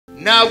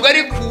ntabwo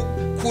ari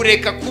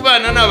kureka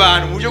kubana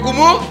n'abantu mu buryo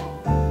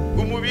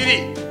bw'umubiri,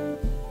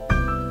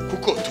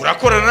 kuko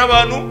turakorana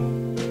n'abantu,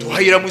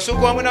 tuhahira mu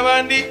isoko hamwe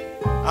n'abandi,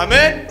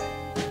 amen,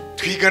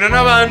 twigana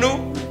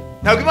n'abantu.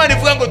 Ntabwo Imana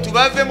ivuga ngo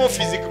tubavemo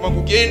fizikama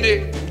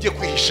kugende ujye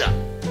kwihisha,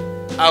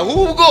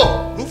 ahubwo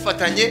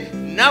ntufatanye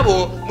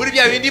nabo muri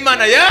bya bindi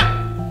Imana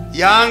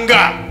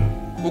yanga.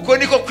 Uko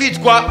niko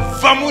kwitwa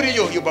va muri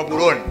yo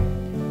Babuloni.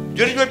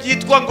 Ibyo nibyo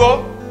byitwa ngo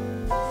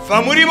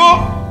va muri bo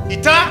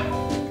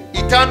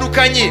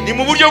itandukanye, ni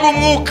mu buryo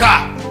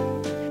bw'umwuka.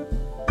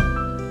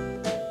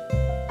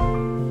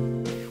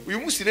 Uyu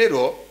munsi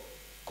rero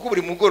kuko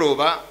buri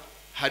mugoroba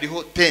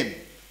hariho theme,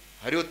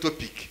 hariho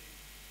topic,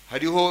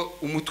 hariho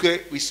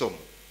umutwe w'isomo,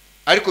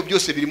 ariko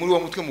byose biri muri wa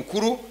mutwe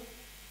mukuru,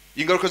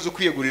 ingaruka zo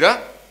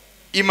kwiyegurira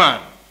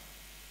Imana.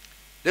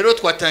 Rero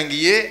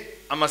twatangiye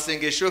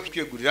amasengesho yo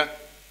kwiyegurira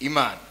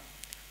Imana.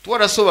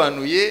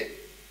 Twarasobanuye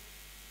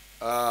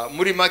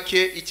muri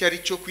make icyo ari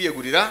cyo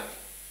kwiyegurira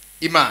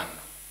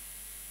Imana.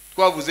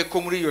 Twavuze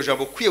ko muri iyo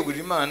jambo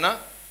kwiyegurira Imana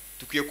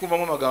tukwiye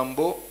kumvamo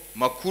amagambo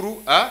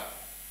makuru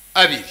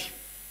abiri.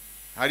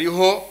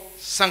 Hariho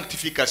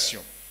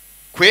sanctification,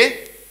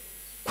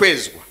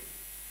 kwezwa.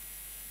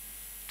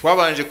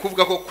 Twabanje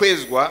kuvuga ko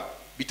kwezwa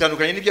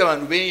bitandukanye n'ibyo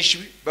abantu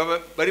benshi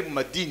bari mu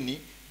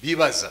madini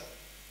bibaza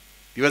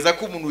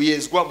ko umuntu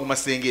yezwa mu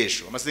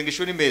masengesho.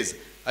 Amasengesho ni meza,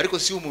 ariko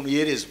si umuntu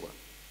yerezwa.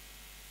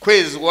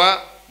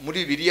 Kwezwa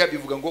muri Bibiliya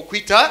bivuga ngo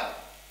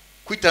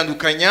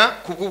kwitandukanya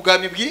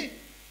kubw'ubwami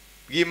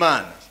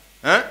bw'Imana,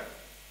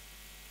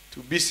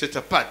 to be set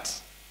apart,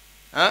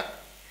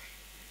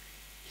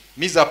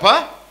 mise à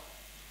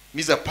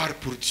part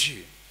pour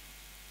Dieu.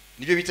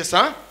 Nibyo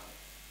bita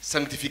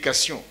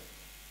sanctification.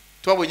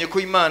 Twabonye ko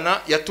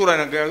Imana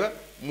yatoranaga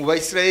mu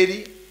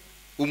Bayisiraheli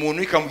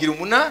umuntu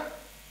ikamubwira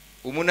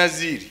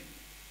umunaziri.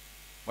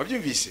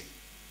 Wabyumvise?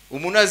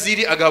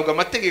 Umunaziri agahabwa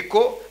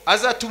amategeko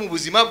azatuma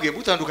ubuzima bwe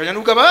butandukanya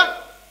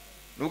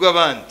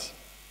n'ubw'abandi.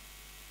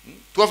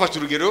 Twafata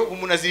urugero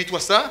umunaziri twa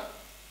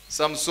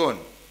Samson.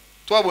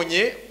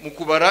 Twabonye mu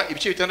kubara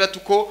ibice bitandatu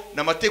ko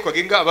n'amategeko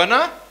agenga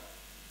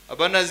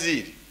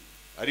abanaziri.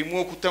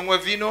 Harimo kutanywa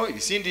vino,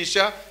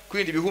 ibisindisha,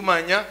 kwirinda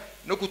ibihumanya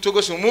no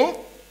kutogosha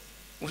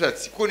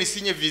umushatsi. Ko ni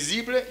signe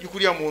visible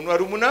y'ukuri ya muntu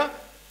ari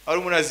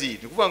umunaziri.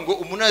 Ni kuvuga ngo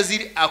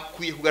umunaziri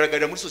akwiye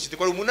kugaragarira muri societe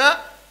ko ari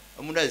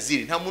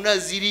umunaziri. Nta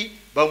munaziri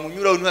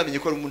bamunyuraho ntibamenye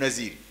ko ari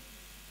umunaziri.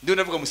 Ndio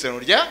ndavuga mu Isezerano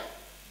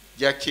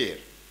rya kera.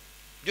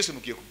 Byose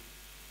mugiye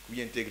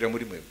kubyentegra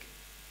muri mwebwe.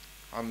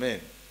 Amen.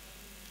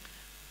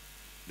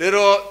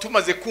 Rero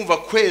tumaze kumva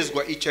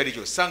kwezwa icyo ari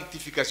cyo,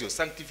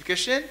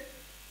 sanctification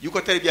yuko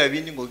atari bya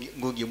bindi ngo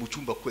ngiye mu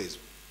cyumba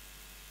kwezwa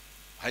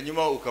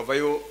hanyuma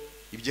ukavayo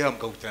ibyaha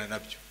mukahutana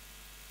nabyo.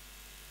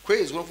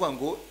 Kwezwa no kuvuga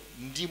ngo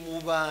ndi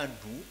mu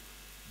bantu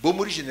bo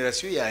muri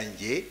generation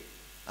yanjye,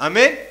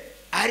 amen,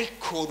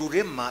 ariko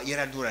rurema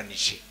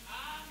yaranduranije.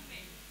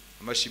 Amen.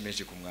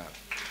 Amashimeje ku mwami.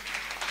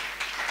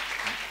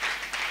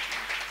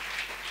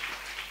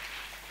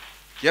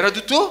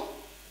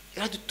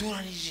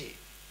 Yaradutoranije.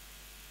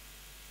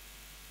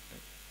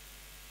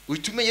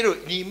 Uitumenye rero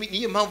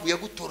niyo mpamvu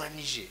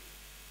yagutoranije.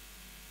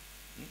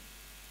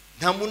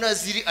 Nta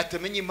munaziri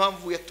atamenye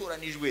impamvu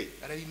yatoranijwe,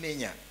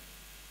 arabimenya.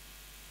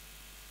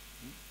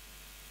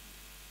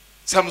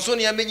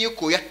 Samsoni yamenye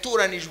ko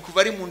yatoranijwe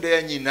kuva ari mu nda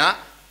ya nyina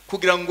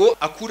kugira ngo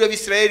akure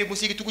Abisirayeli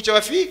munsi y'igitugu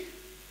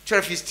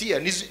cy'Abafilisitiya.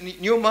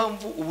 Niyo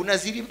mpamvu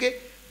ubunaziri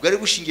bwe bwari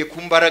bushingiye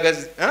ku mbaraga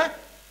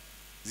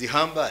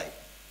zihambaye.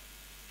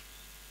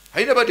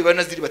 Hari n'abandi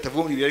banaziri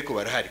batavuga muri ariko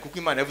barahari, kuko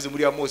Imana yavuze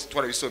muri Amosi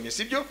twarabisomye,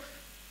 sibyo?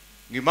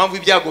 Ngo impamvu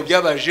ibyago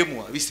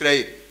byabajemo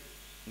Abisirayeli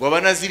ngo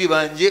abanaziri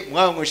banjye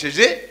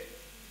mwanywesheje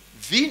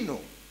vino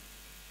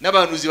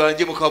n'abahanuzi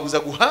banjye mukabuza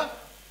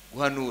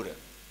guhanura.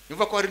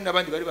 Nyumva ko hari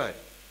n'abandi bari bahari,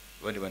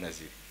 abandi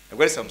banaziri,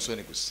 ntabwo ari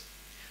Samsoni gusa.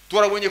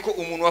 Turabonye ko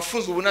umuntu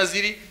wafunze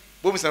ubunaziri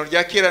bo mu Isezerano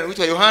rya kera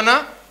witwa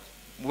Yohana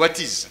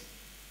Mubatiza.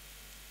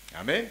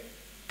 Amen.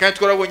 Kandi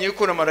twarabonye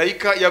ko na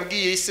marayika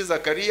yabwiye ise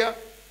Zakariya,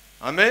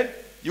 amen,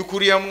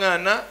 y'ukuri ya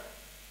mwana,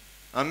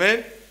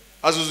 amen,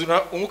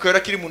 azuzuna umwuka wera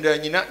kiri mu nda ya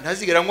nyina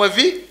ntazigera anywa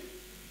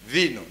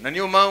vino. Na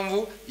niyo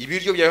mpamvu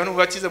ibiryo bya Yohana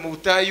Mubatiza mu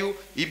butayu,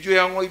 ibyo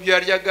yanywa, ibyo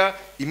yaryaga,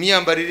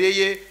 imyambarire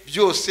ye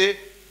byose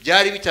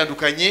byari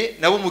bitandukanye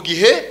nabo mu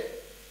gihe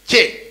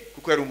cye,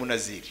 kuko yari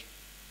umunaziri.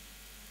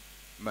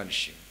 Imana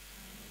ishimwe.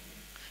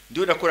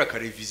 Ndio nakora ka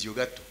revision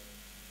gato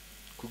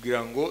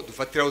kugira ngo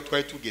dufatire aho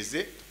twari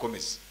tugeze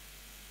dukomeze.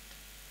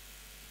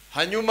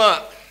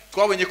 Hanyuma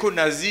twabonye ko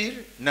nazir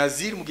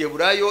mu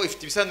Giheburayo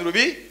ifite ibisanuro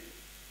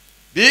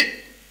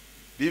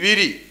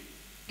bibiri.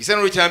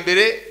 Igisanuro cya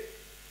mbere,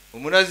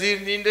 umunaziri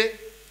ninde?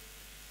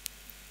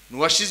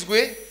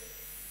 Nuwashizwe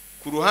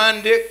ku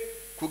ruhande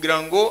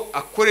kugira ngo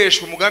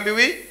akoreshe umugambi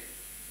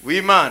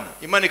w'Imana.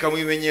 Imana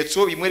ikamuha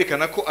ibimenyetso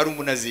bimwerekana ko ari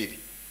umunaziri.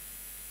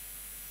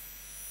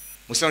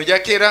 Musano rya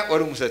kera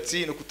wari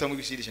umusatsi no kutanywa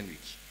ibisindisha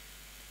n'iki.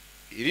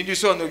 Irindi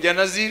bisobanuro bya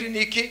naziri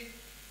niki?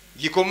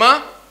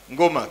 Gikoma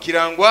ngoma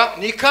kirangwa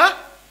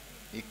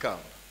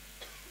nikamba.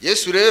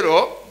 Yesu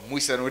rero mu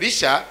Isezerano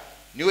rishya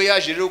niwe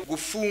yaje rero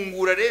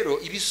gufungura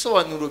rero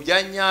ibisobanuro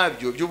bya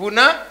nyabyo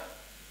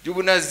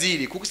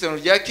by'ubunaziri, kuko isezerano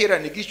rya kera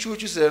ni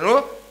gicucu,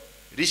 isezerano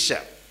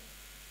risha.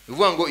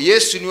 Bivuga ngo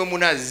Yesu niwe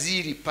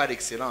munaziri par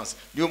excellence,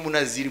 niwe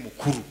munaziri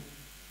mukuru.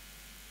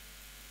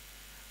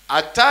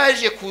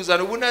 Ataje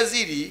kuzana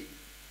ubunaziri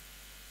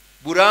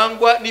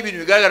burangwa n'ibintu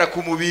bigaragara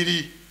ku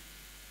mubiri,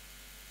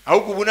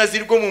 ahubwo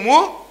ubunaziri bwo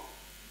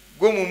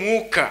mu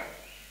mwuka.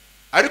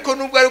 Ariko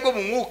nubwo ari bwo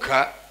mu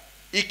mwuka,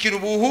 ikintu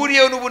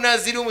buhuriyeho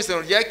n'ubunaziri wo mu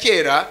isezerano rya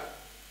kera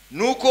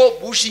nuko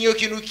bushingiye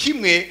ikintu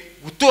kimwe,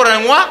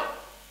 gutoranywa,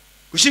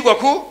 gushyirwa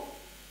ku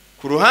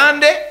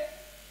ruhande.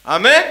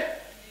 Amen.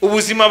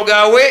 Ubuzima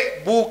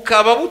bwawe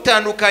bukaba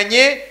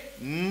butandukanye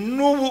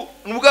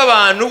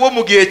n'ubw'abantu bo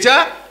mu gihe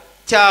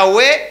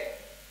cyawe.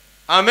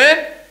 Amen.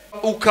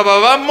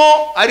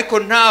 Ukababamo ariko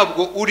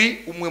ntabwo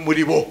uri umwe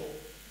muri bo.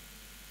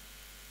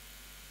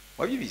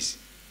 Wabibizi?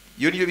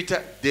 Iyo niyo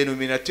bita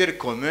denominateur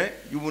commun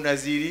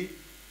y'ubunaziri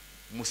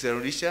mu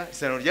isezerano rishya,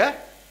 isezerano rya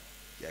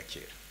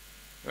kera.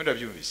 Niyo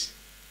ndabyumvise.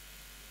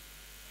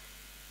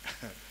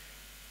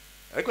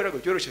 Ariko ntabwo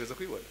byoroshye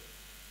kwibona.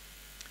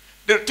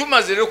 Rero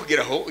tumaze rero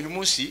kugeraho uyu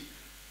munsi,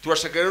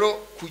 turashaka rero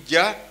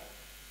kujya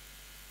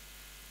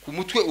ku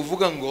mutwe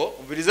uvuga ngo,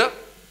 umviriza,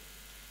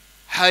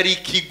 hari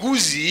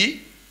ikiguzi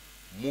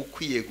mu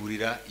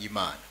kwiyegurira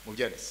Imana. Mu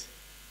byanditse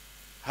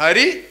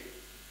hari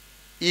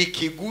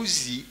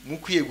ikiguzi mu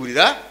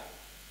kwiyegurira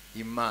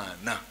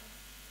Imana.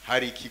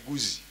 Hari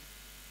ikiguzi.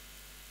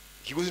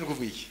 Ikiguzi ni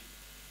kuvuga iki?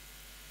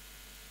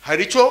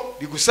 Hari icyo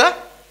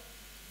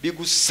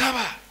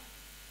bigusaba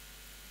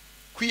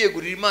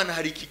kwiyegurira Imana.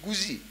 Hari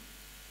ikiguzi.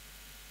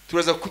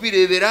 Turaza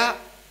kubirebera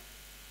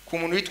ku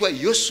muntu witwa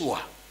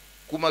Yosuwa,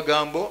 ku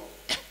magambo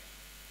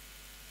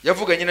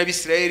yavuganye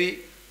n'Abisirayeli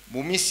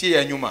mu minsi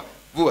ya nyuma.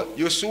 Vuba,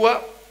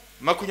 Yosuwa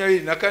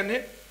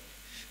 24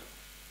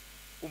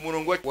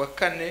 umurongo wa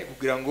 4,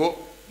 kugira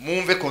ngo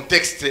mumve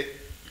contexte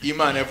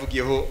Imana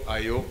yavugiyeho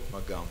ayo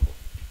magambo.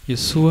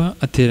 Yosuwa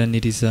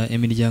ateraniriza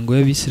imiryango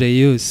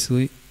y'Abisirayeli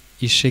yose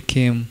i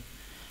Shekemu,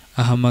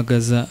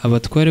 ahamagaza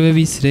abatware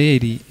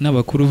b'Abisirayeli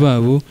n'abakuru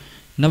babo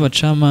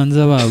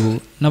n'abacamanza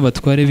babo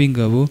n'abatware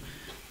b'ingabo,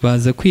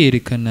 baza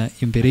kwiyerekana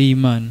imbere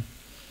y'Imana.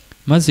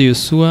 Maze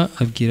Yosuwa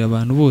abwira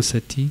abantu bose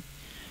ati,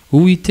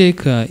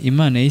 Uwiteka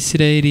Imana ya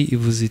Isirayeli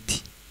ivuze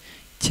iti,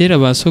 kera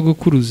ba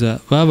sogokuruza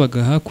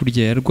babaga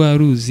hakurya ya rwa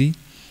ruzi,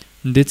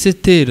 ndetse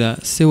Tera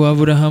se wa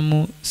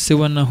Aburahamu se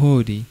wa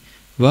Nahori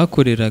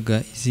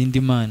bakoreraga izindi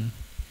mana.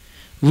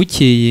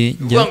 Bukeye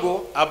njya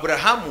ngo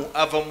Aburahamu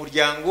ava mu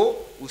muryango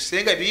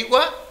usenga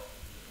bigwa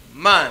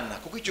mana,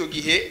 kuko icyo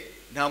gihe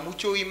nta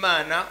mucyo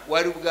w'Imana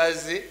wari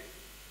ubwaze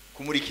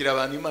kumurikira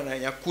abantu Imana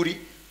nyakuri,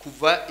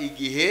 kuva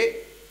igihe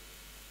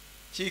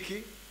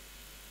kiki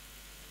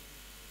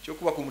cyo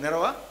kuba ku munara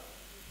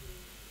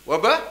wa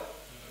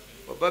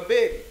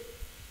Babeli.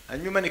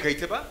 Hanyuma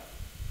nikayiteba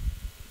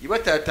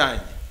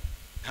ibatatanye,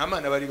 nta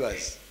mana bari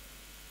bazi.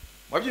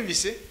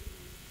 Mwabyumvise?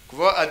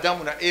 Kuva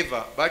Adamu na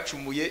Eva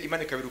bacumuye,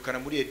 Imana ikabirukana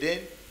muri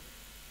Edeni,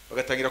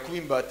 bagatangira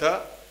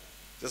kubimbata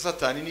za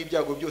Satani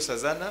n'ibyago byose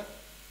azana.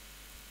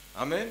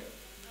 Amen.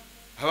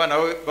 Abana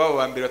babo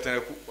bambere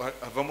batangira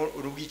havamo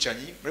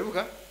urubwicanyi.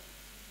 Muribuka?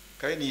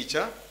 Kayini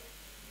yica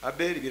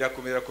Abeli,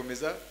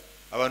 birakomeza,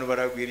 abantu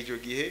baragwira icyo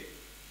gihe.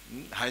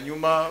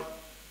 Hanyuma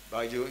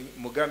baje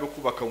umugambi wo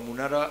kubaka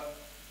umunara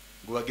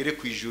ngo bagere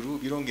ku ijuru,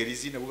 birongera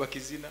izina, bubaka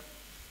izina.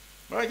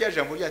 Murajya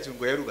jambo ryacu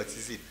ngo yarubatse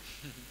izina.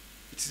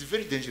 It is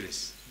very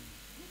dangerous.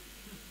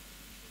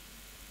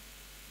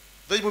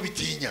 Ndimo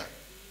bitinya.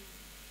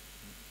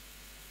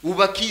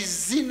 Ubaka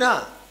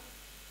izina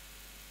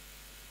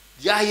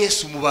ya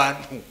Yesu mu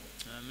bantu.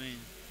 Amen.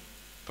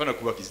 Pana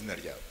kubaka izina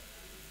ryawe.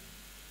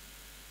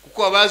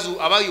 Kuko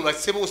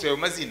abayubatse bose ayo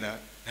mazina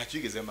nta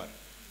cyigeze amara.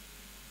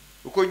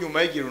 Uko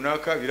nyuma y'igihe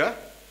runaka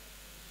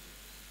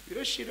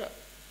birashira.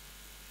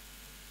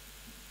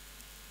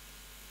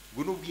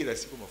 Ngo nubwira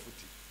siko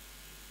mafuti.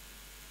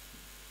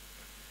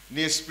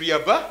 Ni esprit ya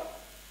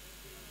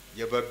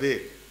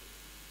Babeli.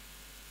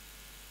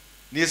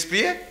 Ni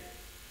esprit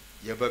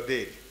ya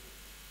Babeli.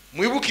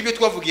 Mwibuke ibyo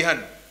twavugiye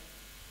hano.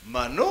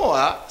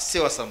 Manoa se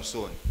wa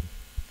Samsoni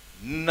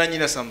na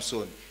nyina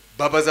Samsoni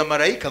babaza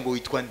marayika ngo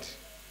witwa nde?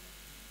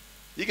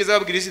 Yigeze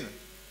babwira izina?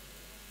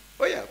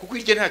 Oya, kuko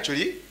irye ntacyo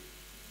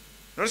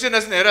none se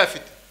nazina yari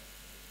afite.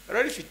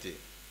 Ararifite.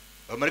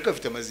 Abamarayika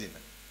bafite amazina.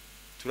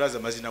 Turaza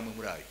amazina amwe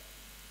muri ayo.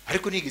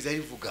 Ariko nigeze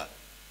arivuga.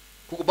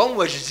 Kuko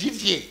bamubajije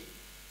irye.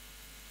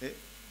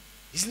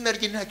 Izina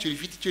rye ntacyo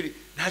rifite,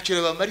 ntacyo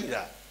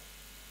rabamarira.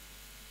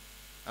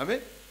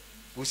 Amen.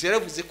 Gusa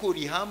yaravuze ko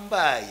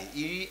rihambaye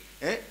iri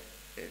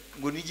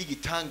ngo nigi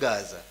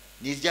gitangaza,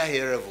 ni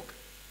ryahera aravuga.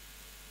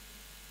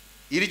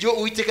 Iryo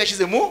Uwiteka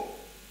ashize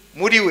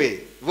muri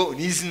we, bo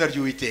ni izina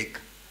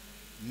ry'Uwiteka.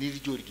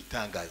 Niryo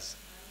rigitangaza.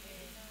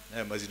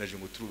 Naya mazina je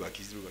ngo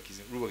turubakizira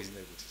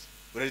gute.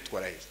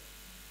 Uraritwara heza.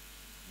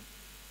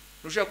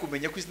 Nushaka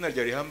kumenya ko izina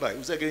ryawe rihambaye,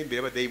 uzagera imbere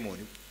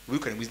y'abadayimoni,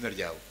 ubirukane mu izina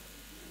ryawe.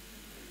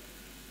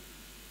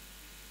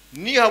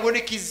 Ni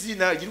haboneka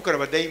izina ryirukana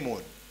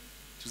abadayimoni,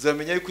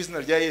 tuzamenya yuko izina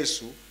rya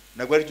Yesu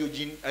nagwari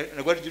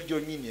ryo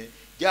nyine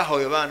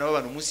ryahawe abana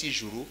b'abantu munsi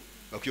y'ijuru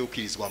bakwiye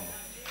gukirizwamo.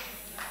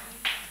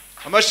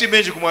 Amashi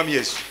menshi ku mwami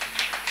Yesu.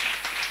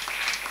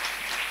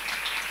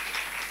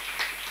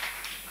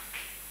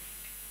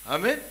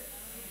 Amen.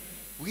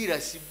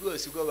 Wirasi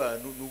bwose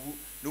bw'abantu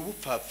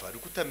n'ubupfapfa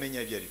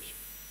rukutamenya ibyo ari byo.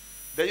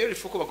 D'ailleurs il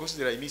faut ko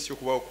bakonsidera iminsi yo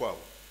kubaho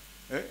kwabo.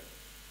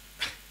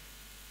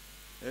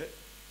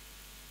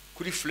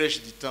 Kuri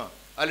flèche du temps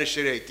à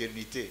l'échelle de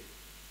l'éternité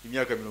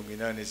imyaka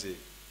 80 ze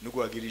no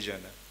guhagira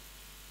ijana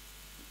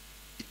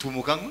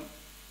itumuka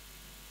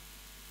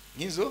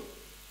nkizo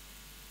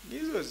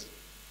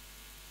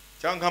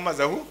cyangwa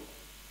amazi aho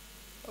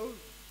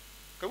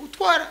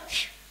kagutwara.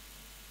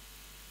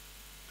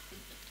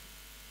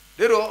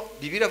 Rero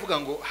Bibiliya avuga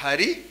ngo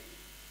hari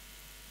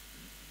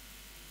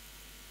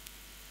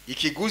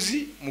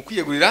ikiguzi mu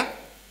kwiyegurira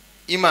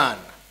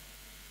Imana.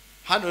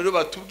 Hano rero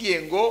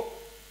batubwiye ngo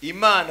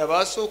Imana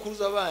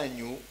basokuruza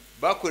banyu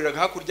bakoreraga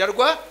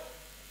hakurya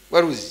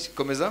waruzi.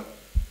 Komeza.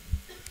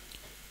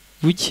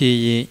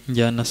 Bukeye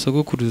njyana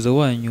sogokuruza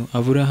wanyu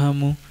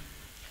Aburahamu.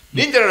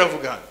 Ningera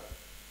aravuga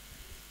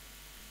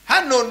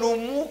hano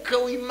n'umwuka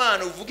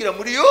w'Imana uvugira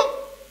muri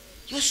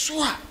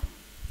Yosuwa.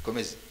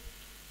 Komeza.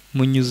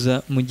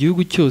 Munyuza mu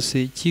gihugu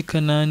cyose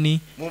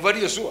cy'Ikanani. Mumva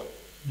ari Yosuwa.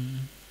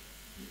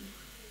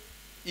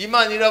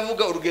 Imana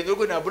iravuga urugendo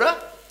rwe na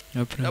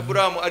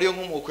Aburahamu ariyo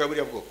nk'umwuka ya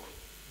buriya bwoko.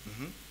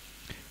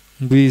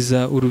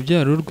 Ngwiza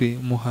urubyaro rwe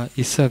muha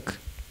Isaka.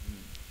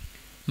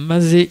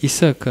 Maze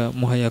Isaka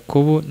muha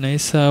Yakobo na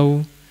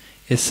Esawu.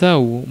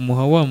 Esawu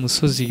muha wa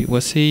musozi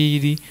wa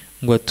Seyiri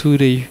ngo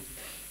atureyo.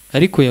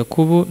 Ariko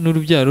Yakobo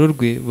n'urubyaro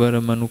rwe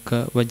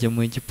baramanuka bajya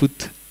mu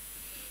Egiputa.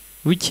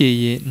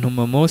 Bukeye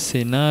ntuma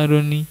Mose na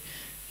Aroni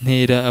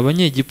ntera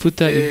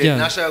abanyegiputa ibyaha.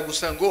 Nashaka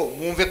gusa ngo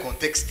mwumve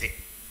context.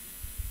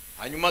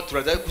 Hanyuma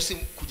turaza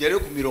kugera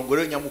ku mirongo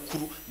rero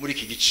nyamukuru muri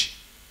iki gice.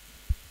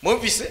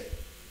 Mwumvise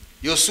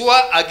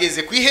Yosuwa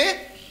ageze kwihe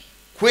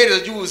kwereza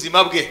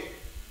ry'ubuzima bwe.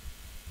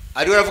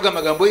 Ariwe aravuga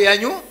amagambo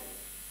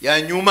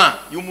ya nyuma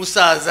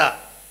y'umusaza.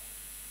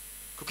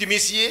 Kuko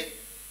iminsi ye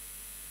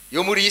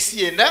yo muri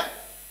isi yenda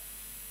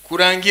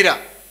kurangira.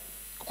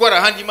 Kuko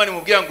arahandi Imana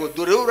imubwira ngo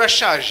dore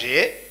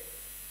urashaje.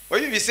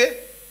 Wabibise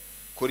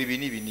kora ibi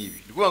nibi.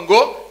 Ndikuvuga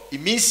ngo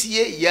iminsi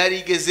ye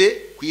yarigeze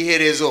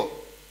kwiherezo.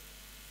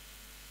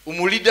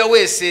 Umulida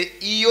wese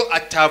iyo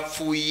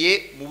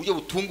atapfuye mu buryo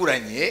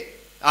butunguranye,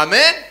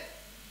 amen,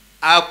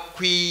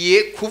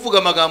 akwiye kuvuga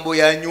amagambo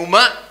ya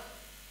nyuma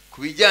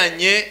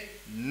kubijyanye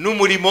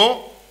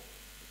n'umurimo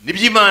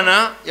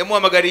n'iby'Imana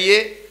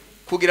yamuhamagariye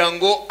kugira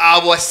ngo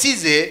abo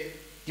asize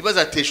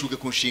ntibazateshuke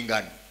ku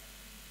nshingano.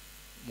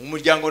 Mu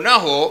muryango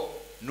naho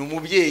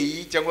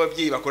n'umubyeyi cyangwa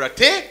ababyeyi bakora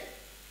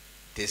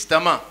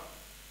testament.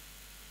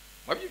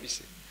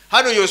 Mwabyibise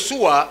hano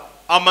Yosuwa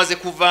amaze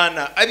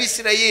kuvana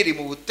Abisirayeli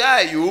mu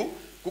butayu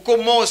kuko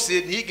Mose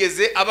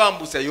ntiyigeze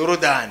abambutsa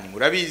Yorodani.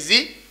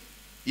 Murabizi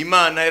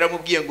Imana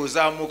yaramubwiye ngo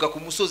zamuka ku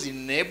musozi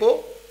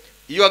Nebo.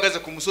 Iyo agaze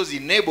ku musozi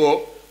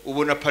Nebo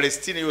ubona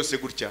Palestine yose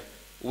gutya,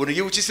 ubona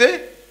igihugu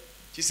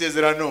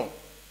cy'isezerano.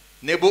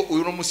 Nebo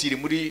uyu no musiri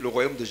muri le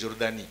royaume de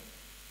Jordanie.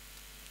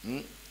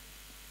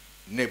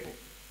 Nebo.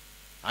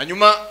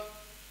 Hanyuma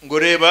ngo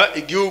reba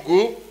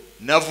igihugu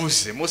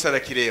navuze. Mose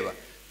arakireba.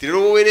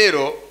 Rero wowe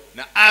rero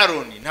na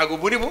Aroni ntago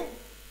muri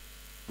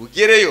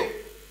bugereyo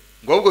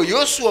ngo ahubwo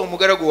Yosuwa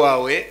umugaragu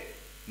wawe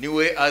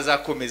niwe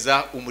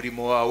azakomeza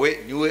umurimo wawe,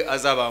 niwe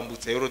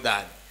azabambutsa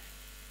Yorodani.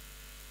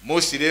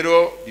 Mose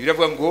rero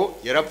biravuga ngo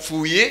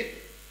yarapfuye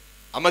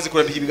amaze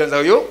kurambika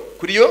ibiganza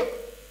kuri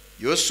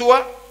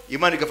Yosuwa.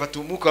 Imana igafata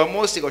umwuka wa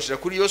Mose igashira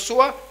kuri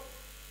Yosuwa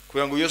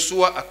kugira ngo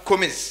Yosuwa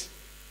akomeze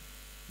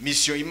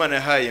mission Imana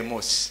yahaye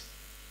Mose.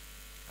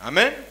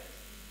 Amen.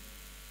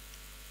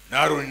 Na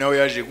Aroni nawe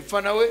yaje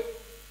gupfa nawe.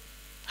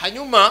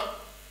 Hanyuma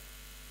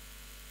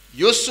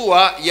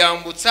Yosuwa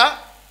yambutsa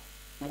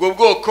ubwo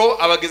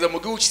bwoko abageza mu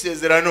gihugu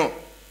cy'isezerano.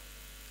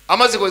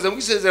 Amaze kugeza mu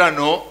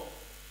isezerano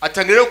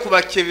atangira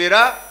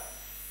kubakebera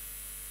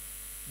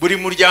buri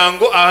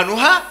muryango ahantu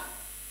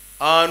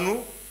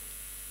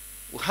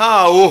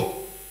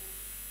hawo.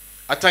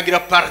 Atangira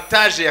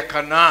partage ya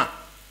Kana.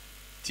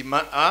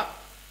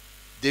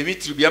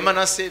 Demitri bya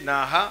Manase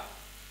naha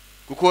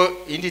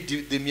kuko indi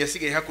demi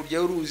yasigaye hakurya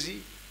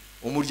y'uruzi.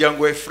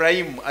 Umuryango wa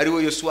Efraim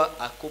ariwo Yosuwa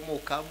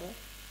akomokamo.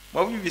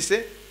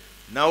 Mwabibise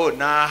nawo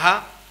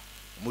naha.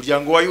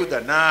 Umuryango wa Yuda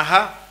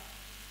naha.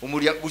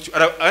 Umuryango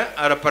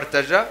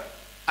arapartaja.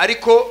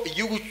 Ariko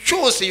igihugu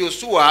cyose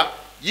Yosuwa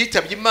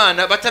yitabye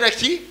Imana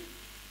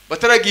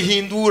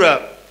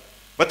bataragihindura,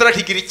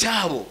 batarakigira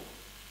icyabo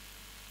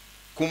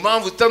ku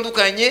mpamvu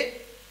zitandukanye.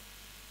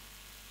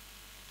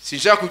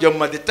 Sinshaka kujya mu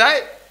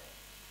madetail.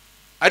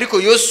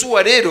 Ariko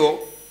Yosuwa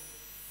rero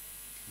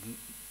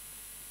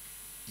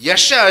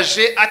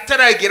yashaje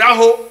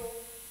atarageraho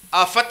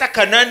afata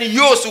Kanani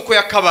yose uko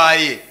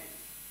yakabaye.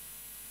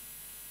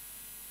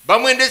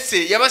 Bamwe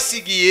ndetse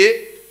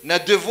yabasigiye na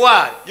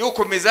devoir yo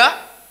gukomeza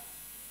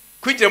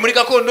kwinjira muri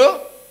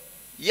gakondo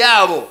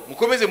yabo.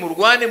 Mukomeze mu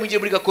Rwanda mwinjire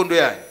muri gakondo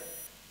yanyu.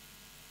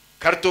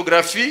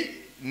 Cartographie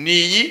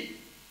niyi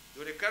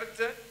dore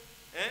carte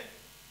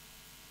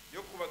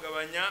yo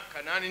kubagabanya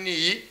Kanani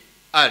niyi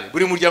ari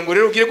buri muryango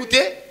rero ugire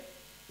gute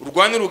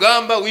urwana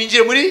urugamba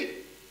winjire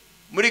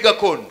muri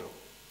gakondo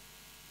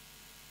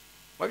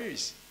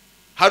wabibise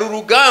hari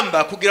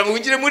urugamba kugira ngo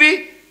winjire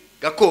muri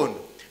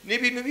gakondo ni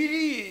ibintu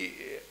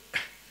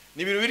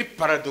biri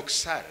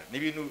paradoxal ni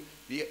ibintu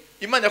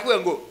Imana yakubwira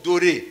ngo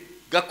dore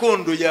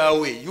gakondo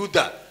yawe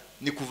Yuda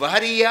ni kuva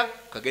hariya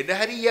ukagenda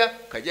hariya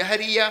ukajya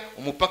hariya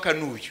umupaka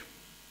n'uyu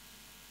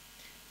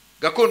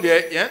gakondo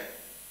ya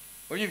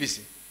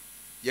wabibise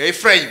ya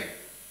Efraim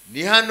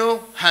ni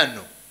hano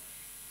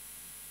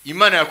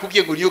Imana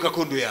yakubwiye ngo niyo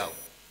gakondo yawe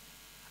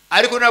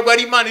ariko ntabwo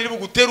ari Imana iri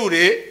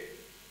buguterure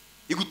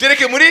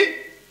igutereke muri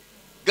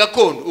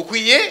gakondo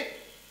ukwiye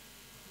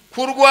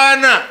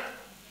kurwana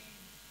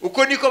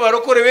uko niko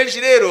barokore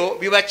benshi rero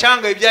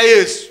bibacanga ibya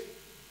Yesu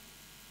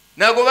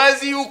ntabwo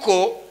bazi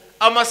yuko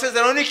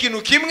amasezerano ni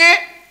ikintu kimwe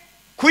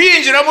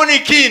kuyinjiramo ni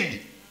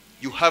ikindi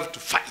you have to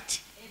fight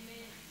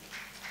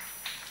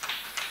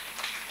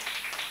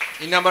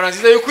intambara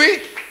nziza yo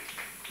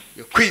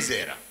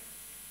kwizera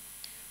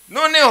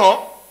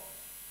noneho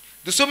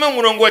dusome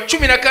umurongo wa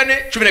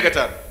 14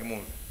 15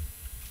 nimumve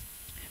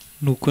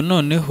nuko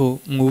noneho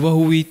mwubaha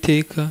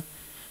Uwiteka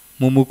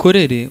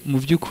mumukorere mu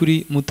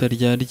by'ukuri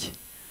mutaryarye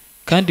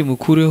kandi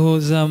mukureho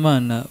za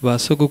mana ba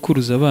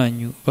sogokuruza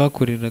banyu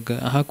bakoreraga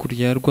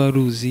hakurya ya rwa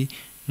ruzi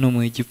no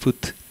mu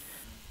Egiputa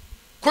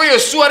ko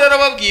Yosuwa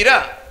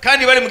arababwira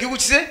kandi bari mu gihugu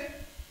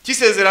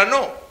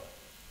cy'isezerano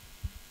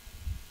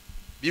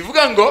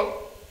bivuga ngo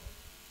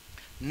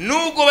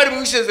nubwo bari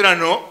mu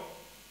isezerano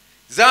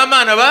za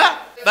mana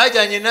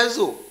bajyanye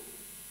nazo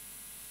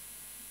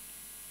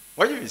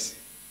wabibise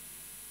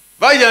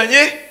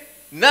bajyanye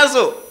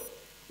nazo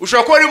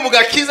ushobora kuba ari mu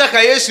gakiza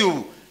ka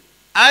Yesu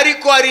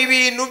ariko hari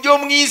ibintu byo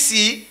mu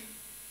isi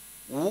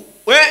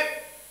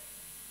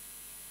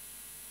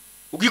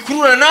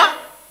ugikururana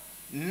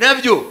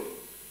nabyo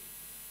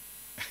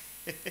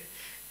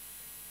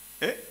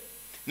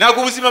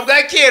ntabwo ubuzima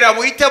bwa kera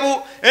buhita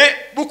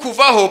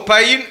bukuvaho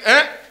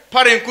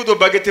par un coup de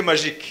baguette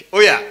magique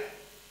oya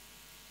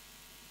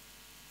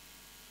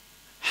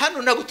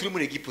hano ntabwo turi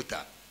muri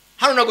Egiputa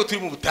hano ntabwo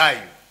turi mu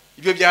butayu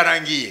ibyo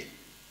byarangiye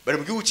bari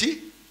mu gihugu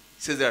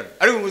cy'isezerano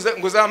ariko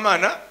ngo za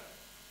mana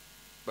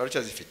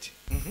baracyazifite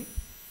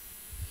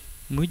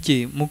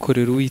mujye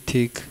mukorera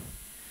Uwiteka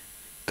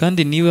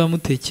kandi niba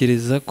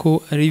mutekereza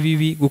ko ari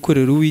bibi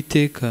gukorera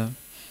Uwiteka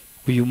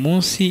uyu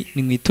munsi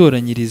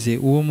nimwitoranyirize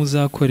uwo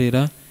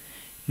muzakorera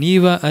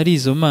niba ari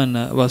izo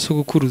mana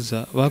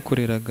basogokuruza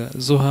bakoreraga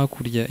zo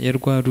hakurya ya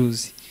rwa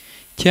ruzi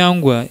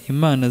cyangwa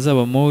imana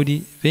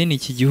z'Abamori bene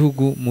iki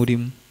gihugu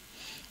murimo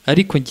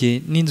ariko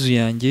nge n'inzu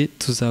yanjye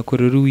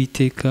tuzakorera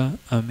Uwiteka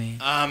amen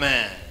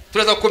amen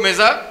turaza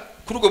gukomeza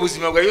kuri ubwo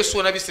buzima bwa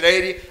Yosuwa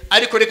n'Abisirayeli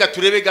ariko reka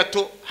turebe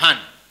gato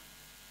hano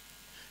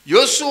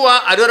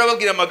Yosuwa ariho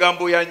arababwira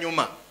amagambo ya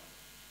nyuma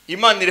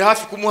Imana iri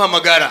hafi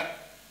kumuhamagara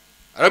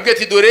arabwira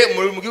ati dore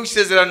muri mu gihugu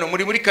cy'isezerano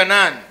muri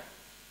Kanani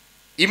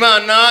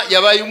Imana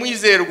yabaye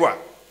umwizerwa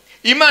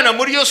Imana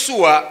muri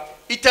Yosuwa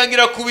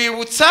itangira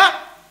kubibutsa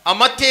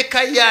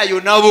amateka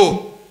yayo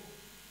nabo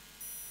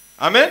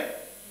amen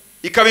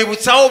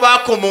ikabibutsa aho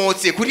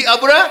bakomotse kuri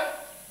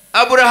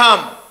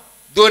Aburahamu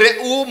dore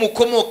uwo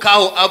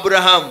mukomokaho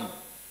Aburahamu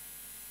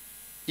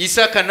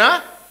Isaka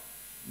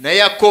na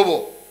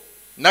Yakobo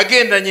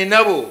nagendanye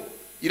nabo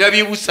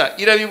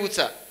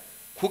irabibutsa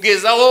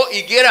kugeza aho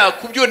igera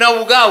ku byo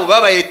nabo ubwabo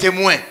babaye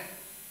temwe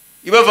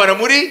ibavana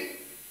muri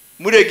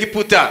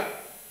Egiputa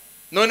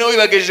noneho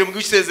ibagejeje mu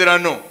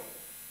gisezerano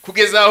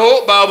kugeza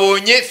aho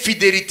babonye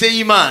fidelite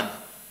y'Imana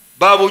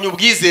babonye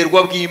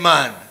ubwizerwa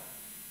bw'Imana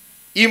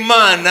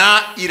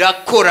Imana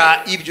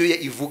irakora ibyo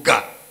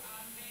ivuga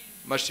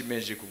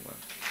mashimeje kumwa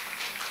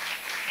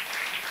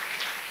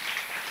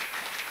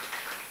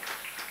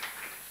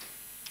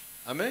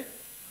amen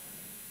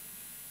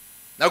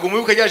nago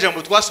mwibuka rya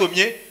jambo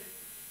twasomye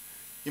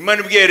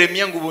Imana ibwiye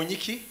Yeremiya ngo ubonye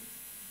iki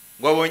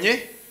ngo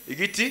abonye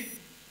igiti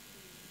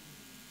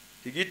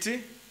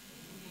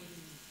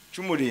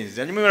cy'umurinzi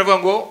hanyuma baravuga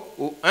ngo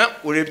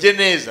urebye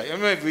neza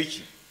hanyuma bivuga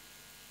iki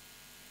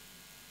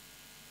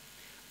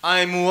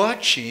I'm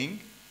watching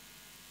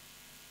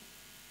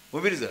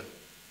mubiriza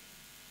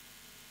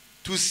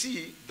to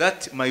see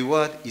that my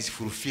word is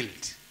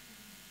fulfilled.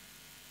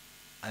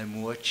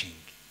 I'm watching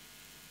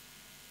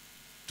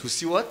to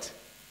see what?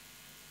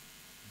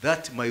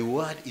 That my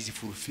word is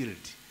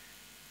fulfilled.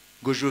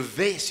 Ngo je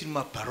veille sur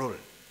ma parole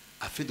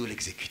afin de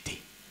l'exécuter.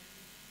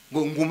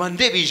 Ngo nguma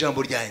ndebe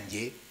ijambo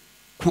ryanjye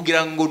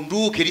kugira ngo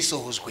nduke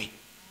risohozwe.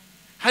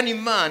 Hano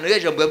Imana ya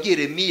jambo yabwiye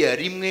Yeremiya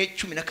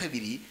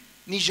 1:12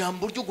 ni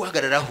ijambo ryo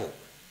guhagararaho.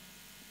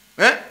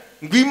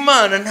 Ngo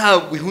Imana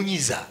ntabwo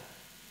ihunyiza.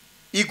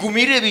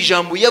 Igumire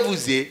bijambo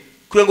yavuze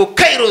kugira ngo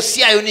kairos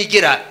yayo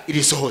nigera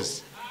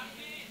irisohoze.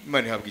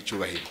 Imana ihabwa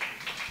icyubahiro.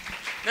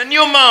 Na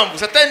niyo mpamvu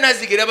Satani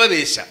ntazigera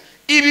babesha.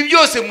 Ibi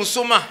byose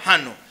musoma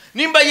hano.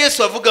 Nimba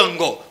Yesu avuga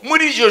ngo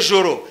muri iryo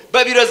joro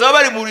babiraza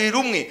bari muri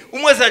rumwe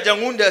umwe azajya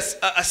ngundi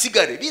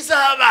asigare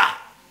bizaba.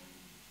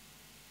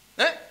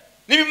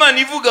 Niba Imana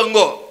ivuga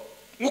ngo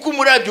nkuko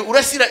umurabyo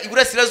urasira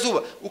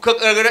iburasirazuba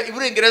ukagaragara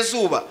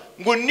iburengerazuba,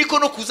 ngo niko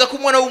no kuza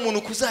k'umwana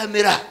w'umuntu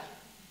kuzamera.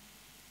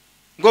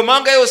 Ngo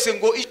amahanga yose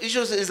ngo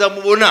ijoro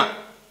izamubona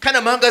kandi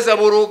amahanga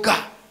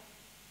azaboroga.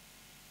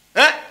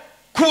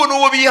 Kubona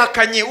uwo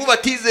bihakanye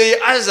ubatizeye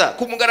aza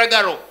ku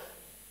mugaragaro,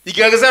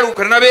 igaragaza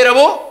rukana n'abera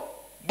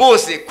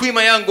bose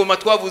kwima ya ngoma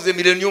twavuze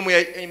millennium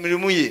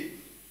ye.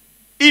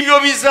 Ibyo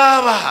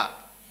bizaba,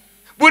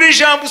 buri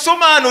jambo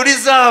usomano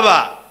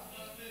rizaba.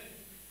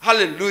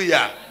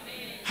 Haleluya,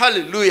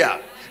 haleluya.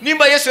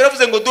 Nimba Yesu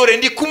yaravuze ngo dore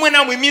ndi kumwe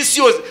namwe iminsi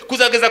yose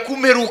kuzageza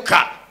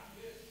kumperuka,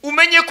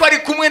 umenye ko ari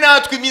kumwe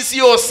natwe iminsi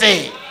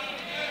yose.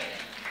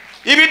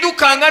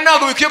 Ibidukanga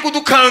ntabwo bikwiye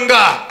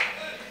kudukanga.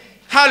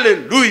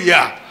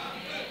 Haleluya,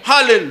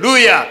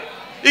 haleluya.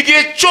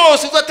 Igihe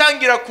cyose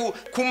uzatangira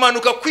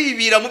kumanuka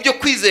kwibira mu byo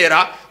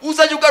kwizera,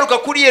 uzajya ugaruka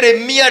kuri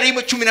Yeremiya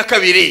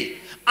 1:12.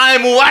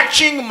 I'm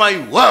watching my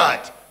word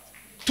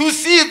to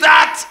see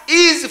that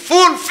is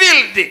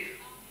fulfilled.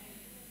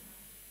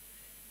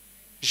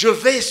 Je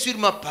veille sur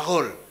ma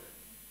parole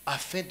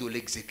afin de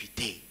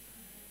l'exécuter.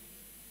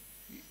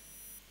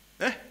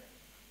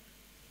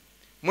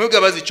 Mwebwe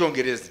abazi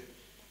icyongereza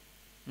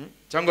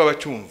cyangwa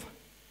abacyumva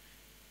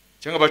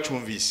cyangwa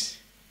abacumvise,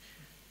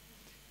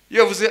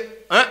 iyo yavuze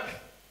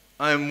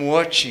I'm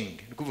watching,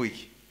 ni kuvuga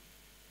iki?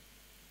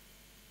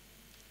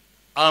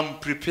 I'm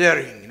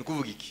preparing, ni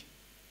kuvuga iki?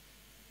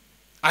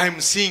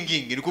 I'm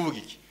singing, ni kuvuga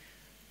iki?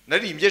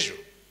 Naririmbye ejo,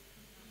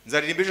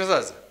 nzaririmba ejo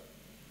zaza,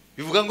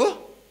 bivuga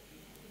ngo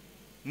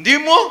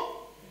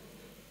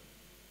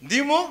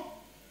ndimo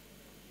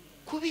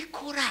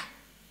kubikora.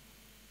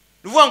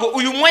 Nuvuga ngo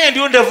uyu mwanya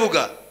ndiyo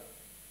ndavuga,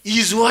 he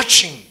is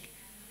watching.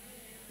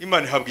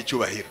 Imana ihabwa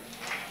icyubahiro,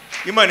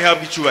 Imana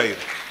ihabwa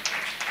icyubahiro.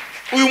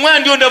 Uyu mwanya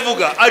ndiyo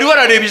ndavuga, ariho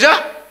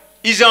ararebija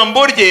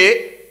ijambo rye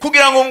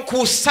kugira ngo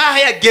ku saha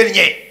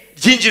yagennye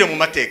ryinjire mu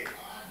mateka.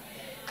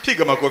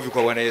 Piga makofi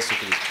kwa Bwana Yesu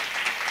Kristo.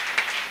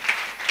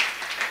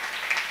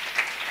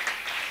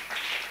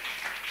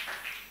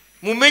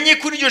 Mumenye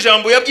kuri iryo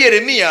jambo yabwiye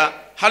Yeremiya.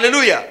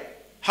 Haleluya,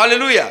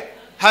 haleluya.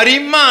 Hari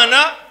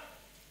Imana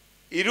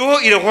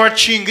iriho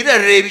irwatching,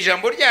 irareba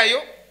ijambo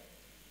ryayo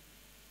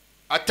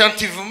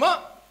attentivement,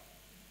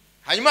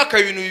 hanyuma akaba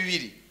ibintu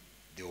bibiri: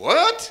 the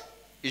word,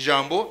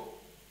 ijambo,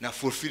 na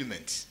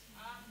fulfillment,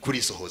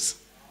 kurisohoza.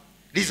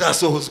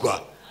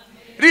 Rizasohozwa,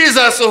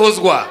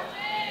 rizasohozwa.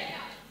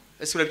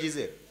 Ese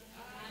urabyizera?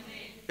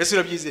 Ese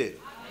urabyizera?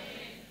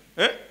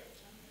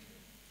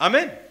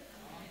 Amen.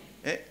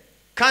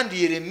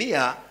 Kandi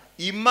Yeremiya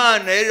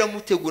Imana yari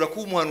iramutegura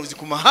kuba umuhanuzi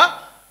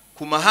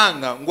ku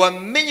mahanga, ngo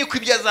amenye ko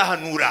ibyo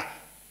azahanura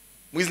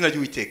mu izina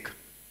ry'Uwiteka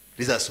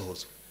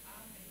rizasohozwa.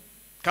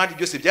 Kandi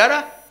byose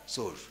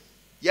byarasohojwe.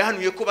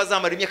 Yahanuye ko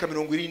bazamara imyaka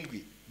 70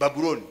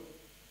 Babuloni,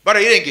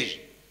 barayirengeje.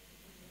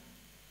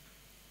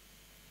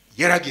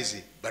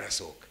 Yarageze,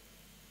 barasohoka.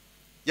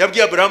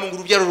 Yabwiye Abrahamu ngo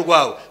urubyaro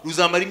rwawe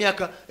ruzamara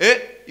imyaka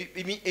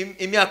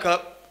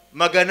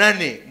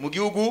 400 mu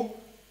gihugu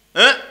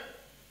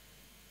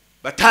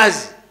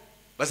batazi,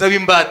 bazaba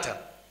imbata,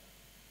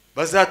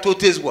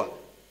 bazatotezwa,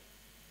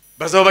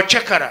 bazaba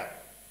bacakara,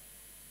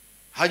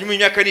 hanyuma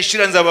imyaka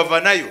nishira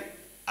nzabavanayo.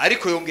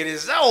 Ariko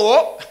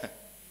yongerezaho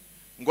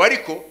ngo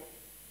ariko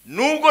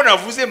nubwo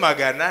navuze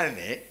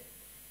 400,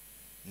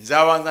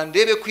 nzabanza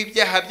ndebe ko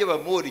ibyaha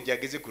by'abamori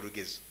byageze ku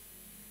rugezo.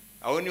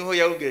 Aho niho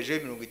yawongereje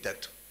 30,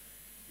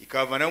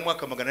 ikavana mu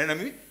mwaka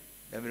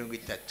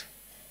 430,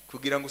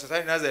 kugira ngo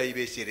Satani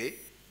ntazayibeshere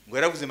ngo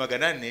yaravuze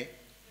 400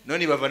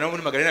 none bavana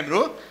muri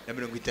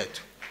 430.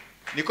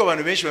 Niko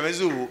abantu benshi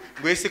bameze ubu,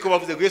 ngo ese ko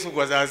bavuze ngo Yesu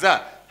ngo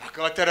azaza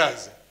akaba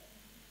ataraza.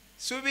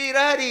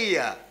 Subira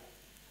hariya,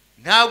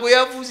 ntabwo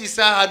yavuze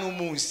isaha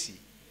n'umunsi.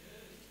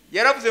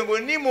 Yaravuze ngo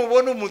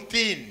nimubona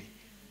umutini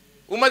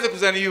umaze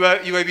kuzana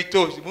iba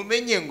bitozi,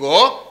 mumenye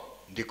ngo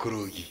ndi ku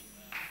rugi.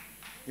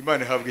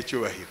 Imana ihabwa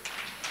icyubahiro,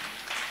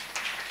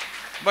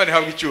 Imana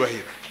ihabwa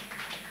icyubahiro.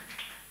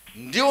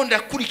 Ndiyo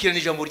ndakurikirana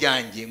ijambo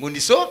ryanjye ngo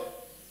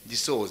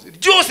ndisohoze,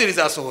 ryose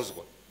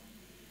rizasohozwa.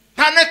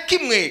 Nta na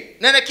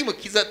kimwe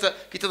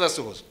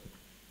kitazasohozwa.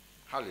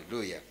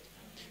 Haleluya.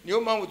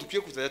 Niyo mpamvu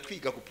dukwiye kuzajya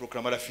twiga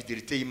kuproclama la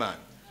fidelité y'Imana,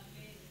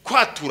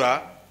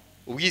 kwatura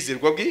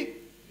ubwizerwa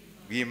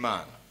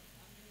bw'Imana.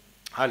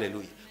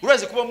 Haleluya.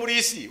 Urazi kuba muri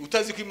isi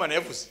utazi ko Imana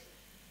yavuze,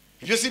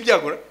 ibyo si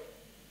byagora?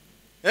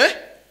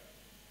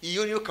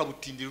 Iyo niyo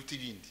kabutindira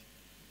utibindi.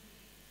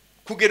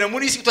 Kugera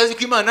muri isi utazi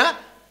ko Imana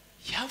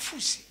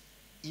yavuze.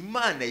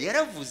 Imana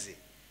yaravuze.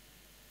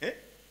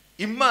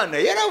 Imana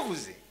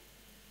yaravuze.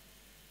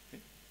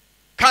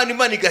 Kandi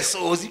Imana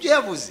igasohoza ibyo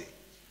yavuze.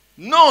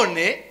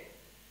 None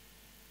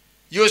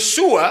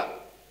Yoshua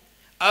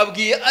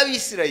abwiye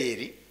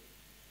Abisirayeli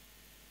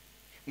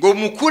ngo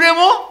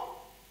mukuremo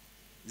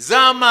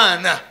za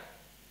mana.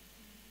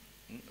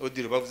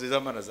 Odiro bavuze za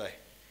mana zahe?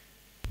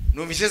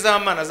 Numvise za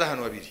mana za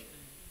hano babiri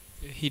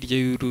hirya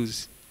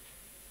y'uruzi.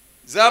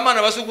 Za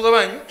mana basukuza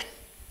banyu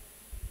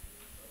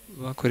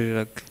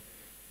bakoreraga.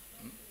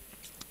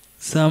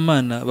 Za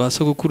mana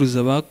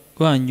basogokuruza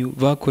banyu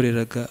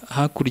bakoreraga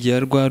hakurya ya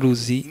rwa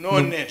ruzi.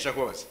 None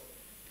shakobaza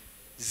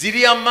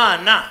ziriya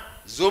mana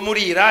zo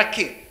muri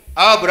Iraki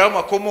Aburahamu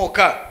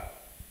akomoka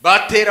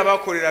batera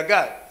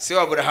bakoreraga se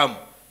wa Aburahamu,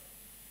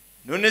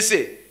 none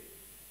se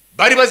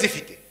bari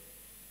bazifite?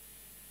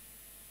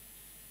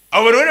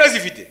 Abo bari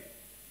bazifite?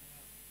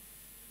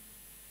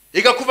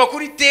 Ega kuva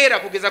kuri tera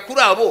kugeza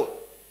kuri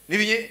abo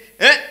nibinye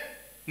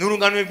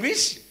nurungano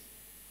rwinshi.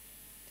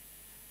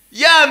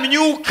 Ya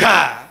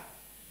myuka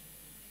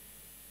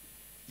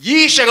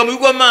yishaga mu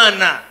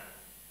bigwamana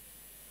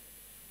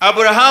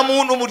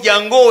Aburahamu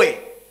n'umuryango we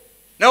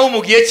nawo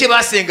mu gihe cye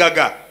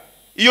basengaga,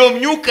 iyo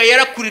myuka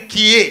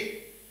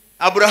yarakurikiye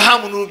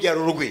Aburahamu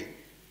n'urubyaro rwe.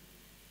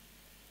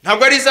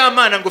 Ntabwo ari za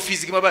mana ngo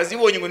fiziki mabazi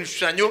ibonye ngo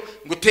nishushanyo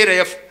ngo tera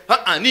yafu,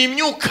 ni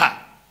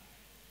imyuka.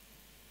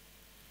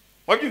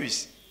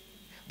 Wabyubise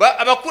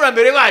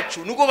abakurambere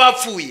bacu nuko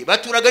bapfuye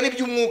baturaga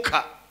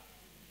n'iby'umwuka,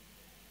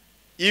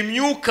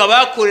 imyuka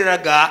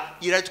bakoreraga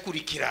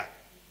irakurikira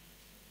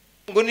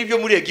ngo nibyo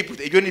muri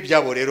Egiputa. Ibyo ni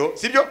byabo rero,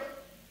 sibyo?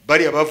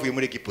 Bari abavuye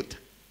muri Egiputa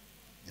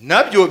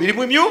nabyo biri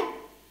mu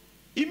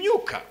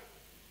imyuka.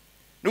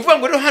 Nuvuga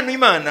ngo rero hano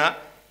Imana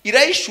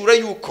irayishura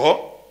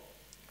yuko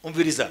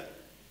umviriza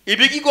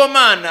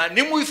ibigigomana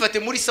nimubifate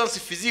muri sense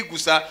physique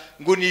gusa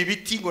ngo ni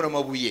ibiti ngo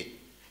namabuye.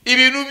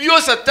 Ibintu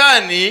byose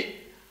Satani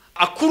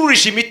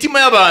akururisha imitima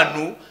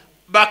y'abantu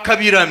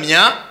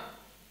bakabiramya,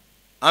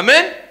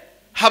 amen,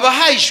 haba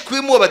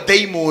hahishwemo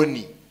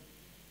abadayimoni.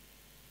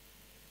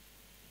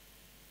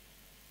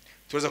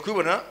 Tuza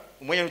kubibona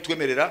umwanya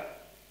n'utwemerera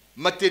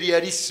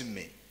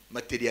materialisme,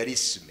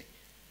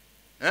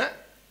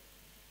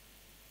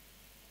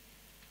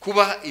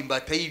 kuba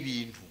imbata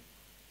y'ibintu.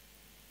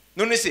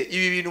 None se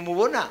ibi bintu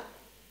mubona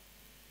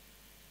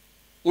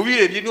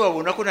ubirebye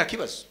ntiwabona ko nta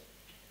kibazo,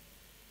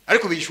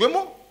 ariko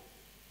bishwemo.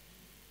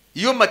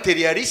 Iyo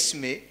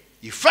materialisme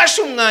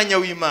ifashe umwanya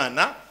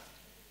w'Imana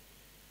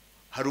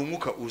hari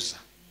umwuka uza.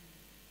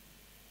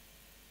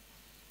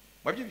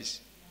 Mwabyibise?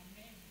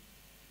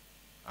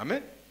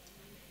 Amen.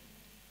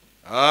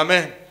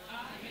 Amen.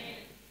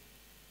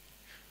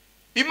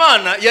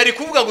 Imana yari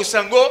kuvuga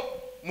gusa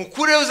ngo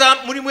mukure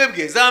muri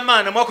mwebwe za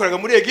mana mwakoraga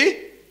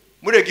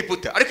muri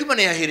Egiputa, ariko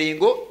Imana yahereye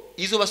ngo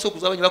izo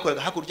basokuza abanyu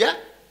bakoraga hakurya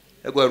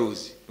ya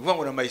Rwaruzi. Uvuga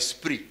ngo na my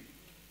spirit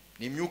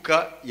ni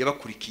imyuka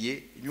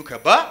yabakurikiye, imyuka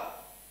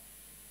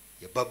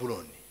ya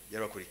Babylon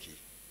yarabakurikiye,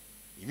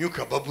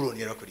 imyuka ya Babylon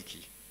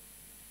yarabakurikiye.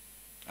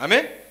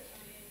 Amen.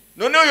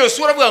 Noneho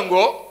Yosuwa aravuga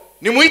ngo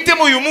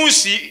nimuhitemo uyu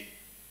munsi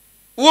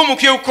uwo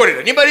mukiye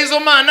gukorera, nimba ari izo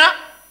mana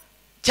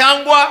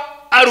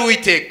cyangwa ari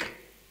Uwiteka.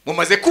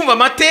 Mumaze kumva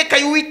amateka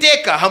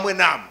y'Uwiteka hamwe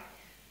namwe,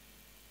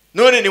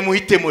 none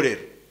nimuhitemo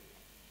rero.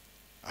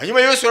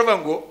 Hanyuma Yosuwa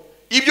aravuga ngo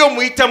ibyo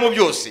muhitamo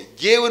byose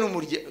jewe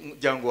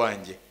n'umuryango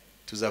wanjye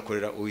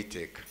tuzakorera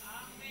Uwiteka.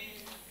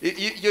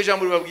 Iyo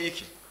jambo ribabwiye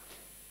iki?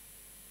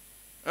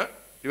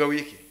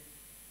 Ribabwiye iki?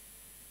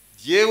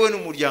 Jewe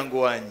n'umuryango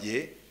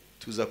wanjye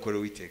tuzakorera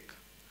Uwiteka.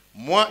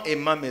 Moi et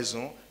ma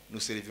maison nous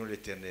servirons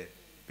l'Éternel.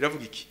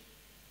 Biravuga iki?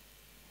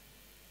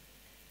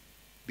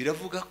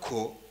 Biravuga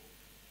ko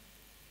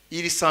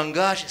il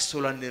s'engage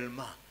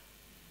solennellement.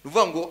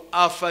 Nuvuga ngo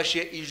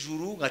afashe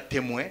ijuru nka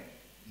témoin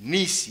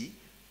n'isi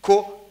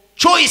ko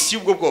choice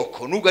y'ubwo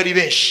bwoko nubwo ari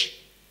benshi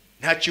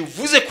nta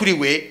kivuze kuri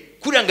we,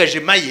 kuri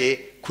engagement ye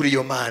kuri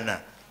iyo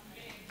mana.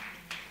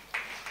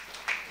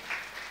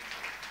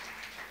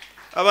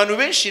 Abantu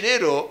benshi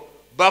rero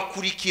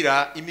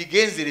bakurikira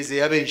imigenzereze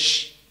ya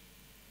benshi,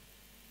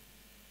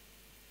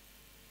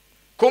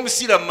 comme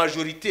si la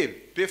majorité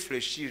peut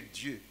fléchir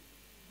Dieu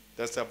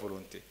dans sa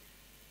volonté.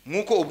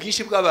 Nkuko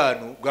ubwinshi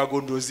bw'abantu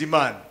bwagondoza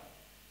Imana.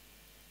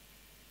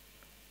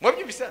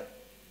 Mwabyumvisa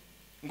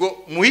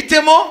ngo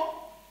muhitemo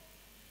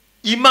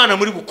Imana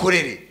muri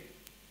bukorere,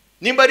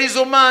 nimba ari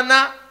izo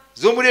mana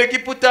zo muri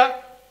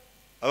Egiputa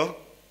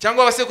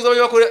cyangwa abasekuruza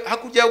banyu bakore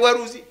hakurya ya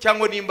Rwaruzi,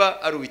 cyangwa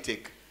nimba ari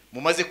Uwiteka.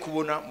 Mumaze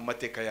kubona mu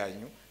mateka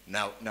yanyu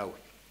nawe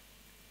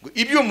ngo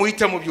ibyo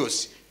muhitamo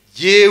byose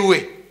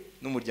yewe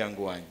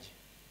n'umuryango wanjye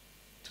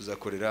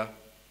tuzakorera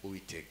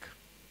Uwiteka.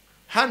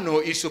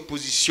 Hano iso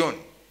position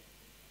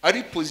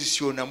ari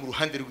positiona mu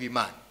ruhande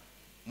rw'Imana,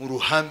 mu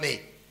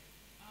ruhame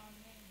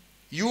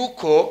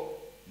yuko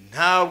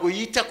ntabwo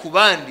yita ku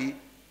bandi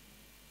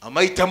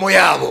amahitamo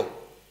yabo.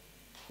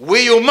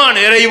 We yo mana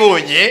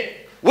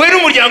yarayibonye, we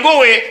n'umuryango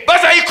we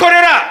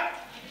bazayikorera.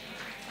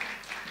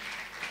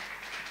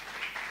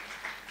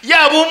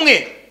 Yaba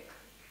umwe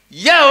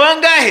yaba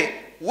bangahe,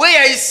 we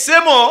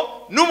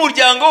yahisemo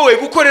n'umuryango we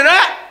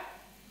gukorera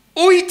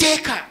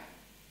Uwiteka.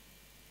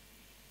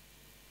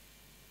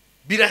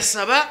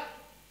 Birasaba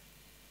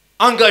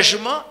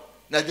engagement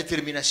na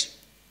determination.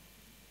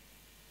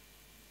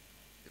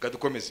 Reka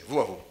dukomeze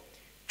vuba vuba.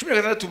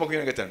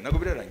 16:25 nago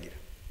birarangira.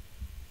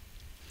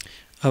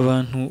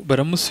 Abantu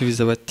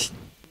baramusubiza bati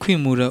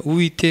kwimura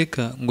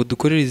Uwiteka ngo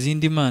dukorere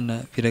izindi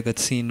mana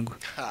biragatsindwa.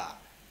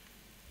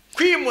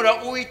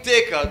 Kwimura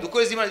Uwiteka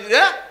dukoreze imana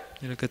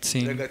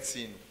biragatsindwa.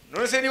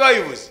 None se niba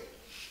yivuze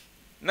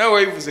nawe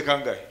wayivuze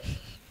kangahe?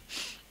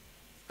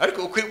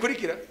 Ariko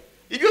ukurikira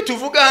ibyo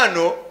tuvuga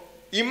hano,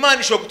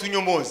 Imana ishobora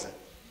kutunyomoza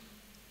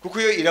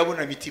kuko yo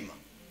irabona mitima.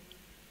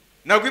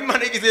 Ntabwo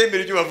Imana igize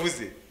yemera ibyo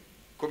bavuze.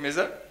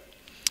 komeza.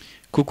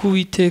 kuko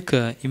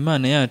Uwiteka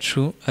Imana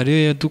yacu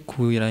ariyo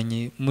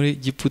yadukuranye muri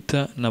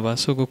Giputa na ba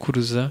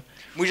sogokuruza.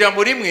 Mu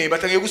ijambo rimwe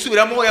batangiye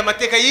gusubiramo aya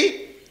mateka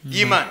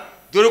y'Imana.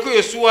 Dore ko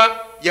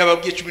Yosuwa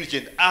yababwiye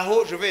 19.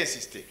 Aho je vais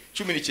insister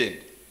 19.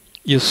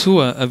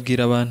 Yosuwa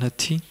abwira abantu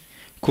ati,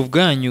 ku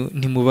bwanyu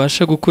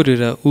ntimubasha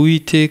gukorera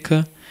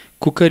Uwiteka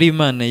kuko ari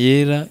Imana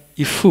yera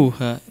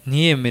ifuha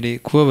ntiyemere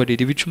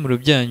kubabarira ibicumuro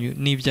byanyu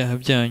n'ibyaha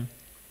byanyu.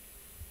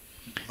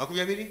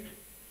 20.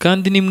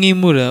 Kandi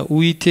nimwimura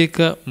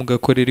Uwiteka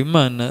mugakorera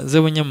imana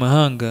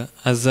z'abanyamahanga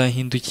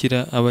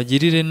azahindukira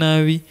abagirire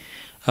nabi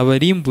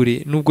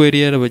abarimbure nubwo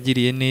yari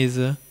yarabagiriye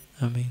neza.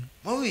 Amen.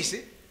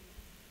 Mwabise?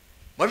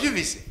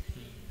 Mwabyumvise?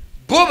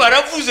 Bo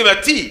baravuze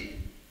bati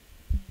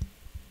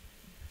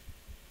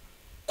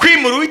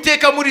kwimura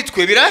Uwiteka muri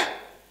twe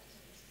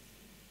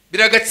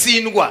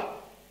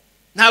biragatsindwa.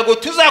 Ntago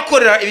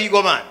tuzakorera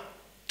ibigomana.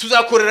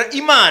 Tuzakorera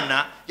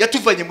Imana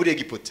yatuvanye muri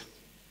Egiputa.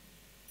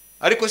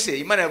 Ariko se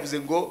Imana yavuze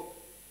ngo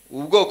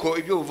ubwoko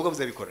ibyo buvuga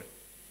buzabikora?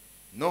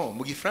 Non,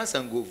 mu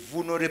Gifaransa ngo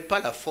vous n'aurez pas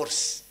la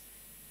force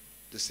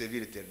de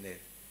servir l'Éternel.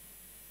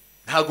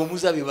 Ntago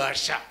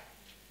muzabibasha.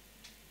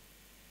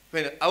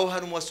 Bene aho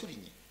hari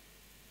umwasurinye.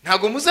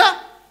 Ntago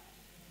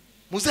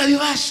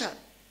muzabibasha.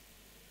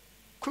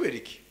 Kubera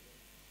iki?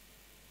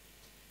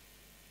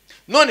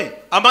 None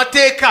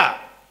amateka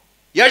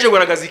yaje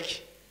kugaragaza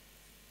iki?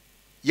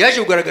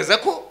 Yaje kugaragaza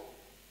ko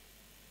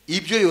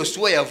ibyo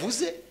Yosuwa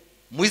yavuze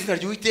mu izina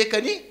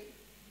ry'Uwiteka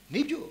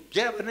nibyo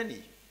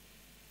byarabananiye.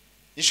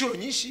 Inshuro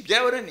nyinshi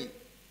byarabananiye.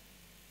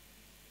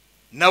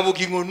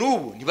 Nabugingo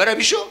nubu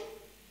nibarabishobora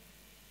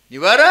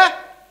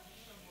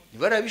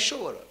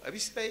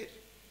Abisirayeli.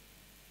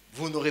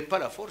 Vous n'aurez pas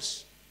la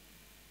force.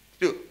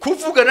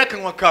 Kuvuga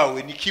n'akanwa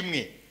kawe ni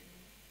kimwe,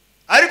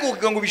 ariko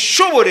kugira ngo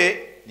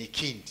bishobore ni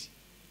kindi.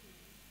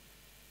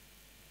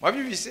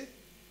 Mwabyumvise?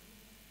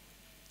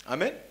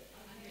 Amen.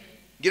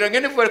 Ngira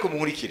ngene vuba ariko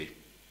munkurikire.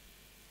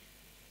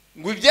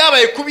 Ngo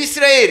ibyabaye ku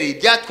Bisirayeli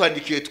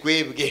byatwandikiwe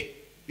twebwe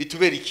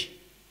bitubera iki?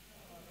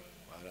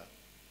 Voilà.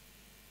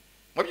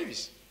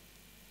 Mwabyumvise?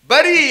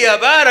 Bariya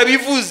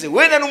barabivuze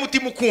wenda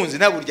n'umutima ukunze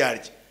nta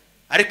buryarya,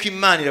 ariko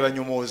Imana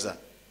irabanyomoza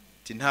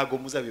ati ntago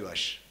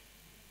muzabibasha.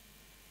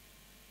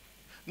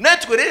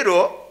 Natwe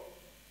rero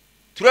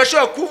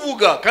turashobora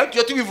kuvuga kandi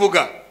tujya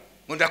tubivuga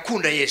ngo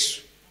ndakunda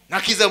Yesu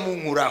nakiza mu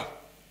nkuraho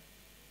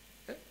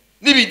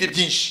n'ibindi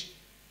byinshi,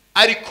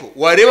 ariko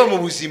wareba mu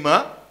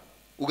buzima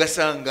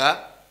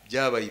ugasanga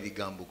byabaye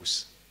ibigambo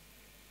gusa.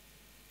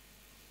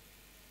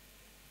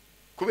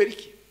 Kubera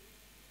iki?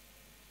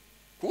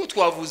 Kuko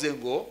twavuze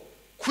ngo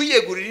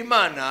kwiyegurira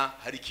Imana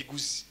hari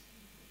ikiguzi.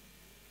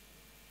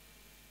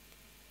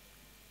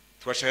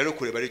 Turashaka rero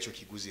kureba ari cyo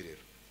kiguzi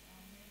rero.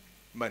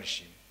 Imana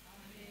ishimwe.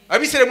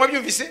 Abisirayeli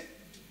mwabyumvise?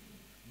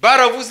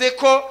 Baravuze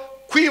ko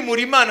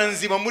kwimura Imana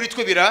nzima muri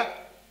twe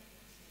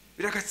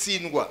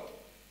biragatsindwa,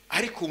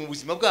 ariko mu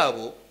buzima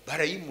bwabo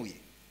barayimuye.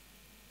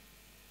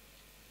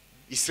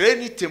 Israel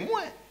ni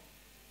témoin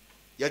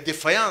ya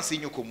defiance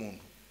y'inyoko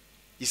muntu.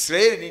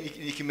 Israel ni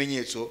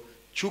ikimenyetso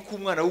cy'uko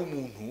umwana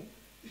w'umuntu,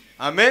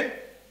 amen,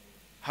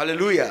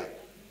 haleluya,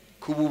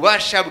 ku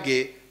bubasha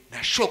bwe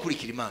ntashobora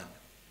kurikira Imana.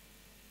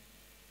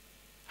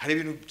 Hari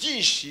ibintu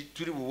byinshi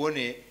turi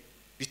bubone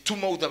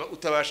bituma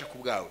utabasha ku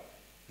bwawe,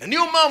 na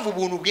niyo mpamvu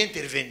ubuntu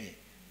bw'intervenye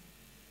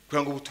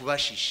kugira ngo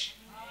butubashishe.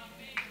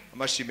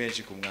 Amashi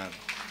menshi ku mwana.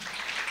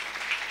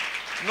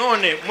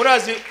 None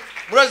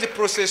murazi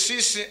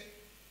processus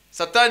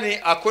Satani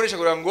akoresha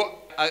kugira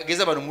ngo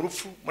ageze abantu mu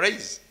rupfu.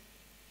 Murayizi?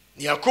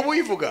 Ni Yakobo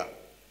yivuga.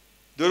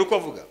 Dore uko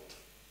avuga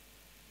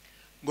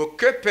ngo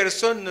que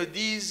personne ne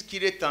dise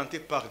qu'il est tenté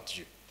par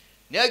Dieu.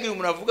 Niyagira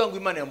umuntu avuga ngo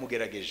Imana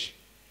yamugerageje,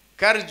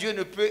 car Dieu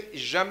ne peut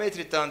jamais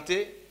être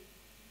tenté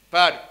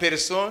par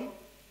personne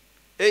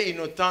et il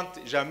ne tente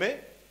jamais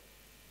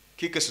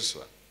qui que ce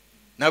soit.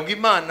 Ntabwo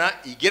Imana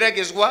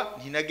igeragezwa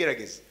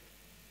ntinagerageza.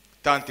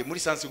 Tante muri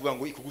sansi kuvuga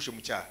ngo ikugushe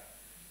mu cyaha,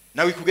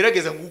 nawe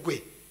ikugerageza ngo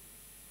ugwe.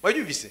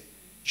 Wabyumvise?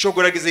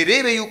 Shogerageza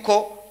irebe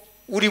yuko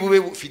uri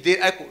bube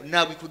fidèle, ariko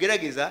ntabwo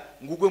ikugerageza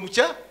ngo ugwe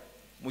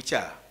mu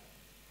cyaha.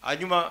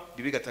 Hanyuma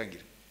Bibiliya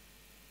igatangira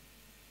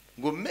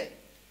ngo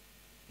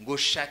ngo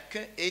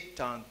chacun est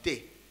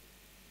tenté.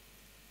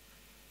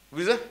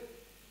 Vous voyez?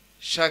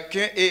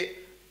 Chacun est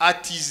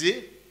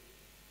attisé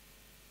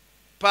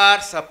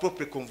par sa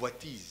propre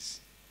convoitise.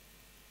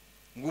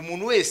 Ngo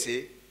umuntu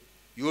wese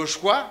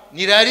yoshwa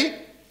nirari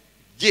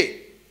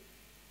rye.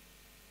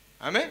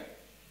 Amen.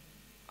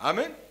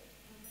 Amen.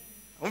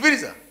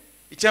 Umviriza?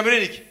 Icyambere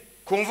niki?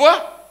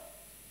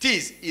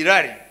 Convoitise,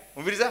 irari.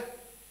 Umviriza?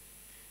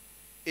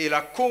 Et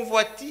la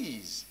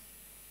convoitise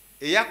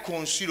ayant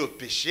conçu le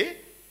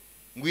péché,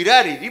 ngo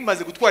irari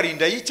rimaze gutwara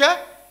inda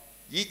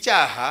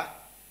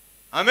y'icyaha.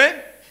 Amen.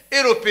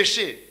 Et le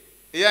péché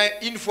ayant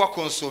une fois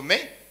consommé,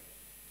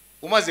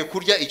 umaze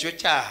kurya icyo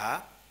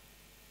cyaha,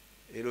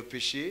 et le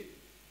péché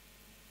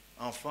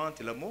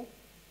enfante la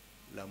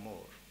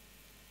mort.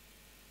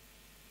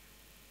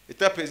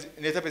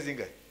 Étape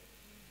zingahe?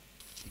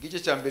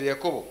 Igice cya mbere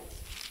Yakobo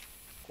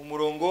ku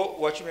murongo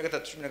wa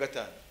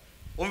 13-15.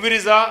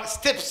 Umviriza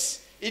steps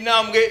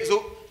intambwe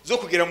zo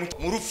kugera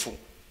mu rupfu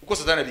uko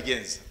Satani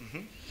abigenza.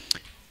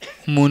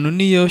 umuntu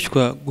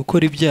niyoshywa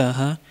gukora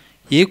ibyaha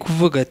ye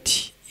kuvuga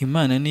ati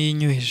Imana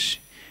niyinyuhije,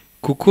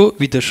 kuko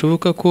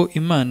bidashoboka ko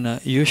Imana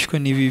yoshywa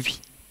n'ibibi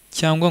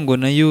cyangwa ngo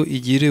nayo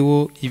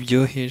igirewo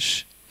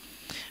ibyoheje.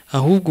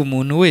 Ahubwo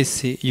umuntu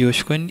wese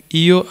yoshywa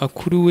iyo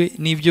akuruwe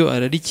n'ibyo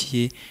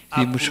ararikiye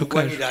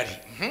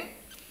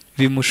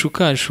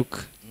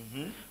bimushukashuka.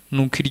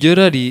 Nuko iryo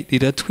rari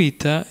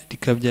riratwita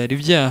rikabyara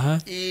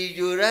ibyaha.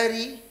 Iryo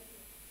rari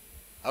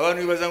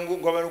abantu bibaza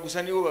ngo abantu gusa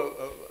nibo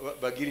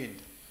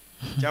bagirinda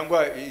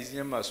cyangwa izi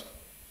nyamaswa.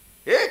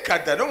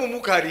 Kada no mu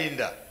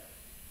mukarinda.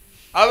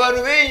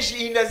 Abantu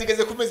benshi inda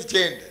zigeze ku mezi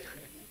 9.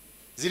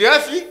 Ziri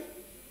hafi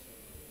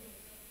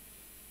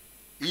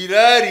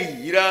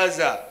irari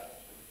iraza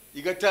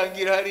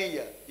igatangira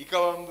hariya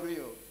ikaba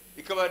embryo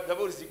ikaba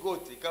d'abord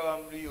zigote ikaba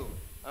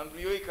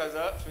embryo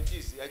ikaza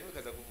fetus hanyuma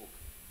ikaza kuvuka.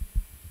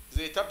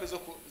 Izo etape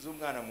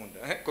z'umwana mu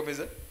nda.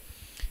 Komeza.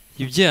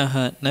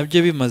 Ibyaha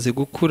nabyo bimaze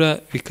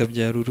gukura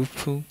bikabyara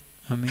urupfu.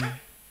 Amen.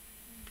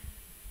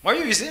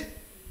 Mwabibise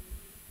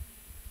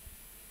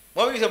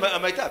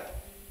ama-etape.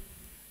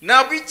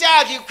 Ntabwo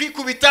icyaha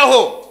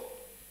kwikubitaho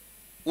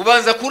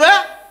ubanza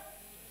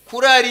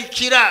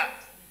kurarikira.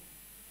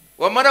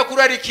 Wamara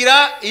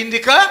kurarikira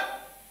indika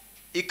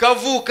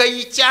ikavuka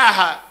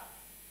y'icyaha.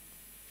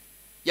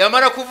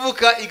 Yamara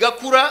kuvuka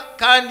igakura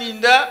kandi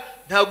inda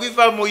ntabwo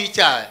ivamo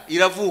y'icyaha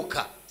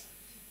iravuka.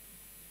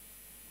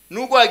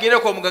 Nubwo agenda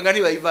kwa muganga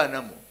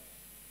ntibayivanamo.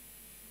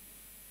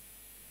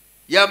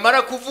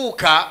 Yamara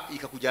kuvuka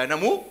ikakujyana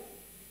mu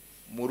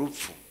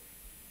rupfu.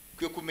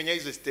 Kwiye kumenya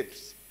izo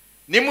steps.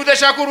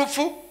 Nimudashaka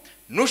urupfu,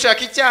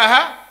 nushaka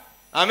icyaha,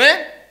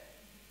 amen.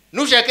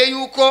 Nushake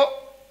yuko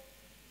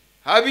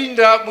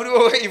habinda muri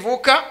wowe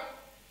ivuka,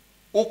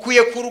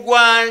 ukwiye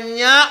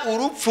kurwanya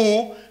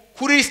urupfu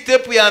kuri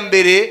step ya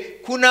mbere,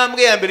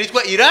 kunambwe ya mbere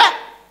yitwa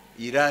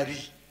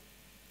irari.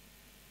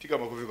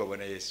 Tigama kuvuga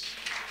Bwana Yesu.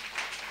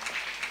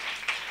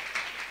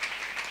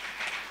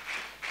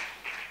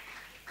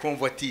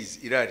 Convoitise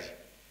irari.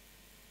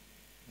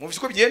 Muvise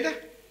ko bigenda?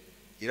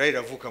 Irari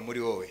iravuka muri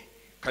wowe.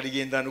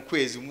 Kaligendana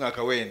ukwezi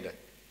umwaka wenda.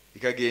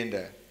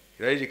 Ikagenda.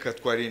 Irari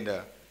rikatwara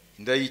inda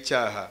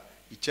y'icyaha,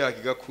 icyaha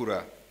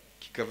kigakura,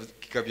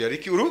 kikabyara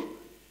iki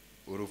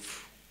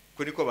urupfu.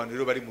 Ko niko abantu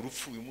rero bari mu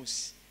rupfu uyu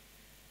munsi.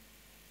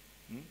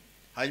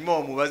 Hanyuma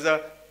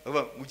bamubaza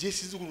mugiye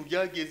sinzi ukuntu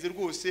byagenze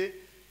rwose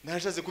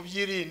nashatse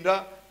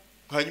kubyirinda,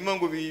 hanyuma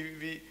ngo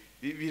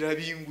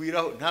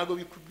birabingwiraho ntago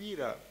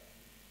bikubwira.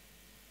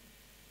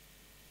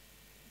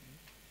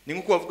 Ni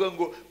nko bavuga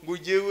ngo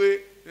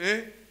ugewe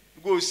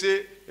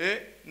rwose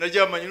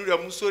najyamanye n'uriya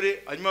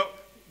musore hanyuma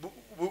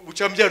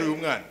bucambyara uyu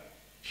mwana.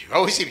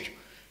 Bibaho sibyo.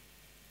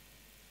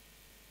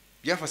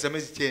 Byafase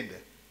amezi 9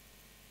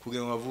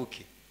 kugira ngo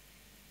avuke.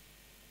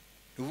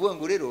 Uvuga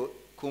ngo rero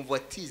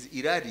convoitise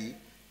irari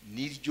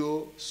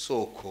niryo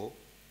soko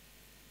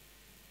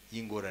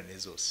y'ingorane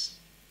zose.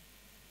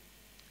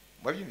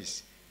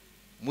 Mwabyumvise?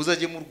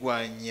 Muzaje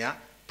murwanya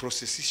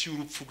processus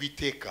y'urupfu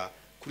rw'iteka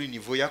kuri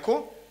niveau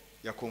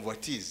ya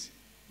convoitise,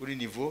 uri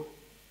niveau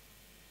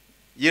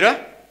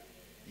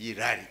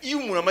irari. Iyo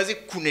umuntu amaze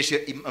kunesha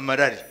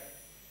amarari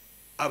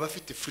aba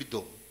afite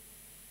freedom,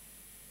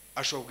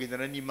 ashobora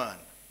kugendana n'Imana.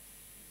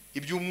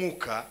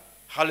 Iby'umwuka,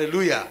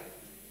 haleluya,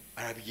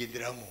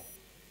 arabigenderamo.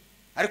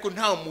 Ariko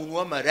nta muntu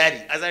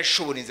w'amarari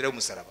azashobora inzira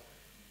y'umusaraba.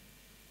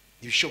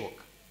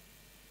 Ibishoboka.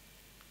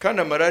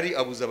 Kandi amarari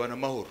abuza abantu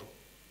amahoro.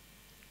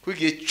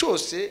 Kugiye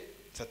cyose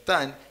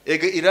Satani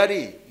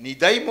irari ni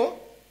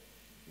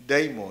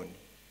daimon,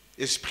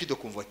 esprit de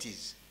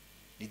convoitise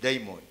ni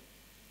daimon.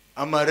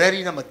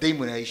 Amarari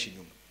n'amadaimon yahishe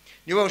inyuma.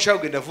 Niba ushaka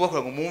kugenda vuba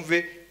kugira ngo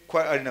mumve ko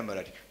ari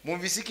n'amarari.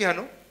 Mumvise iki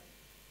hano?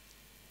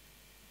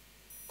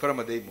 Ko ari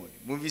amadaimon.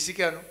 Mumvise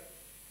iki hano?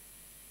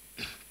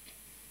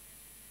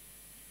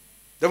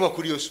 Ndava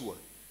kuri Yosuwa.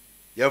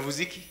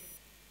 Yavuze iki?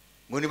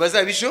 Ngo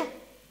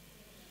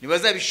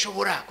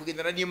ntibazabishobora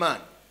kugendana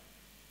n'Imana.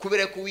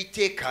 Kubera ko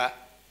Uwiteka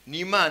ni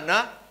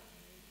Imana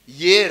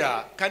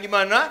yera kandi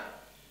Imana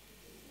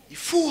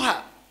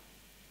ifuha.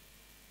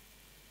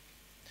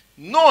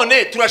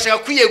 None turashaka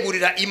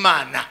kwiyegurira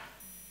Imana.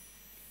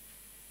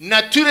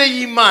 Nature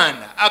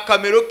y'Imana,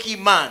 akamero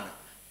k'Imana,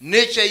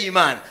 nature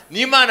y'Imana.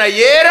 Ni Imana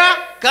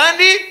yera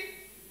kandi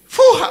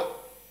fuha.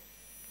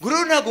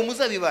 Guru ntago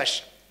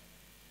muzabibasha.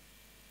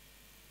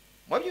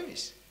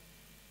 Mwabyumvise?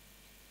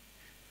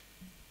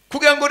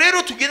 Kugira ngo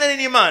rero tugendane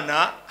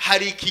n'Imana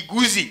hari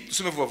ikiguzi.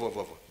 Dusome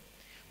vuba.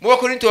 Mu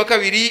Bakorinto wa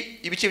 2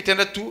 ibice 6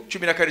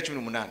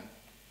 14-18.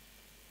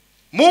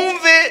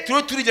 Mumve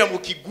turigira mu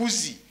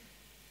kiguzi.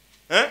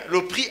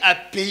 Le prix à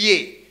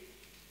payer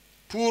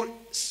pour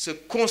se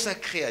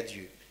consacrer à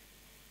Dieu,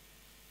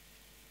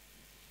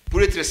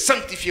 pour être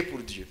sanctifié pour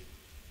Dieu.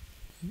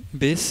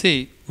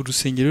 Mbese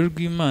urusengero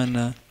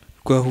rw'Imana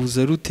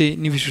rwahuza rute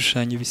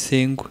n'ibishushanyo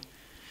bisengwa?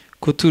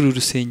 Ko turi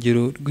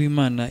urusengero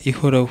rw'Imana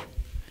ihoraho.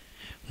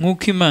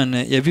 Nk'uko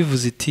Imana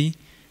yabivuze iti,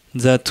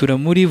 nzatura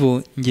muri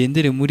bo,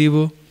 ngendere muri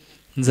bo,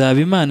 nzaba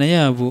Imana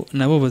yabo,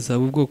 nabo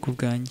bazaba ubwoko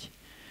bwanjye.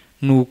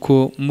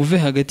 nuko muve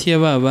hagati ya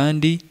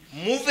babandi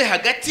muve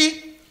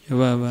hagati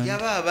ya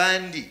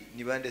babandi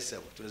ni bande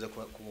sabo turaza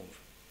kubumva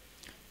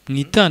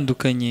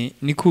mwitandukanye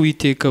niko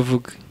Uwiteka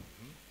avuga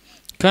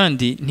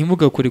kandi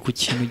ntimugakore ku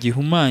kintu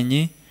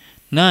gihumanye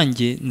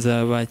nanjye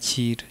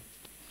nzabakira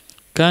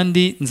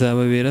kandi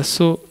nzababera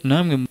so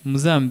namwe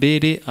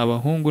muzambere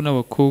abahungu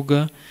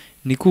n'abakobwa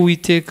niko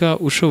Uwiteka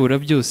ushobora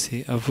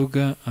byose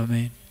avuga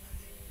amen.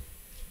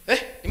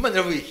 Imana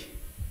iravuga iki?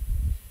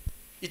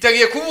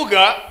 Itagiye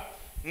kuvuga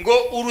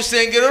ngo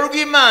urusengero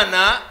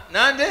rw'Imana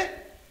nande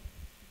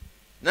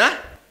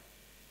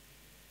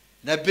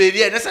na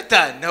Beria na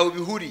Satani ntaho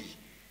bihuriye.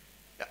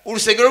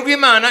 Urusengero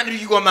rw'Imana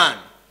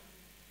n'ibigirwamana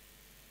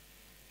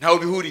ntaho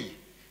bihuriye.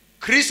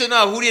 Kristo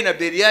nahuriye na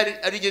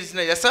Beria ari ryo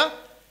zina ya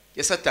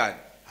Satani.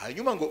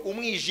 Hanyuma ngo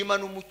umwijima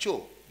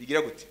n'umucyo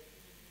bigira gute?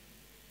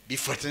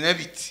 Bifatanya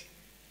biti.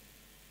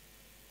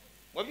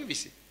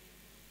 Wabyumvise?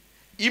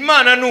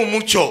 Imana ni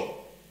umucyo.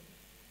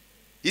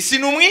 Isi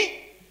ni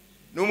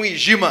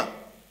umwijima.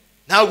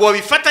 Ntabwo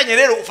wabifatanya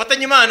rero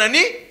ufatanya Imana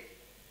ni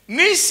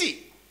isi.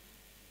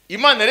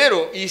 Imana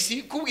rero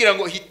isi kubwira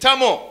ngo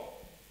hitamo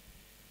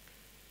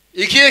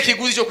ikihe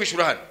kiguzi cyo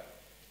kwishura hano.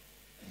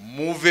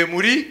 Muve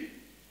muri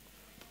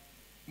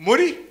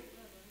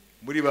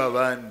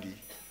babandi.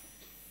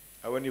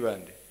 Abo ni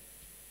bande?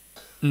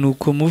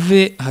 Nuko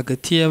muve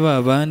hagati ya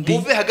babandi.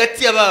 Muve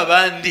hagati ya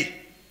babandi.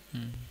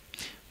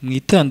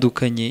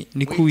 Mwitandukanye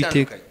niko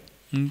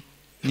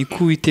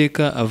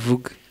Uwiteka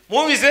avuga.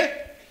 Mubize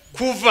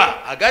kuva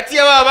hagati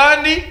ya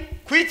babandi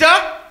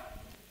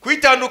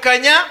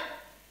kwitandukanya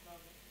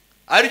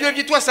aribyo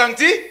byitwa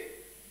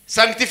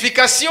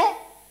sanctification.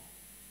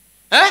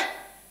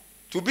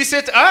 To be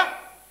set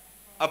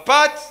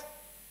apart,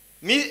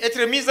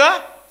 être mis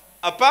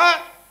à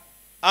part.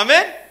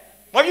 Amen.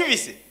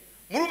 Mwabyumvise?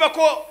 Murumva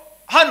ko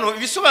hano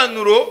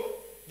ibisobanuro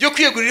byo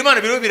kwiyegurira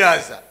Imana biro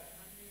biraza.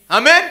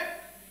 Amen.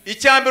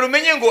 Icyambere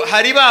umenye ngo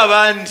hari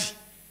babandi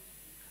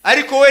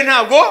ariko we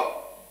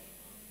ntabwo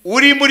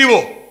uri muri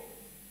bo.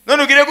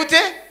 None ugire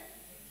gute?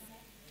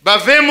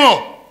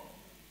 Bavemo.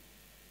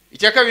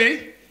 Icya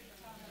kabiri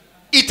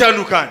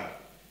itandukanye.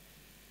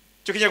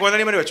 Cyo Kinyarwanda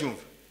ni mari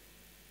bacyumva.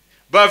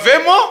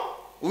 Bavemo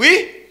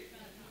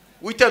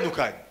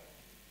witandukanye.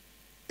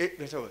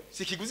 Natawa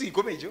si kiguzi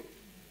gikomeye cyo?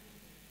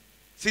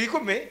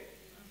 Sigikomeye.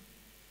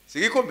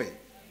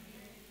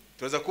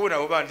 Tuza kubona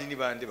abo bandi ni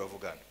bande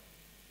bavugana.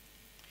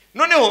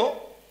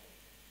 Noneho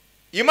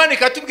Imana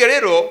ikatubwira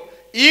rero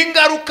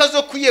ingaruka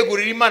zo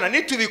kwiyegurira Imana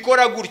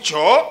nitubikora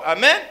gutyo.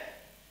 Amen.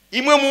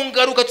 Imwe mu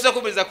ngaruka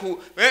tuzakomeza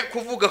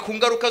kuvuga ku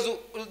ngaruka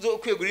zo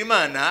kwiyegurira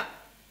Imana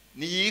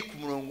ni ku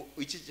murongo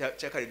iki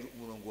cya karindwi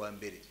umurongo wa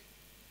mbere.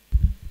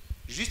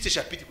 Juste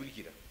chapitre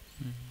kurikira.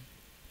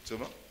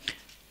 Soma.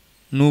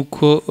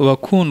 Nuko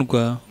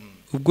bakundwa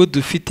ubwo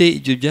dufite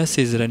ibyo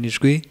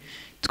byasezeranijwe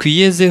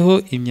twiyezeho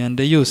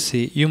imyanda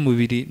yose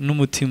y'umubiri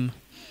n'umutima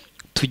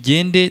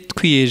tugende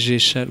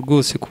twiyejesha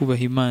rwose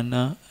kubaha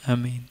Imana.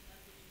 Amen.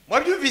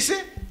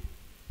 Mwabyumvise?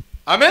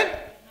 Amen.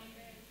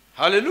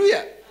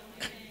 Haleluya.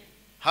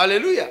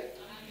 Haleluya.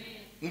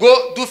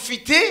 Ngo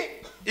dufite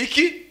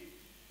iki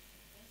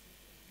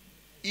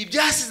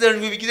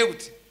ibyasezeranijwe bigire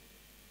gute?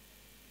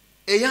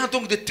 Ayant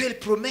donc de telles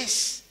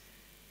promesses.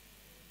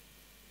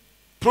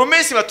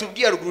 Promesse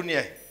batubwiye ruguru ni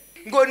yahe?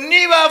 Ngo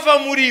nibava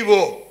muri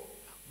bo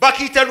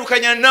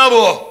bakitandukanya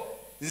nabo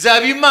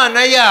nzaba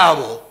Imana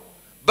yabo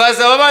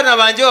bazaba abana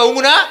banje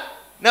bahungu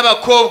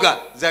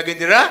n'abakobwa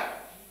nzagendera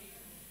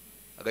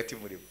hagati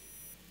muri bo.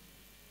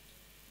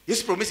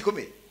 Yesu promesse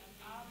ikomeye.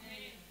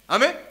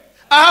 Amen.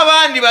 Aha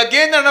abandi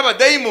bagenda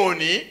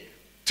n'abadayimoni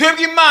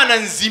twebwe Imana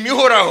nzima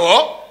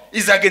ihoraho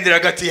izagendera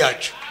hagati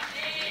yacu.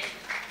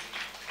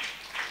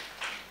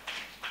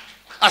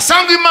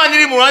 Asanga Imana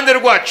iri mu ruhande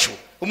rwacu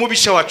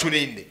umubisha wacu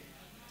ninde?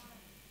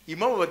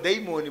 Impamvu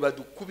abadayimoni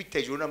badukubita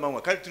ijoro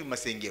n'amanywa kandi turi mu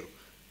masengero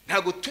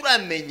ntago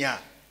turamenya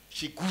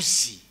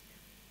kiguzi.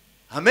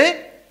 Amen.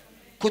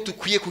 Ko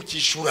tukwiye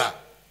kukishura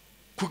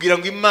kugira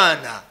ngo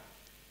Imana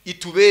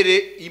itubere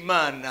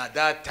Imana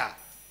data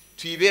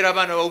tuyibera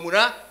abana bahungu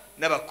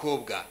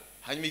n'abakobwa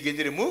hanyuma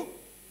igendere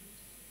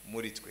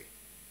muri twe.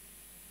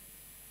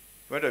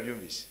 Rwanda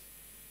byumvise?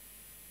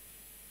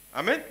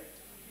 Amen.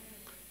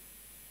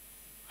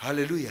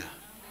 Haleluya.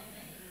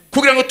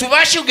 Kugira ngo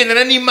tubashe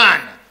kugendana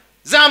n'Imana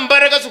za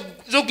mbaraga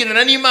zo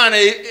kugendana n'Imana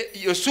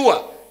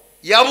Yosuwa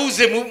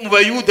yabuze mu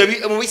Bayuda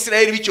mu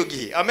Bisirayeli bicyo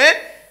gihe. Amen.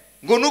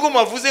 Ngo nugo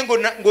mavuze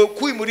ngo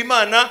kwimura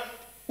Imana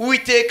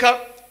Uwiteka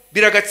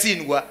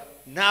biragatsindwa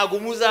ntago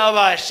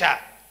muzabasha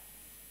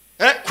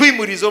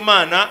kwimura izo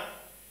mana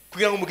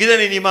kugira ngo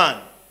mugendane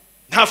n'Imana.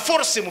 Nta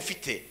force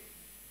mufite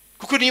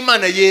kuko ni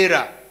Imana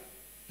yera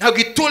ntago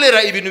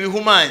itolera ibintu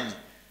bihumanye.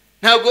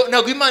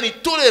 Ntago Imana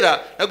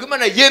itolera, ntago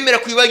Imana yemera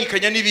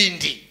kwibangikanya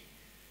n'ibindi.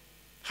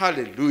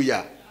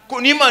 Haleluya.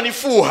 Ko ni Imana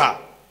ifuha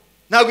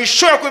ntago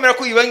ishobora kwemera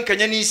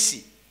kwibangikanya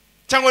n'isi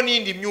cyangwa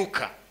n'indi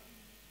myuka.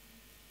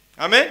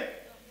 Amen.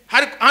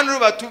 Hano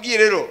batubwiye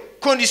rero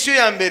condition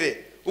ya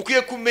mbere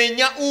ukwiye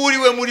kumenya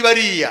uriwe muri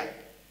bariya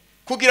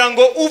kugira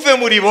ngo uve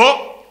muri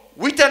bo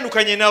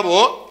witandukanye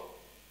nabo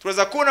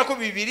turaza kubona ko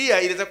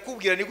Bibiliya ireza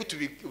kubwira ni gute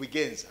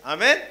ubigenza.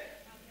 Amen.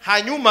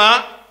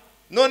 Hanyuma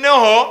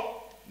noneho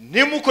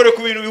nimukore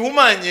ku bintu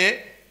bihumanye,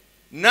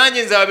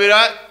 nanjye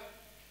nzabera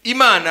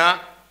Imana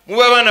mu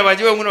babana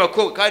banjye bamwe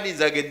n'abakobwa, kandi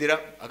nzagendera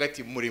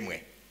hagati muri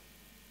mwe.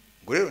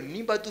 Ngo rero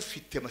nimba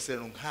dufite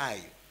amasezerano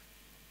nk'ayo,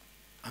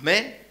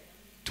 amen,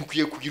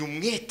 tukwiye kugira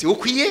umwete wo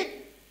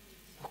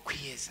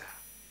kwiyeza.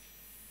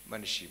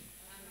 Imana ishimwe.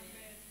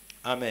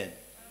 Amen.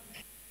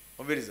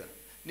 Umviriza,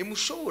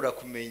 nimushobora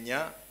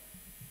kumenya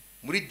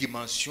muri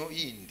dimension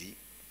yindi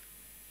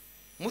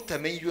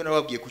mutamenya ibyo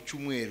nababwiye ku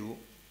cyumweru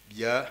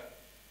bya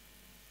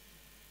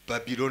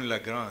Babylon la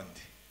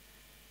Grande,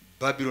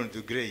 Babylon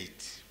the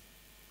Great,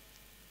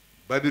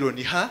 Babylon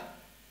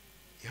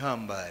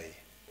ihambaye.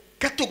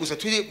 Gato gusa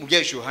turi mu bya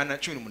Yohana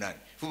 18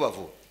 vuba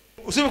vuba.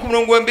 Usome ku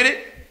murongo wa mbere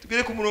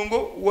tugere ku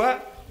murongo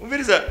wa,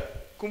 umviriza,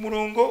 ku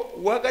murongo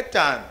wa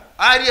 5.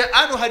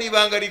 Hano hari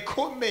ibanga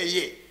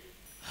rikomeye.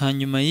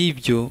 Hanyuma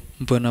y'ibyo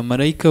mbona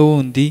marayika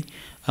wundi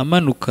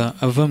amanuka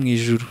ava mu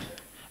ijuru,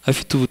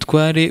 afite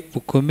ubutware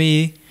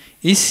bukomeye,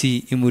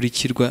 isi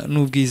imurikirwa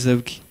n'ubwiza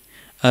bwe.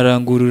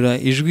 Arangurura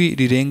ijwi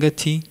rirenga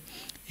ati,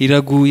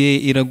 iraguye,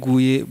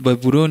 iraguye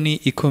Babuloni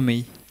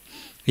ikomeye,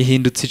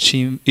 ihindutse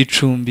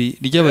icumbi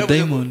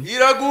ry'abadayimoni.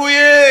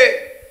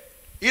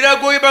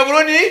 Iraguye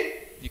Babuloni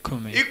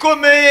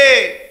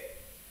ikomeye.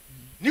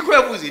 Niko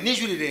yavuze,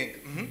 n'ijwi rirenga.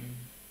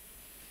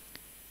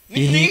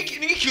 Ni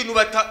ikintu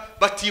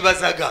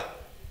batibazaga.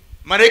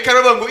 Marayika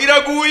aravuga ngo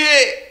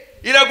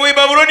iraguye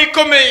Babuloni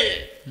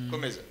ikomeye.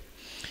 Komeza.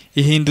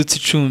 Ihindutse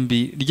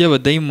icumbi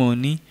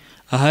ry'abadayimoni,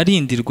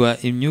 aharindirwa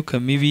imyuka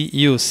mibi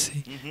yose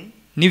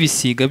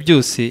n'ibisiga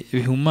byose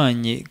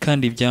bihumanye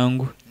kandi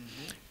byangwa,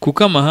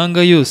 kuko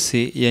amahanga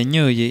yose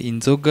yanyoye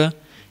inzoga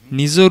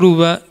nizo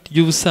ruba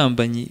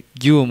ry'ubusambanyi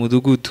by'uwo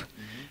mudugudu.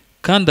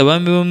 Kandi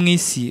abami bo mu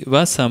isi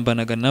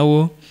basambanaga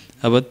nawo,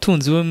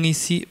 abatunzi bo mu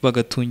isi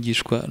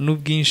bagatungishwa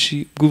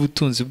n'ubwinshi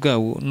bw'ubutunzi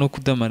bwabo no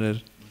kudamarara.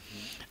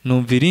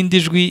 Numva irindi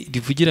jwi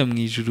rivugira mu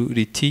ijuru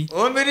riti,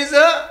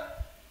 umviriza,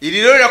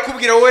 iri rero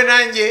rirakubwira wowe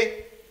nanjye,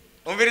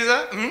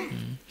 umviriza,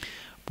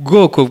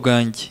 bwoko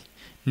bwanjye,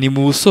 ni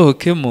mu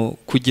busohokemo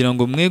kugira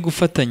ngo mwe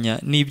gufatanya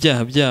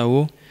n'ibyaha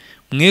byawo,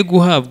 mwe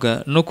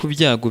guhabwa no ku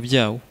byago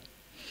byawo.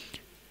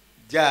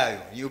 Byayo,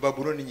 iyo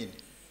Babuloni nyine.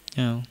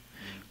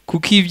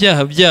 Kuko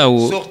ibyaha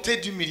byawo, sortez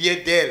du milieu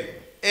d'elle,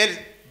 elle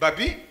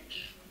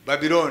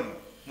Babylone,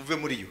 muve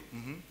muri yo.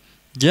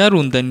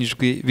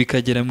 byarundanijwe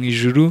bikagera mu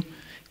ijuru,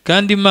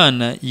 kandi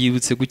Imana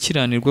yibutse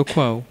gukiranirwa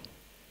kwawo.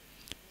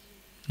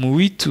 Mu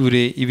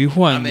witure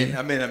ibihwanye.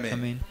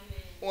 Amen.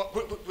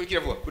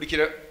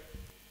 Kurikira.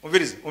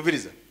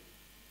 Umviriza.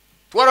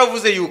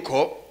 Twaravuze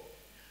yuko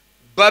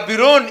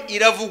Babylon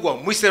iravugwa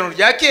mu isezerano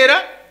rya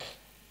kera,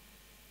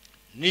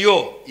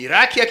 niyo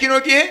Iraki ya kino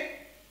gihe,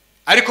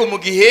 ariko mu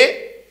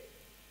gihe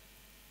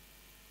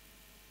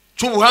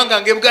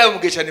cy'ubuhangange bwayo mu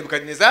gihe cya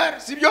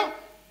Nebukadinezari, sibyo?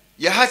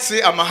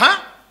 Yahatse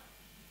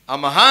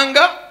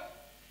amahanga,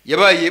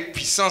 yabaye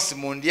puissance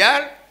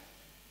mondiale,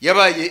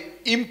 yabaye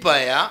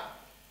empire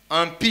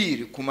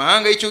ku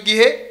mahanga y'icyo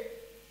gihe.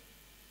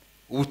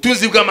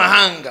 Ubutunzi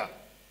bw'amahanga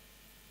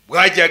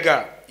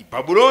bwajyaga i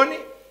Babuloni.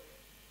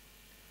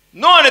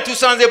 None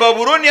tusanze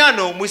Babuloni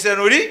hano mu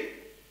isezerano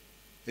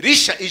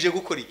risha ije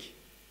gukora iki?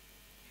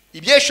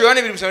 Ibyesho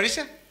Yohana biri mu isezerano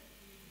risha?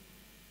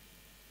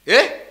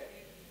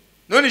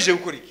 None ije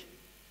gukora iki?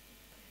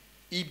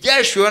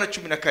 Ibyesho Yohana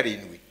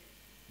 17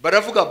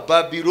 baravuga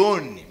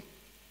Babuloni.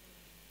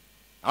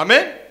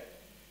 Amen.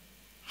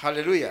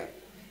 Hallelujah.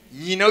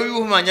 Nyina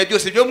w'ibihumanya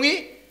byose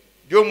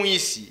byo mu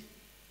isi,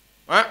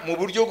 mu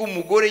buryo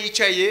bw'umugore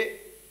yicaye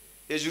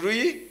hejuru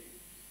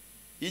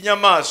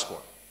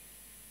y'inyamaswa.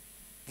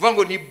 Vuga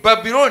ngo ni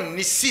Babylon,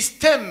 ni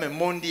système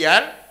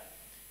mondial,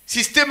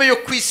 système yo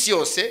kwisi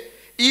yose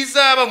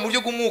izaba mu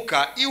buryo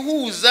bw'umwuka,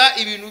 ihuza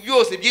ibintu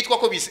byose byitwa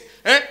ko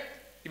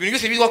ibintu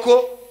byose byitwa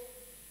ko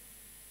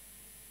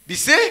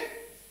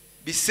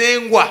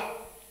bisengwa.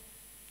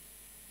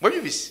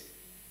 Mwabyumvise?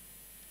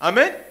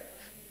 Amen.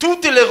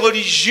 Toutes les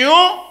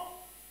religions,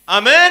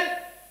 amen,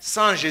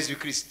 sans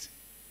Jésus-Christ.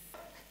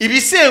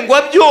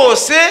 Ibisengwa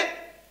byose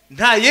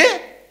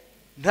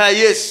nta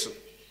Yesu.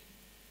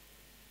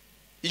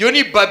 Iyo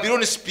ni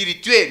Babylone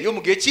spirituelle yo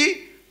mu gihe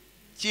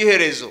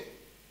cy'iherezo.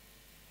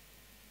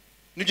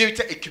 Nibyo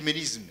bita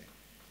ecumenisme.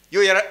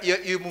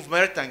 Iyo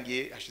movement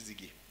yaratangiye hashize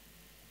igihe.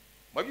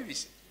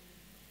 Mwabyumvise?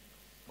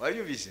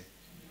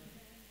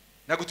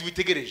 Ntabwo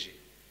tubitegereje.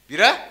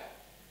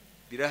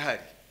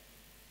 Birahari.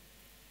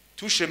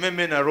 Tout chemin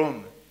mène à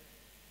Rome.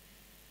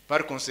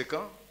 Par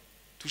conséquent,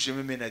 tout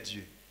chemin mène à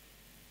Dieu.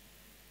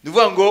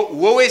 Nuvuga ngo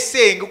wowe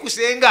senga uko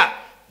usenga,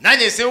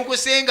 nanjye senga uko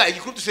usenga,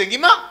 igikuru dusenga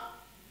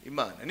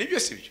Imana. Nibyo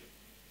sibyo?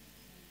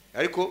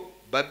 Ariko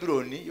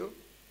Babyloni yo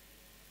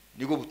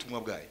niko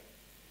butumwa bwayo.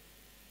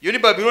 Yo ni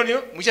Babyloni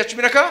yo mu cya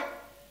 17.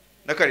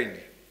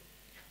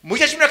 Mu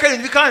cya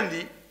 17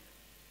 kandi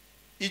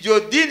iryo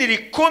dini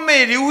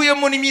rikomeye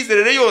rihuyemo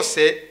n'imyizerere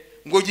yose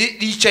ngo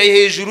ricaye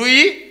hejuru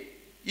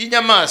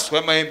y'inyamaswa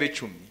y'amahembe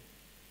 10.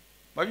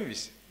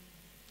 Mwabyumvise?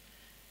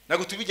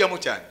 Ntabwo tubijyamo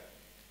cyane.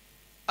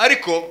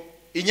 ariko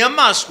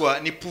inyamaswa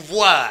ni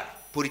pouvoir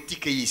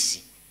politique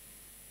y'isi.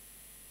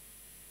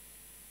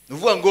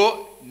 Nuvuga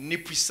ngo ni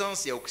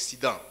puissance ya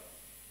Occident.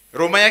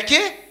 Roma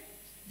yake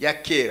ya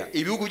kera,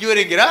 ibihugu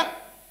by'Iburengera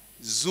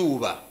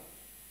zuba.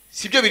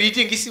 Sibyo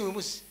biritinga isi uyu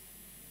munsi?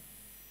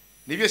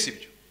 Nibyo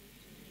sibyo?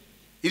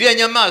 Iriya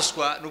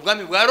nyamaswa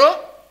n'ubwami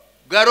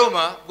bwa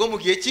Roma bwo mu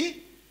gihe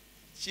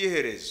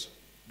cy'iherezo.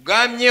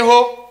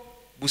 Bwamyeho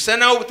busa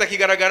naho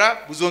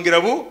butakigaragara,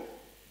 buzongera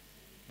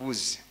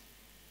buze.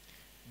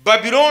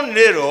 Babylon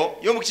rero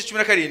yo mu gice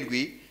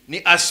 17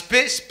 ni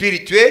aspect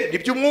spirituel, ni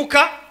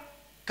by'umwuka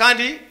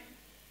kandi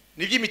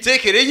ni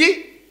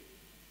by'imitekerereze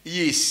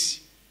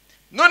y'isi.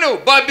 Noneho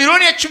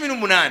Babylon ya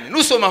 18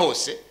 nusoma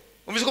hose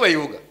umvise ko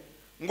bayivuga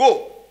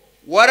ngo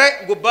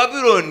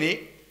Babylon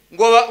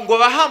ngo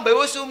bahambaye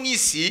bose mu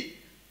isi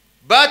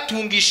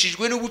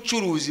batungishijwe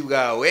n'ubucuruzi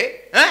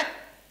bwawe,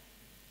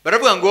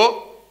 baravuga ngo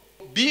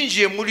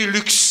binjiye muri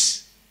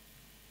luxe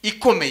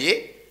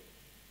ikomeye,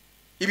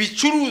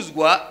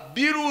 ibicuruzwa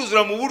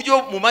biruzura mu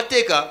buryo mu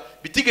mateka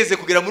bitigeze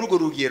kugera muri urwo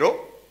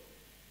rugero,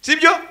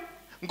 sibyo?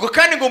 Ngo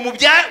kandi ngo mu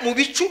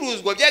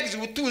bicuruzwa byagize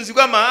ubutunzi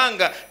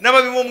bw'amahanga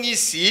n'ababimo mu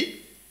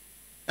isi,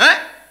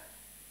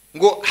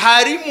 ngo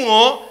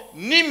harimo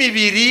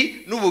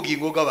n'imibiri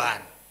n'ubugingo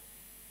bw'abantu.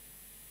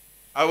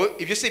 Abo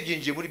ibyo se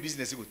byinjiye muri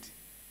business gute?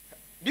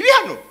 Biri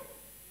hano.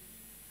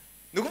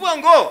 Nukuvuga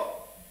ngo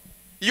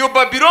iyo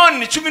Babylon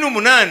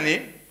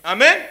 18,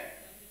 amen,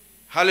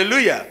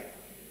 haleluya,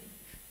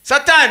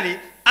 Satani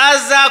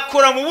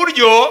azakora mu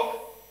buryo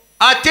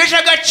atesha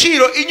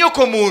agaciro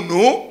inyoko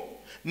muntu,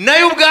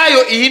 nayo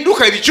ubwayo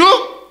ihinduka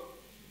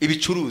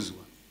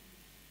ibicuruzwa.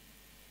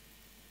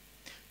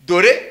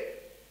 Dore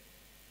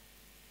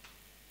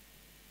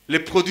les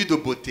produits de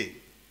beauté,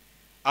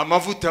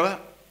 amavuta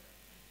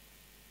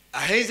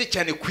ahenze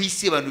cyane ku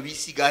isi, abantu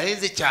bisiga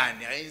ahenze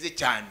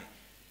cyane,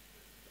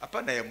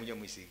 apana ya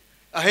munyamwisiga,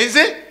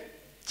 ahenze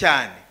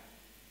cyane,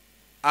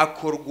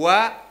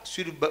 akorwa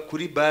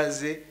kuri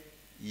base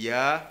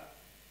ya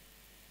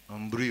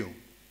embryo.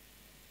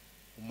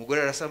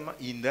 Umugore arasama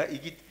inda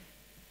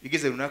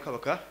igeze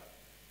runaka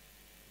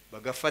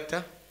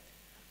bagafata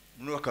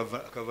nuno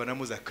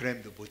akavanamo za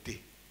crème de beauté.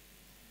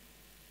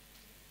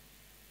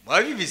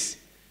 Mwabibise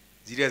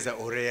ziriya za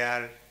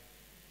L'Oréal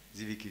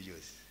zibiki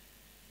byose.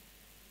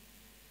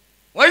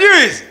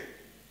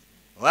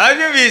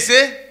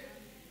 Mwabibise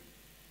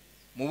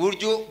mu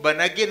buryo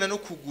banagena no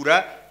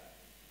kugura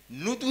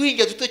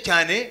n'uduhinja duto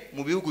cyane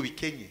mu bihugu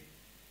bikenye,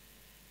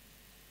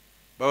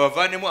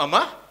 babavanemo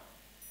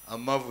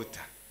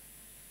amavuta.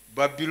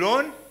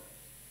 Babylon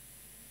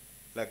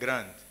la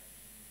grande.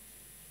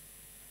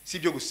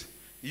 Sibyo gusa.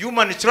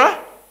 Human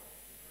tra?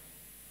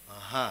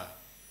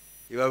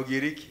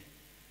 Ibabwira iki?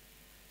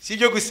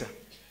 Sibyo gusa.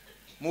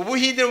 Mu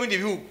Buhinde n'ibindi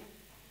bihugu,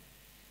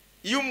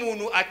 iyo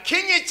umuntu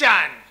akenye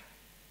cyane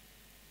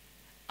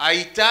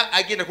ahita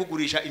agenda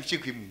kugurisha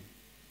impyiko imwe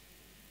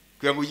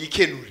kugira ngo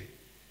yikenure.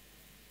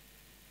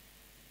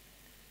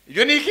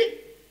 Ibyo ni iki?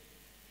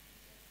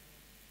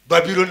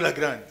 Babylon la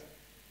grande.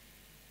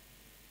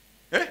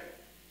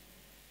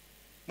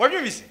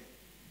 Mwabyumvise?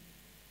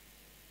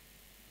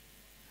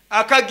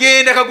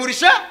 Akagenda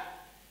akagurisha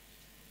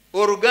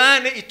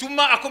organe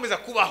ituma akomeza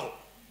kubaho.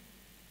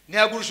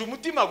 Ntiyagurisha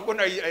umutima kuko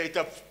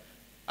ntayitapfa.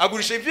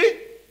 Agurisha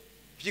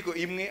impyiko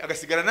imwe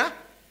agasigarana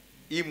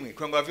imwe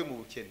kugira ngo ave mu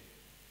bukene.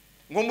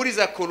 Ngo muri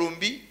za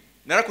Colombie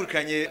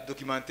narakurikiranye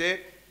documentaire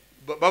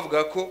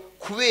bavuga ko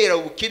kubera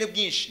ubukene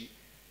bwinshi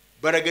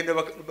baragenda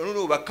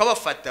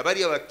bakabafata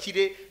bari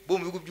abakire bo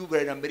mu bihugu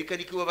by'Uburayi na Amerika,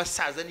 niko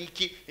babasaza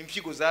niki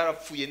impyiko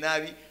zarapfuye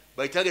nabi,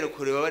 bahitagera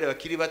kureba bari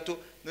bakiri bato,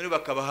 none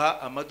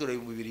bakabaha amadolari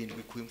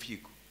 7,000 ku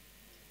impyiko.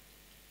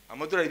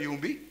 Amadolari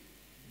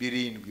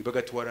 7,000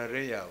 bagatwara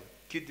re yawe,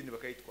 kidney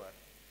bakayitwara.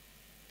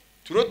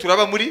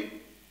 Turaba muri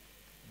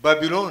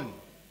Babylon.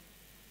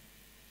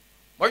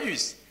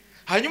 Mwabise?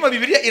 Hanyuma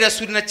Bibiliya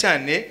irasurina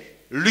cyane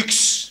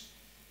luxe.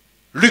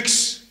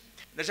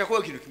 Ndashaka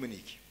kuvuga ikintu kimwe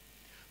niki.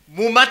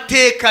 Mu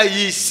mateka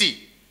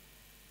y'isi,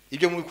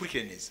 ibyo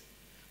mubikurikire neza,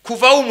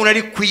 kuva umuntu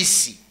ari ku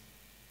isi,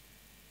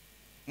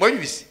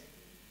 mwabise,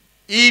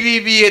 ibi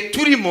bihe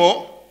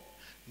turimo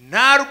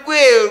nta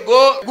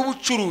rwego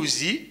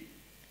rw'ubucuruzi,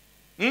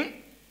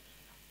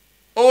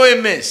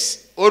 OMS,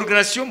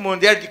 Organisation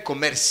Mondiale du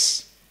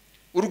Commerce,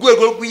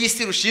 urwego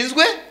rw'isi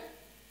rushinzwe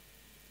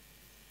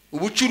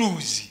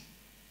ubucuruzi,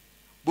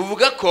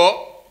 buvuga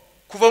ko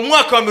kuva mu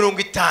mwaka wa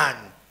 50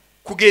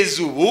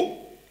 kugeza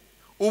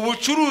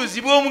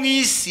ubucuruzi bwo mu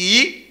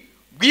isi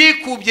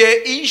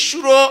bwikubye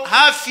inshuro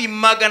hafi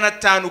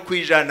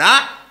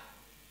 500%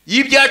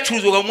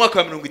 y'ibyacuruzwaga mu mwaka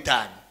wa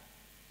 50.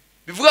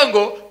 Bivuga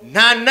ngo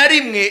nta na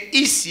rimwe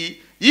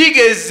isi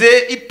yigeze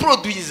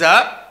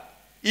iproduiza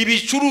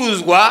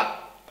ibicuruzwa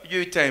ibyo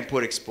bita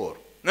import export,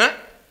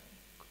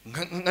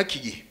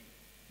 nk'iki.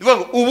 Bivuga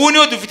ngo ubu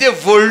niho dufite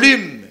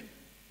volume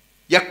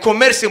ya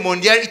commerce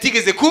mondial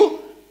itigeze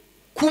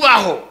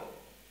kubaho.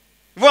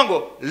 Bivuga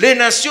ngo les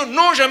nations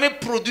n'ont jamais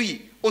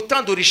produit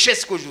autant de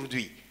richesses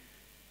qu'aujourd'hui.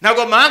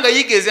 Ntabwo amahanga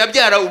yigeze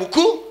abyara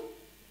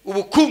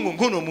ubukungu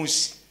nk'uno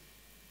munsi.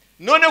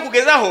 none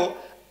kugezaho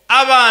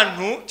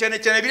abantu cyane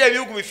cyane biriya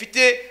bihugu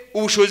bifite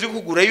ubushobozi bwo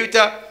kugura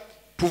yuta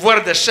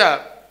pouvoir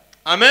d'achat.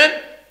 Amen,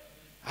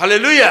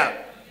 haleluya.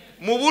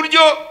 Mu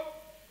buryo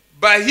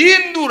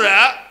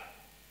bahindura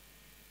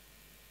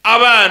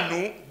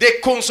abantu des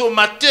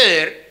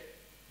consommateurs,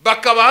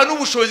 bakabaha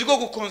n'ubushobozi bwo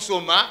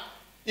gukonsoma,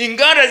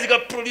 inganda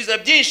zigaproduza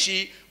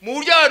byinshi mu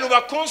buryo abantu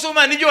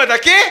bakonsoma n'ibyo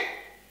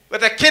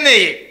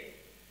badakeneye.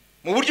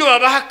 Mu buryo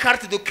babaha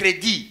carte de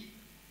crédit,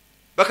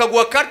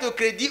 bakaguha carte de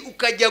crédit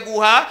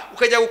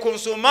ukajya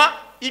gukonsoma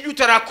ibyo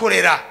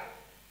utarakorera,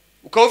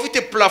 ukaba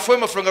ufite plafond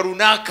y'amafaranga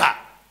runaka.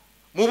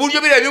 Mu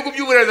buryo biriya bihugu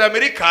by'Uburayi za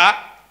Amerika,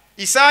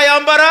 isaha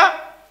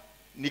yambara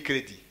ni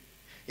crédit,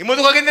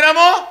 imodoka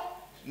agenderamo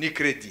ni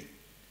crédit,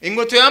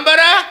 inkweto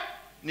yambara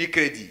ni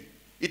crédit,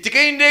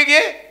 itike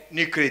y'indege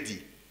ni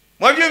crédit.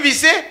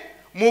 Mwabyumvise?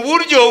 Mu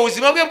buryo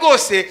ubuzima bwe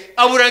bwose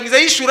aburangiza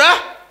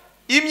yishura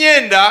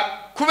imyenda,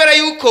 kubera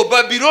yuko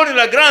Babylone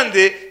la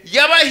Grande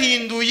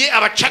yabahinduye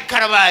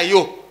abacakara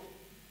bayo.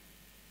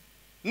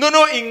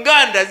 Nono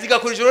inganda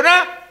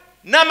zigakoreshora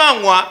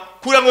n'amanywa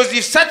kugira ngo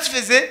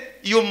zisatisfeze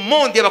iyo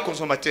monde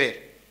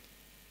y'abakonsomateri.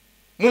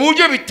 Mu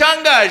buryo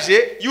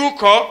bitangaje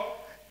yuko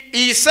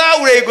isa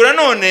urayigura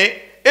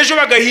none ejo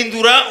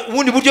bagahindura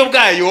ubundi buryo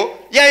bwayo,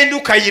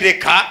 yahinduka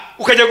yireka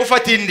ukajya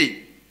gufata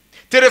indi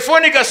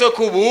telefone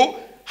gasoka ubu,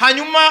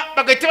 hanyuma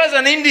bagahita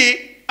bazana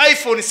indi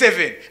iPhone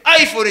 7,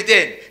 iPhone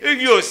 10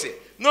 byose.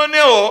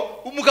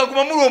 Noneho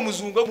mukaguma muri uwo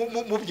muzunga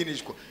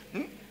mubyinishwa.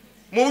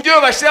 Mu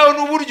buryo bashyiraho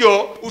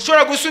n'uburyo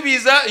ushobora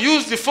gusubiza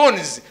used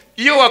phones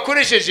iyo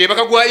wakoresheje,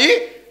 bakaguha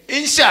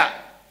insha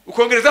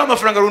ukongerezaho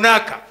amafaranga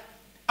runaka.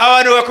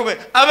 Abantu bakomeye,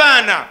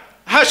 abana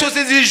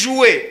hashose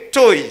zijoué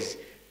toys,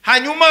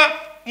 hanyuma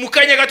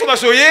mukanya gato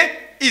basoye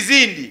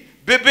izindi.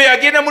 Bebe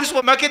agenda muri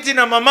supermarket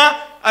na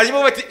mama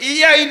arimo bati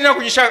iya indi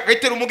nakunyishaka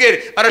gaitera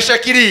umugere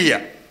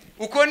arashakiriya.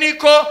 Uko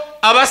niko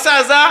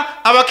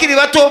abasaza, abakiri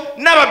bato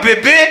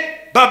n'ababebe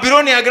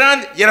Babylone ya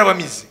Grande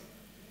yarabamize.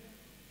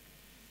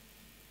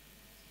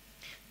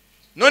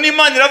 None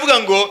Imana iravuga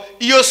ngo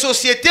iyo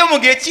societe mu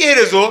gihe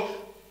cy'iherezo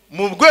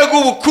mu rwego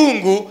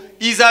rw'ubukungu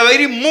izaba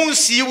iri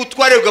munsi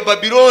y'ubutware bwa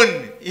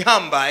Babylone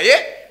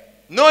ihambaye.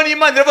 None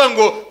Imana iravuga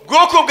ngo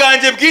bwoko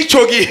bwanjye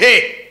bw'icyo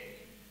gihe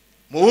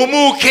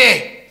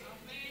muhumuke,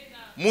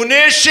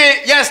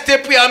 muneshe ya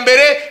step ya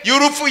mbere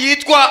y'urupfu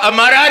yitwa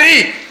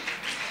amarari.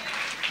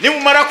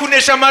 Nimumara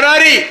kunesha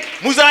amarari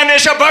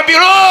muzanesha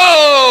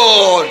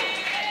Babylone.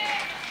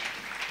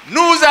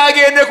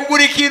 Nuzagende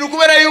kugura ikintu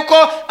kubera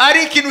yuko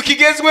ari ikintu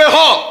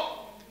kigezweho,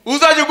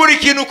 uzajya ugura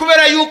ikintu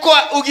kubera yuko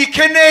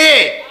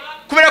ugikeneye,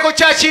 kubera ko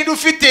cya kintu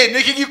ufite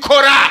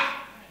nikigikora.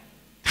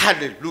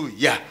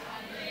 Haleluya.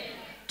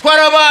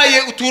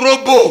 Twarabaye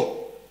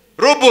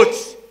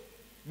robots.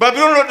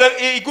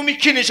 Babylone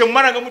igumikinisha mu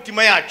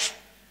marangamutima yacu.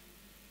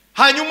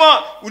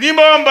 Hanyuma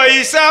urimba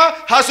wambaye isa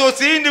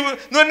hasohotse indi,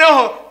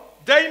 noneho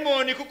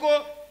daimoni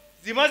kuko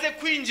zimaze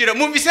kwinjira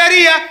mu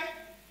misariya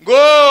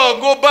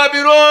ngo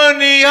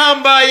Babylone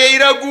ihambaye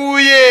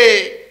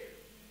iraguye.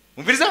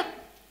 Mumviriza?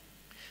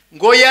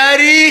 Ngo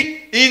yari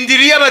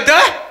indiri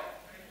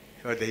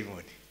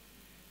y'abadaimoni.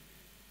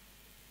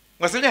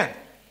 Mwasomya?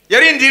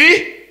 Yari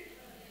indiri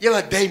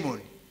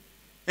y'abadaimoni.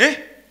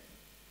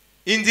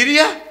 Indiri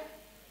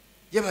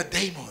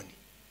y'abadaimoni.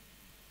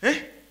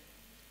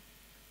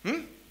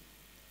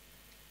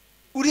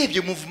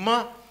 Urebye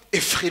mouvement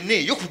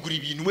effréné yo kugura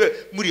ibintu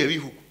muri ya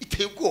bihugu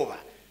iteye ubwoba.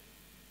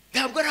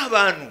 Ntabwo ari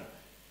abantu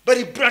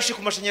bari branche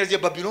ku mashanyarazi ya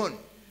Babylone,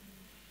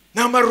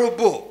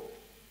 n'amarobo.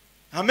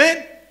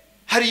 Amen.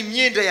 Hari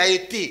imyenda ya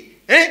ete,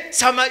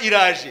 sama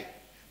iraje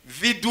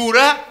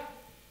vidura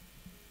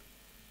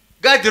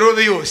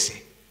garderobe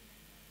yose,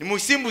 ni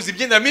musimbuza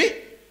imyenda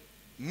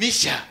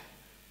mishya,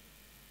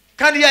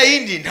 kandi ya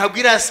yindi ntabwo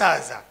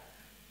irasaza.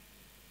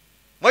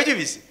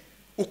 Mwajibise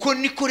uko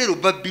niko rero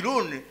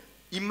Babylone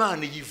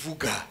Imana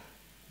yivuga.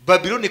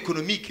 Babylone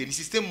économique ni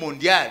système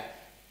mondial,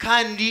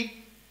 kandi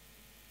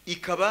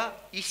ikaba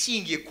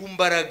ishingiye ku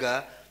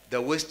mbaraga the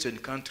western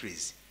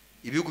countries,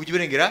 ibihugu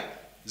by'Iburengera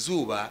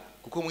zuba,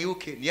 kuko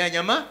mwibuke ni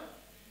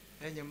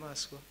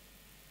yanyamaswa.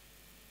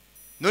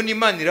 None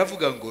Imana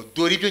iravuga ngo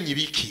dore ibyo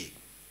nyibikiye,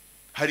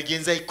 hari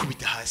genza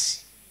ikubita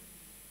hasi.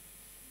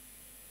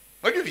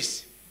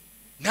 Wabibise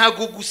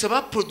ntago gusa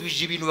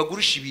baproduce ibintu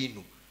bagurisha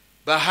ibintu,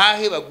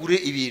 bahahe bagure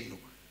ibintu.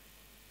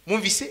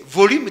 Mumvise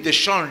volume de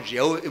change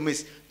ya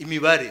OMS,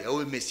 imibare ya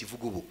OMS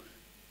ivuga ubu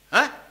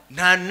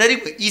nta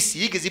narimwe isi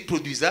yigeze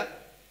produza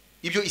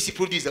ibyo isi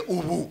produza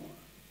ubu.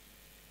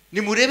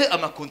 Nimurebe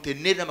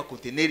amakonteneri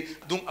n'amakonteneri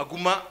donc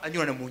aguma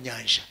anyurana mu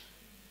nyanja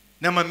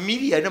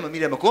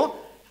n'amamiliyari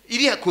amako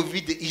iriya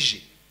covid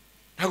ije.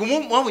 Ntago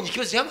mwabonye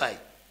ikibazo yabaye,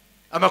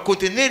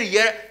 amakonteneri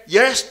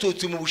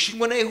yarastotse mu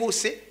Bushinwa naye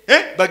hose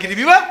bagira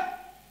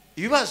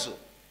ibibazo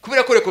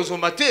kubera ko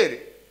consommateur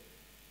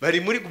bari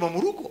muri guma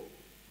mu rugo.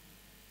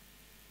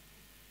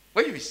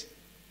 Wabibise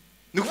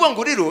ni kuvuga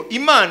ngo rero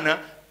Imana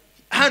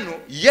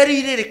hano yari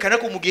irerekana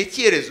ko mu gihe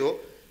cy'erezo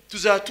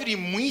tuzaturi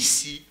mu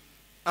isi,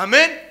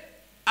 amen,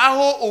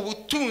 aho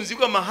ubutunzi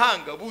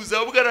bw'amahanga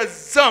buzaba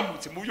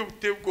bwarazamutse mu buryo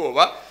buteye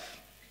ubwoba,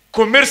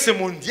 commerce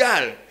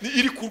mondial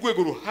iri ku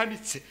rwego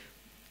ruhanitse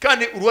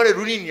kandi uruhare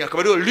runini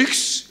akaba ariyo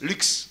lux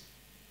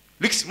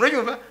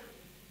muranyumva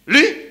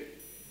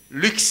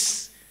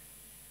lux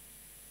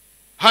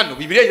hano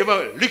Bibiliya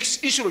ivuga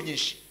lux inshuro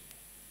nyinshi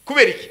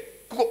kubera iki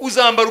kuko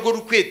uzambara urwo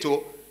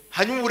rukweto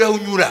hanyuma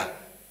urahanyura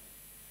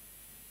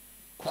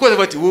kuko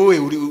bati wowe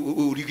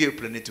uri kwe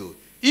planet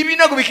ibi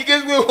nago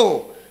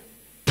bikigezweho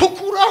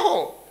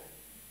pukuraho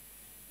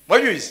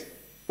mwabyuze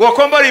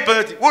wakwambara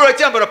ipantaro wowe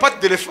uracyambara pate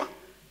d'elephant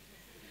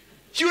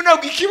cyo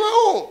nago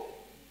ikibaho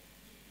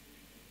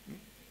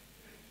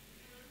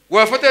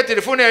wafata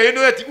telefone yawe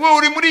no ati wowe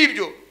uri muri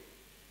ibyo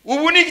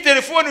ubu ni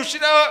telefone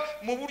ushira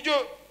mu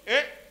buryo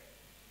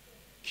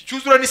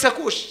kichuzura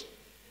nisakoshi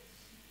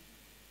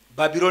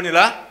Babylon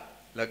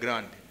la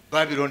grande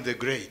Babylon the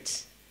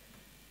great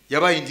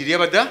yabayindiriye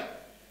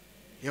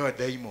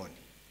y'abadayimoni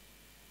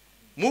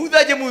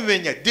mudajye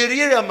mubimenya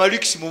derrière ya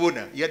Malix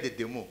mubona ya de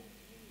démons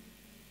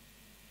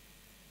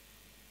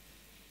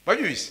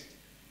babyise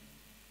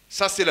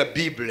ça c'est la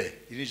Bible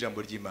iri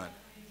jambo ry'Imana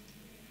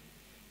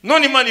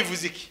none Imana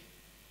ivuze iki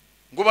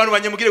ngo bantu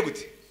banyamugire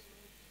gute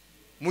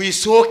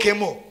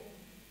muyisohokemo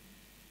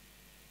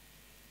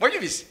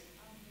babyise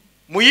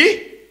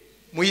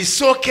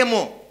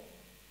muyisohokemo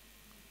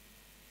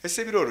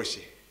ese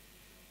biroroshye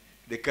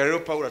reka rero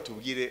Paulo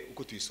atubwire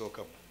uko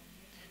tuyisohokamo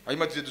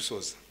hanyuma tuze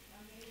dusoza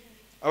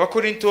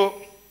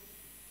Abakorinto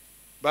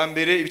ba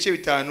mbere ibice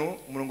 5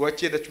 umurongo wa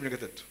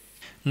 9:13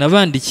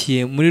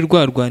 nabandikiye muri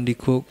rwa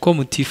rwandiko ko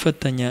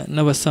mutifatanya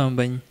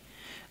n'abasambanyi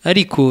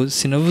ariko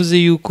sinavuze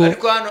yuko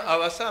ariko hano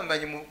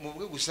abasambanyi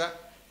muvuge gusa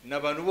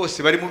n'abantu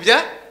bose bari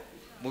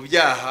mu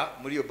byaha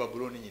muri iyo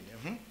Babylon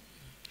nyine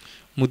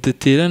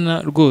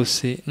mudaterana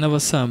rwose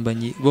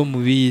n'abasambanyi bo mu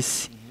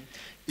bisi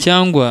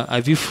cyangwa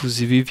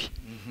abifuza ibibi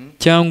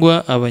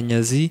cyangwa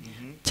abanyazi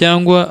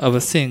cyangwa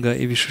abasenga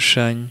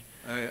ibishushanyo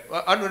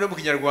hano no mu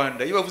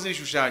Kinyarwanda iyo bavuze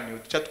ibishushanyo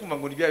twumva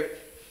ngo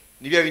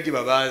ni bya bindi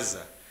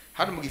babaza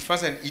hano mu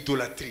Gifaransa ni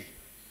idolatrie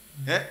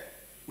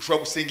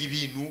ushobora gusenga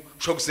ibintu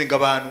ushobora gusenga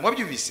abantu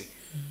mwabyumvise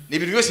ni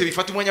ibintu byose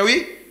bifata umwanya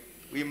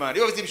w'Imana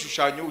iyo bavuze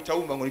ibishushanyo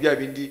utawumva ngo ni bya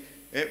bindi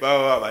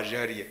baba baje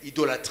hariya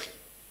idolatrie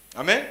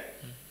amen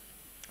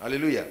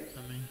haleluya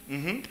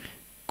amen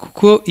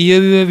kuko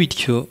iyo biba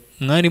bityo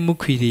mwari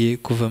mukwiriye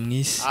kuva mu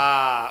isi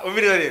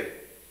umvira rero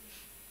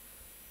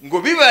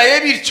ngo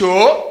bibaye bityo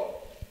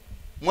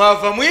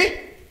mwava mu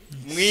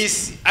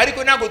isi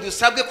ariko ntabwo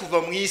dusabwe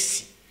kuva mu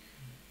isi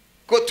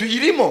ko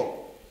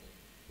tuyirimo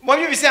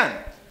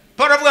mwabyumvisana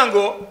Paulo avuga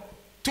ngo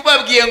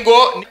tubabwiye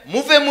ngo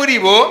muve muri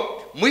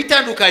bo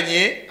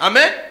mwitandukanye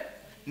amen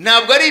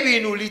ntabwo ari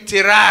ibintu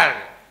literal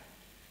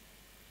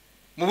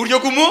mu buryo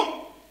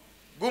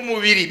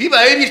bw'umubiri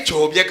bibaye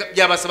bityo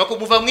byabasaba ko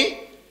muva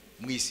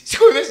mu isi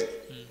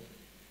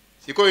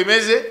siko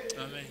bimeze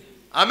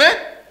amen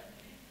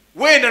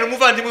wenda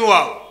n'umuvandimwe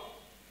wawe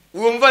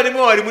uwo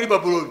muvandimwe wawe ari muri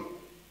Babylon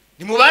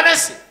nimubana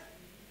se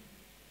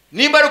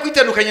nimba ari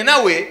kwitandukanya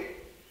nawe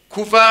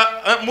kuva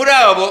muri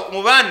abo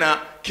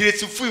mubana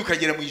kiretse upfuye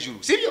ukagera mu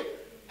ijuru sibyo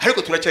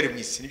ariko turacyari mu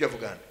isi nibyo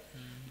avugana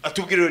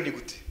atubwire rero ni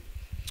gute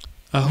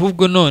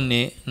ahubwo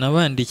none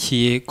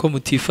nabandikiye ko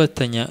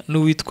mutifatanya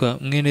n'uwitwa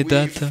mwene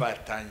data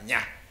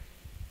wifatanya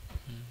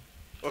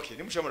okay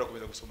nimushamura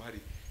komeza gusoma hari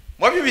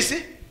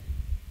mwabyibise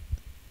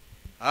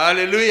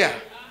haleluya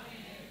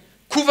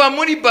kuva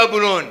muri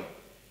Babylon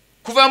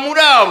kuva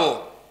muri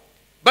abo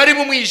bari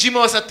mu mwijima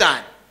wa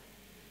Satani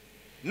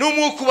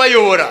n'umwuka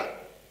ubayobora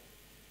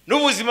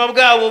n'ubuzima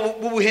bwabo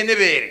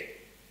bubuhenebere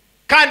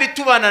kandi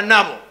tubana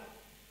nabo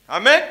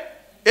amen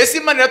ese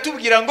Imana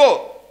iratubwira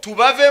ngo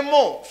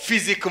tubavemo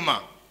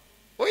physiquement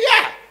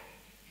oya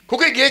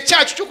kuko igihe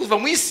cyacu cyo kuva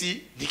mu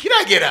isi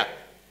ntikiragera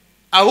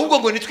ahubwo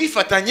ngo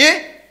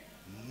nitwifatanye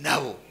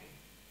nabo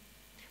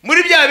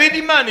muri bya bindi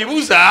Imana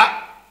ibuza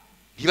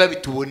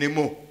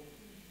ntibabitubonemo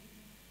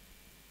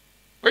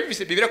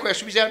wabise Bibiliya ko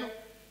yashubije hano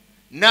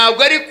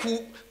ntabwo ari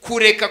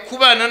kureka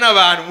kubana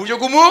n'abantu mu buryo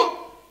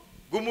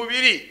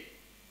bw'umubiri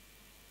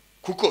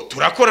kuko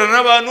turakorana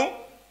n'abantu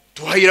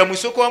tuhahira mu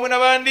isoko hamwe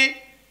n'abandi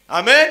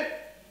amen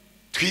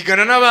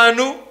twigana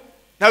n'abantu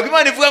ntabwo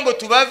Imana ivuga ngo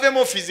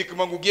tubavemo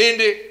physiquement ngo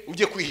ugende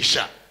ujye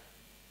kwihisha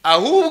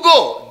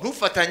ahubwo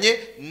ntufatanye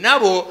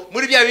nabo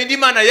muri bya bindi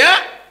Imana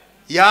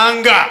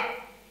yanga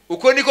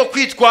uko niko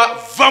kwitwa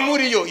va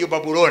muri iyo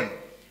Babylon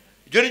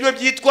ibyo nibyo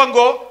byitwa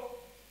ngo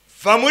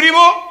va muri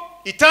bo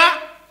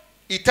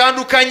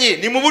itandukanye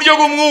ni mu buryo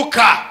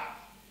bw'umwuka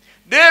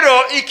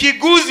rero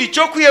ikiguzi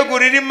cyo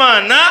kwiyegurira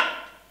Imana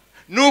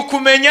ni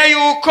ukumenya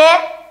yuko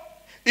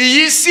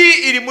iyi si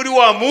iri muri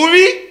wa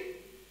mubi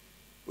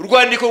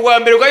urwandiko rwa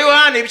mbere rwa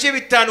Yohana ibice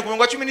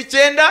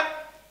 5:19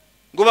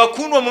 ngo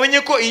bakundwa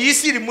mumenye ko iyi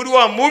si iri muri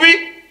wa mubi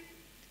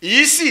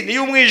iyi si ni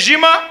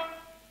y'umwijima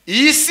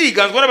iyi si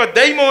iganzwa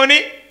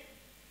n'abadayimoni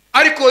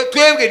ariko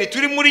twebwe ni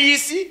turi muri iyi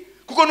si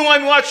kuko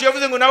n'umwami wacu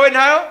yavuze ngo nawe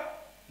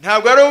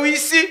ntabwo ari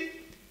w'isi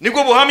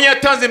nibwo buhamya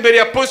yatanze imbere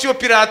ya Pontius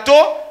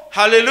Pilato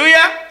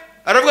haleluya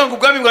aravuga ngo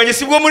ubwami bwanjye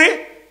sibwo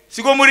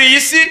muri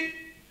iyi si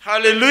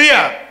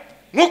haleluya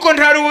nkuko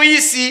ntari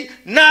w'isi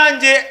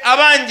nanjye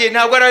abanjye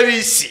ntabwo ari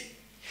ab'isi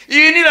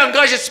iyi ni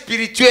langage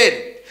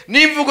spirituelle,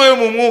 ni imvugo yo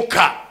mu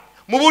mwuka.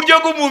 Mu buryo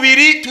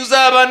bw'umubiri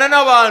tuzabana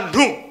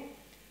n'abantu,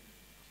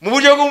 mu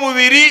buryo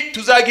bw'umubiri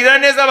tuzagira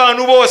neza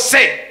abantu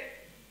bose,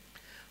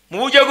 mu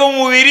buryo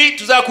bw'umubiri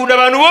tuzakunda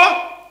abantu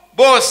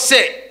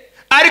bose,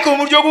 ariko mu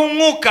buryo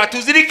bw'umwuka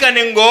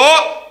tuzirikane ngo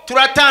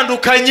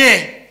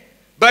turatandukanye.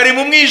 Bari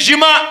mu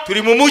mwijima,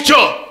 turi mu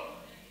mucyo.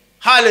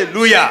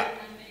 Haleluya.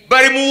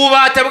 Bari mu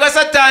bubata bwa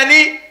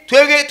Satani,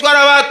 twebwe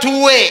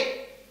twarabatuwe.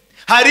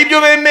 Hari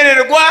ibyo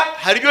bemererwa,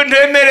 hari ibyo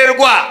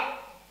ntemererwa.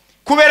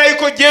 Kubera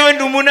yuko jewe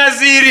ndi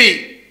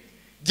umunaziri,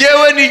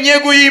 jewe ni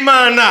nyegu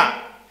y'Imana,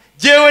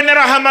 jewe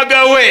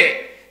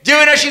narahamagawe,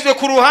 jewe nashizwe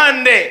ku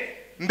ruhande,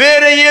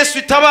 mbere Yesu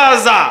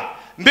itabaza,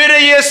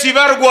 mbere Yesu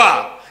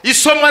ibarwa,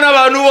 isomwa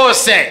n'abantu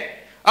bose.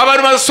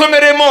 Abantu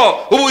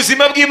basomeremo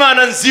ubuzima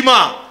bw'Imana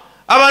nzima,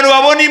 abantu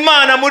babona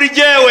Imana muri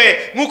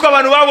jewe nkuko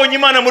abantu babonye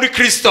Imana muri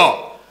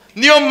Kristo.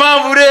 Niyo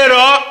mpamvu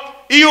rero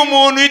iyo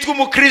umuntu yitwa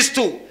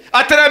umukristo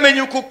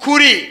ataramenya uko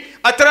kuri,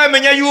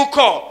 ataramenya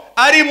yuko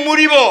ari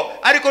muri bo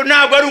ariko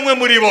ntabwo ari umwe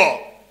muri bo,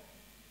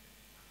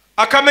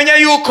 akamenya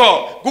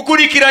yuko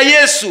gukurikira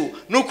Yesu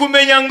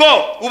nukumenya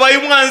ngo ubaye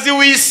umwanzi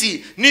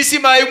w'isi, n'isi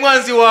ibaye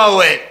umwanzi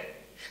wawe.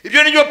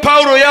 Ibyo nibyo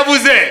Paulo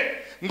yavuze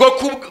ngo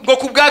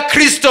kubwa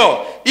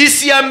Kristo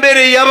isi ya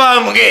mbere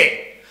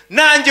yabambwe,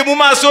 nanjye mu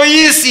maso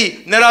y'isi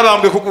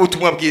narabambwe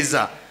kubw'ubutumwa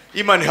bwiza.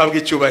 Imana ihabwe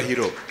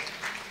icyubahiro.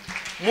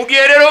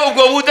 Mugihe rero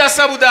ubwo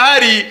budasa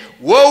budahari,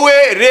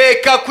 wowe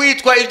reka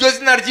kwitwa iryo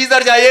zina ryiza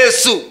rya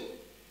Yesu.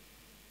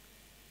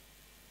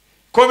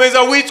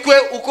 Komeza witwe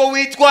uko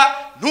witwa,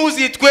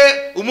 ntuzitwe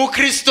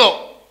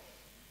umukristo,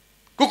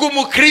 kuko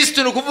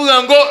umukristo ni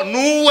kuvuga ngo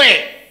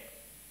nuwe.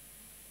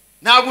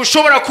 Ntabwo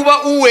ushobora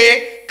kuba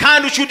uwe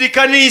kandi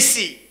ucudika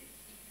n'isi,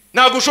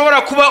 ntabwo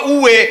ushobora kuba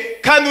uwe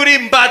kandi uri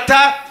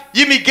imbata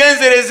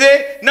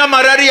y'imigenzereze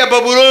n'amarari ya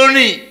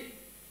Babuloni.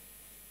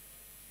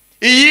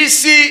 Iyi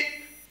si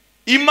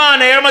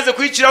Imana yaramaze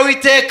kuyiciraho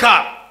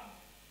iteka.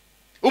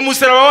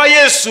 Umusaraba wa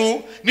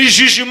Yesu ni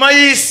jijima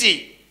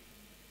y'isi,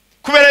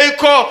 kubera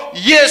yuko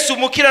Yesu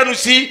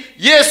mukiranutsi,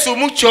 Yesu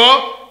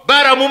mucyo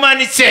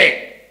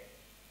baramumanitse.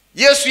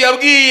 Yesu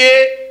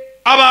yabwiye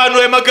abantu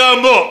aya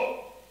magambo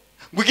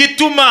ngo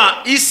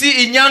gituma isi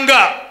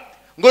inyanga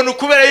ngo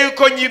nukubera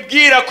yuko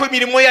nyibwira ko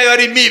imirimo yayo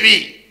ari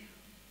mibi.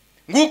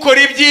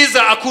 Ngukora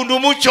ibyiza akunda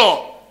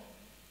umucyo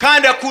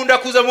kandi akunda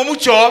kuza mu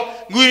mucyo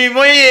ngo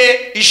imirimo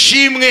ye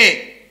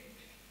ishimwe.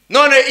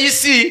 None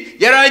isi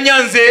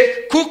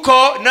yaranyanze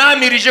kuko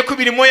namirije ko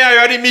imirimo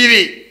yayo ari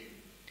mibi.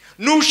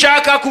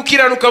 Nushaka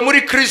kukiranuka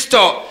muri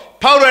Kristo,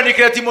 Paulo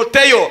yandikira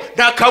Timoteyo,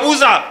 nta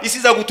kabuza isi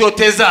za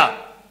gutoteza,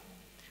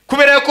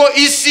 kubera ko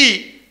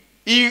isi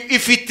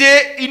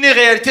ifite une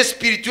réalité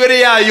spirituelle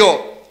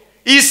yayo.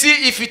 Isi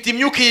ifite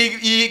imyuka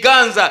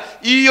yiganza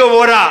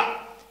iyobora.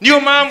 Niyo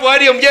mpamvu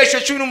hari mu byesho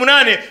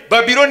 18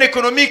 Babylone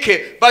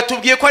economique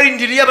batubwiye ko ari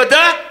indiri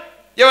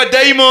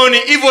y'abadayimoni,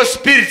 evil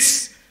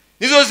spirits,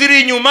 nizo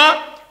ziri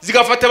inyuma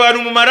zigafata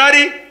abantu mu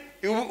marari.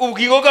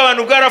 Ubwigo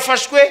bw'abantu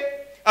bwarafashwe,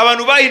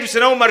 abantu bahindutse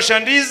na mu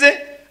marchandise,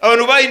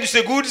 abantu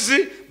bahindutse goods,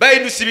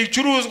 bahindutse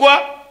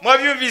ibicuruzwa.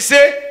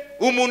 Mwabyumvise,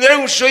 umuntu yari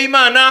gushusho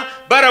y'Imana,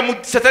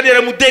 Satani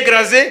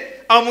yaramudegraze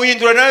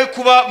amuhindura nawe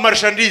kuba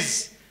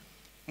marchandise,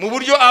 mu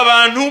buryo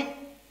abantu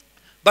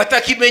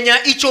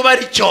batakimenya icyo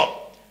bari cyo.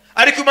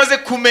 Ariko umaze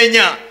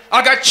kumenya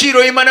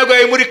agaciro Imana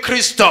gwaye muri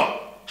Kristo,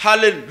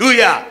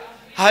 haleluya,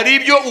 hari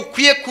ibyo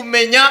ukwiye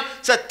kumenya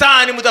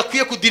Satani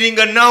mudakwiye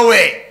kudiringa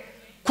nawe,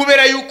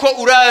 kubera yuko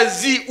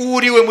urazi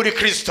uriwe muri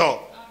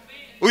Kristo.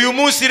 Uyu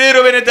munsi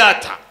rero bene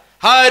data,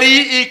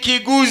 hari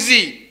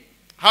ikiguzi,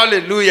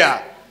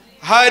 haleluya,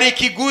 hari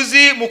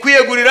ikiguzi mu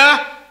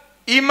kwiyegurira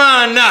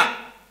Imana.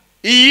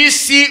 Iyi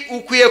si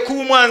ukwiye kuba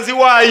umwanzi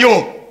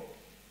wayo.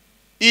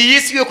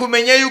 Iyi si yo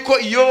kumenya yuko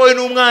iyobowe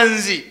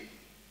n'umwanzi.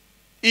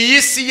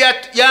 Iyi si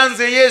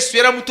yanze Yesu,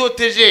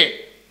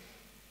 yaramutoteje.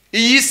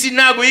 Iyi si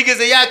ntago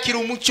yigeze yakira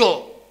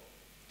umucyo.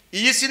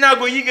 Iyi si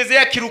ntago yigeze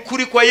yakira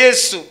ukuri kwa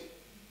Yesu.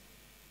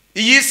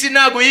 Iyi si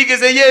ntago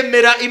yigeze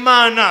yemera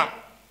Imana.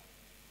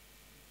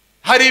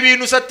 Hari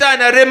ibintu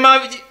Satani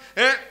arema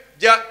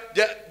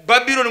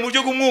Babylon mu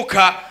buryo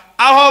bw'umwuka,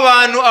 aho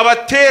abantu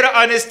abatera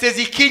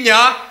anesthesia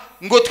kinya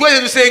ngo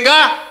twese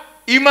dusenga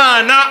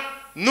Imana,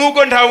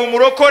 nubwo ntawe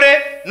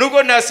umurokore,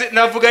 nubwo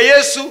navuga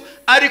Yesu,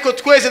 ariko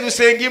twese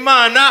dusenga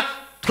Imana,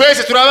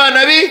 twese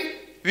turabana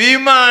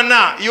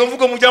b'Imana. Iyo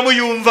mvugo mujya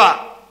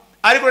muyumva,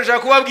 ariko nashaka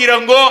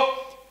kubabwira ngo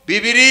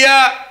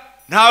Bibiliya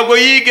ntabwo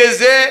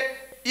yigeze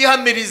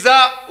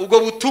ihamiriza ubwo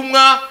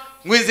butumwa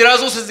ngo inzira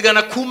zose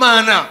zigana ku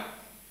Mana.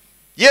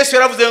 Yesu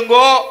yaravuze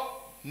ngo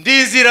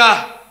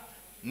ndizira,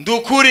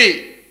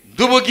 ndukuri,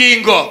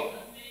 ndubugingo,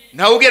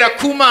 ntawugera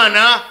ku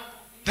Mana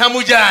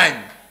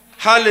ntamujyanye.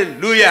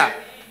 Haleluya.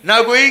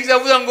 Ntabwo yigeze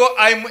avuga ngo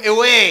I'm a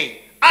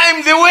way,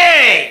 I'm the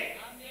way,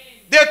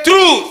 the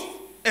truth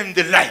and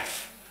the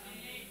life.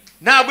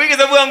 Ntabwo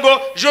yigeze avuga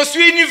ngo je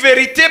suis une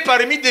vérité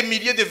parmi des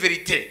milliers de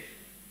vérités.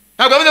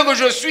 Ntabwo avuga ngo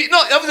je suis, non,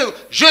 avuga ngo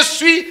je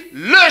suis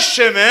le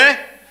chemin,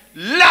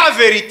 la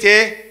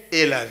vérité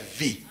et la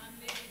vie.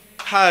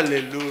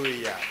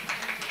 Haleluya.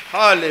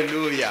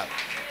 Haleluya.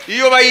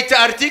 Iyo bayita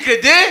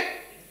article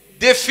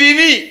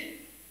défini.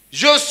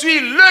 Je suis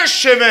le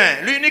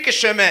chemin, l'unique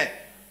chemin.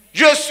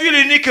 Je suis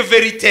l'unique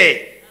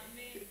vérité.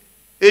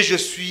 Et je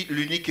suis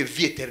l'unique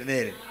vie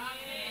éternelle.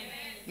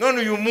 None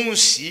uyu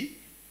munsi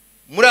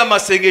muri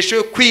amasengesho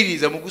yo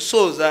kwiriza mu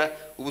gusoza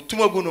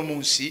ubutumwa bw'uno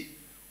munsi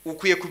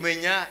ukwiye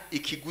kumenya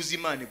ikiguzi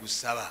Imana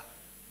igusaba.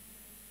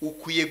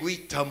 Ukwiye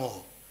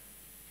guhitamo.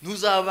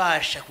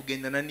 Ntuzabasha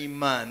kugendana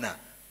n'Imana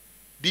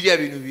biriya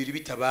bintu bibiri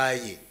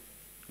bitabaye.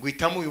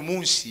 Guhitamo uyu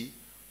munsi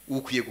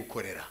ukwiye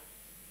gukorera.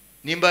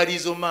 Nimba ari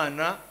izo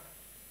mana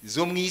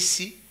zo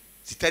mwisi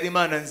zitari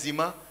Imana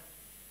nzima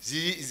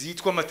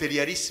zitwa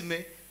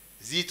materialisme,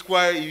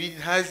 zitwa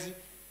ibintazi,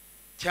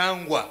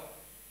 cyangwa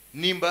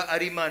nimba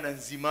ari Imana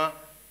nzima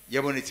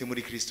yabonetse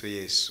muri Kristo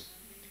Yesu.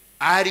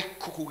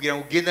 Ariko kugira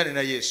ngo ugendane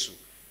na Yesu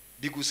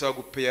bigusaba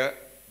gupeya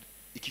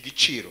iki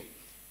giciro,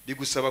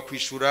 bigusaba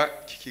kwishura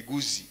iki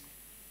kiguzi.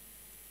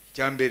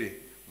 Cyambere,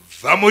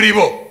 va muri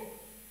bo.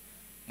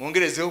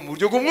 Mwongerezeho mu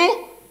buryo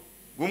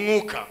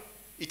bw'umwuka.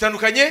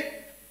 Itandukanye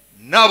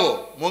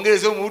nabo,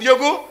 mwongerezeho mu buryo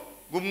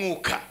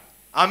bw'umwuka.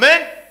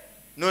 Amen.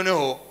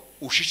 Noneho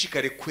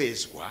ushishikare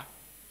kwezwa.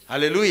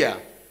 Haleluya.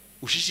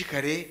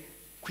 Ushishikare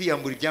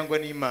kwiyambura ibyangwa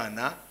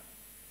n'Imana.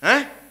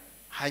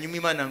 Hanyuma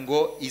Imana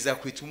ngo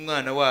izakwita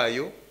umwana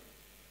wayo,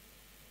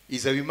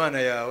 izaba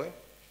Imana yawe,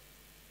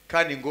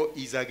 kandi ngo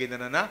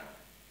izagendana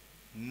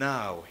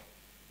nawe.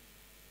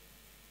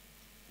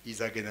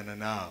 Izagendana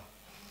nawe.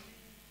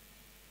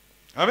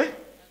 Amen.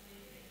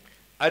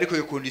 Ariko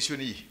iyo condition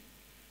ni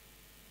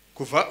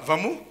kuva va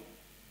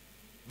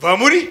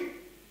muri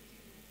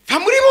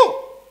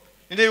bo.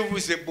 Ninde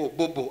yuvuse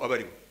bo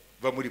abari bo.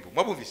 Va muri bo.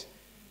 Mwabumvise?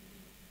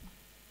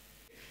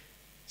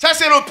 Ça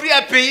c'est le prix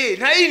à payer.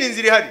 Nta yindi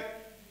nzira ihari.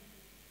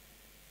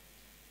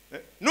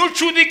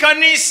 Nucudika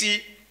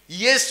n'isi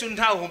Yesu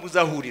ntaho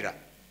muzahurira.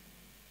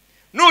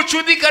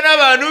 Nucudika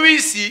n'abantu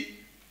b'isi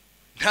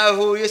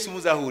ntaho Yesu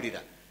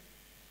muzahurira.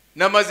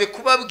 Namaze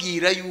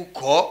kubabwira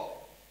yuko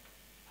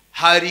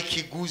hari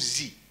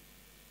ikiguzi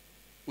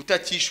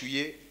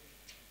utakishuye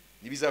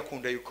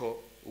nibizakunda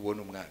yuko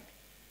ubona umwami.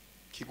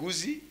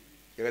 Kiguzi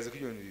yagaze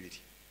kuri ibintu bibiri.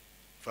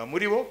 Va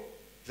muri bo,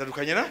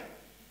 izadukanye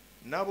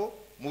nabo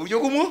mu buryo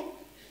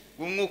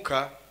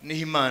bw'umwuka,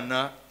 niho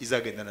Imana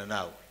izagendana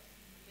nawe.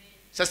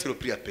 Ça c'est le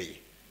prix à payer.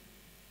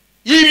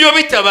 Ibyo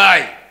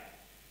bitabaye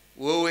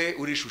wowe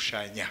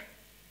urishushanya.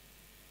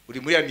 Uri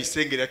muri ya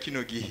misengera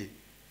kino gihe.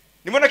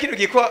 Nimona kino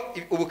gihe ko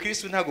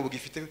ubukristo ntago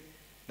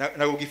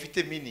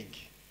bugifite meaning.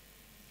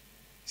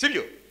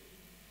 Sibyo?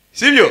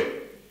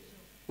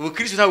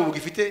 Ubukristo ntago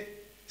bugifite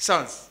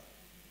sense.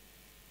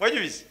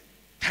 Wajubize?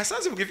 Nta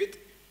sense bugifite.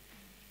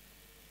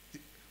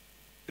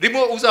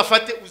 Rimo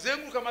uzafate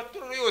uzenguruka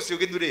amatorero yose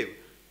ugenda ureba.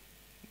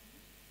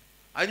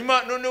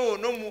 Hanyuma noneho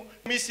no mu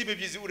misi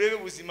bibyizi urebe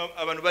ubuzima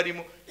abantu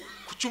barimo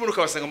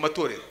kucumuruka basanga mu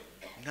matorero.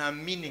 Nta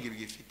meaning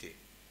bigifite.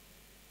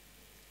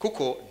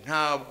 Kuko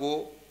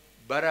ntabwo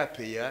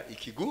barapeya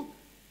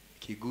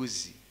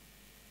ikiguzi.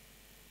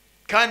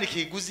 Kandi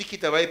ikiguzi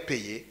kitabaye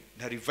peye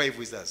nta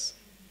revival izaza.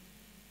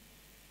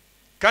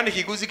 Kandi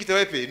ikiguzi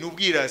kitabaye peye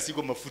n'ubwirasi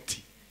bwo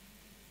mafuti.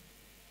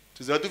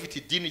 Tuzaba dufite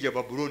idini rya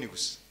Babuloni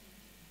gusa.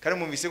 Kandi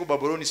mumvise ko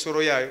Babuloni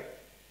soro yayo.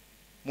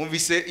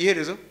 Mumvise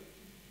iherezo?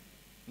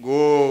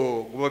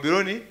 Ngo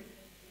Babuloni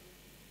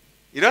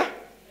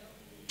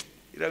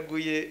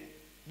iraguye.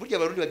 Burya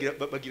abarundi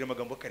bagira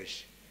amagambo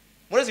akareshe.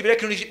 Murazi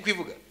bireke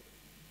kwivuga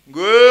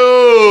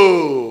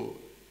ngo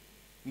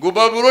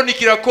Babuloni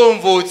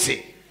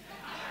kirakomvotse.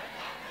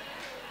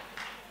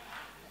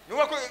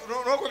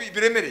 Nuko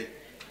biremereye.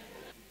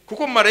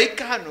 Kuko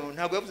marayika hano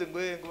ntabwo yavuze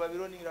ngo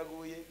Babuloni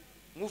iraguye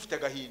mufite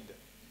agahinda.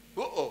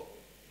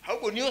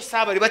 Ahubwo niyo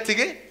saba bari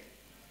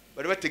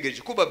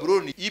bategereje ko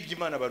Babuloni yibye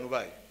Imana abantu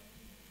bayo.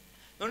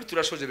 None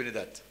turashoje bene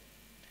data.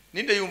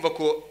 Ninde yumva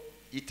ko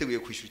yiteguye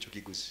kwishyura icyo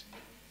kiguzi?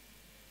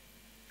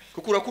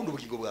 Kuko urakunda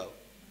ubugingo bwawe.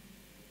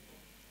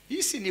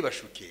 Isi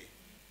nibashuke.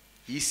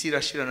 Isi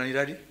irashirana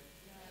nirari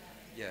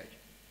yayo.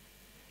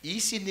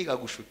 Isi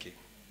ntigagushuke.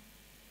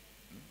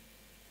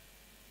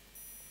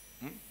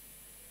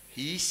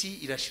 Isi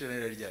irashirana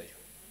nirari yayo.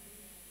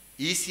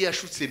 Isi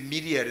yashutse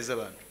miliyari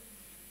z'abantu.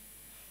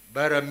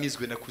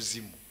 Baramizwe na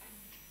kuzimu.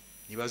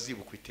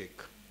 Nibazibuka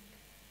iteka.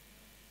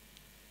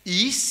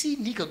 Isi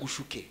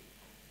ntigagushuke.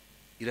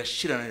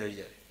 Irashirana nirari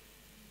yayo.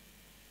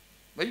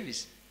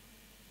 Bayibise.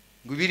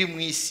 Ngo biri mu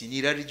isi ni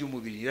irari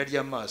ry'umubiri, irari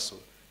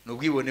ry'amaso, no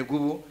bwibone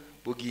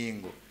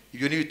bw'ubugingo.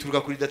 Ibyo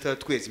nibituruka kuri data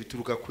twese,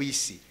 bituruka ku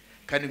isi.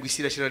 Kandi ngo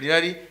isi irashirana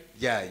nirari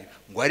ryayo.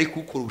 Ngo ari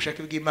gukora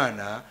ubushake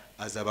bw'Imana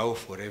azabaho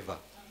forever.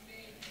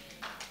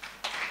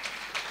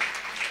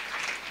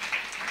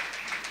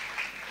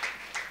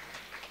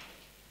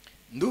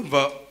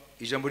 Ndumva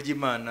ijambo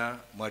ry'Imana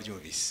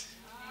mwaryumvise.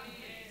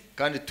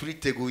 Kandi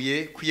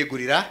turiteguye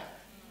kwiyegurira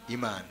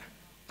Imana.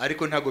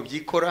 Ariko ntago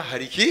byikora,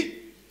 hari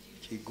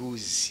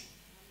kiguzi.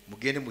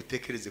 Mugende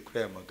mutekereze kuri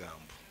aya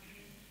magambo.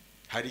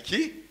 Hari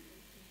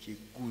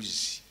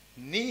kiguzi.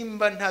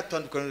 Nimba nta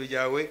tandukaniro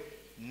ryawe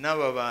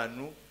n'aba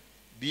bantu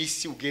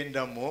bisi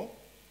ugendamo,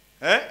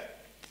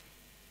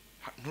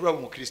 nturaba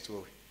umukristo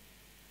wowe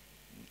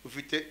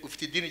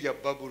ufite idini rya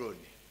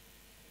Babuloni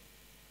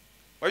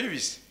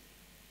wayubise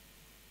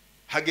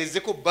hageze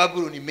ko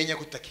Babuloni imenya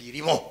ko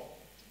utakirimo.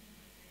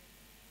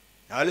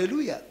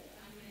 Haleluya.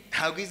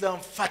 Ntabwo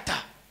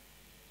izamfata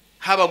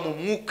haba mu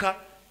mwuka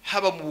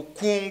haba mu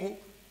bukungu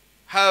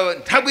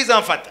ntabwo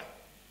izamfata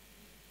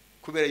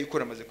kubera yuko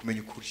namaze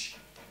kumenya ukuri.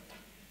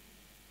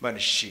 Imana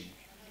ishimwe.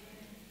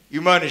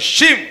 Imana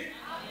ishimwe.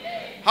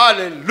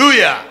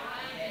 Haleluya.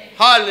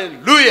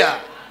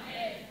 Haleluya.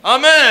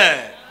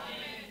 Amen.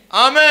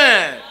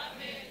 Amen.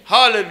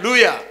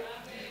 Haleluya.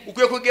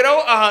 Ukwiye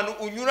kugeraho ahantu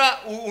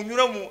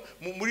unyura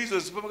muri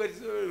izo supermarket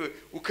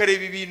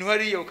ukareba ibintu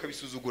hariya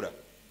ukabisuzugura.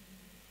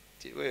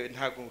 Wewe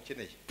ntabwo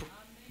ukeneye.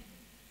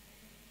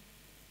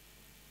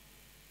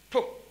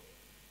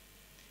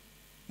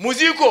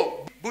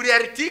 Muziko buri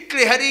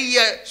article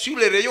hariya sur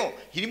les rayons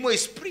irimo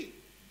esprit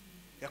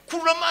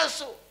yakurura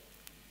amaso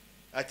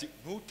ati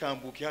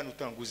ntutambuke hano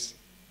utanguze.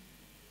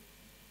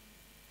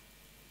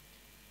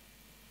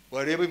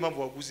 Wareba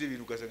impamvu waguze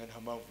ibintu ugasanga nta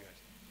mpamvu yari.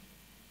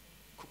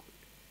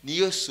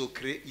 Niyo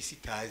secret isi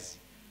tazi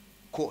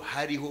ko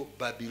hariho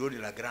Babylone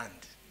la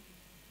grande.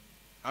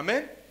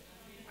 Amen.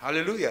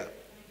 Haleluya.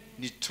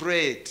 Ni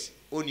trade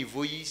au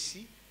niveau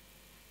y'isi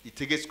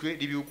itegetswe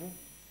n'ibihugu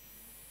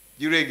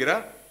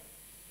y'urengera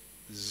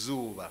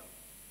zuba.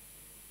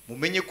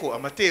 Mumenye ko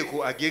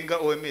amategeko agenga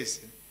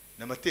OMS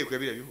n'amategeko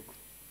y'abira bihugu.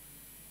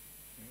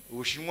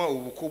 Ubushinwa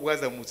ubuko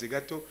bwazamutse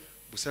gato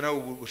busa naho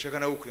bushaka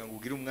naho kugira ngo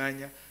ugire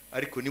umwanya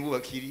ariko nibo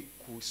bakiri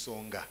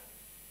kusonga.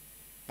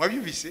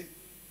 Mwabyumvise?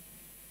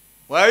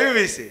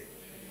 Wayumvise?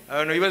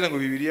 Abantu bibaza ngo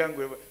Bibiliya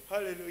ngo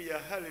haleluya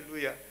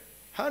haleluya.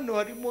 Hano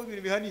harimo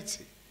ibintu bihanitse.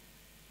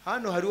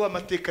 Hano hariho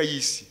amateka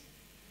y'isi.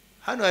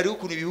 Hano hariho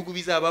ukuntu ibihugu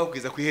bizabaho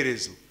kugeza ku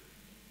iherezo.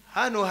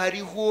 Hano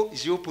hariho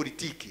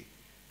geopolitique.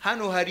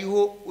 Hano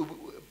hariho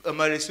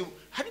amareso,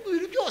 harimo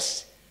ibintu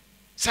byose.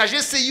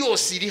 Sagesse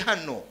yose iri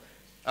hano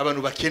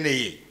abantu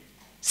bakeneye.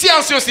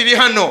 Science yose iri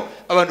hano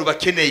abantu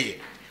bakeneye.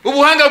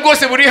 Ubuhanga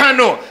bwose buri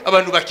hano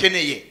abantu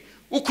bakeneye.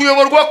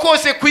 Ukuyoborwa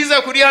kose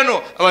kwiza kuri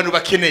hano abantu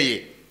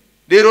bakeneye.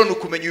 Rero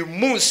nukumenya uyu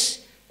munsi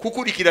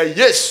kukurikira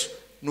Yesu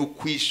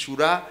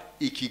nukwishura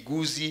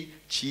ikiguzi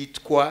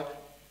cyitwa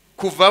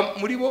kuva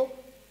muri bo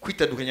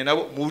kwitandukanya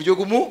nabo mu buryo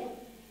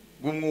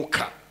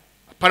bw'umwuka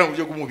apana mu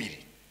buryo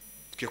bw'umubiri.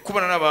 Tukiye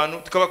kubana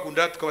n'abantu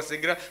tukabakunda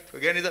tukabasengera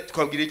tukagira neza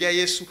tukabwira ibya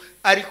Yesu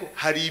ariko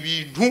hari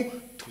ibintu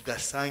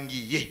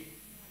tudasangiye.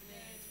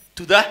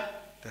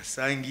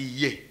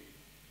 Tudasangiye.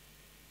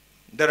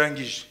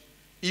 Ndarangije.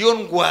 Iyo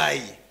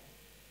ndwaye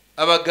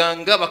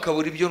abaganga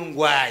bakabura ibyo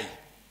ndwaye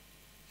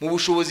mu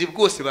bushobozi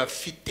bwose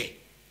bafite.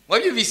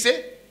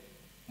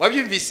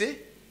 Mwabyumvise?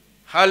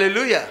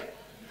 Haleluya.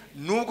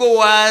 Nubwo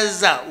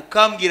waza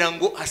ukambwira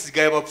ngo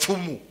hasigaye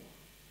abapfumu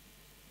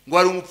ngo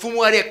ari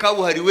umupfumu hariya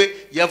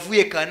kabuhariwe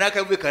yavuye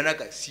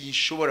kanaka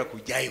sinshobora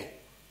kujyayo.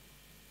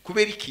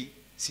 Kubera iki?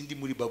 Sindi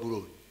muri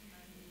Babuloni.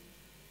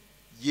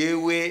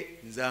 Yewe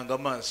nzanga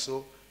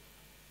amaso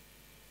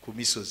ku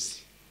misozi.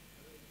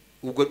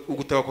 Ubwo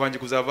ugutaba kwanje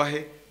kuzava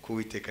he?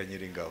 Kuwiteka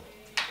Nyiringabo.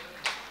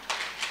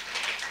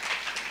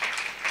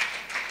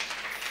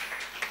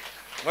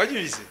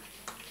 Wabyumvise?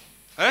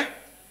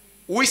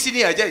 Uwisi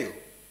ntiyajyayo.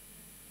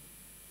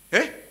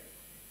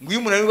 Ngo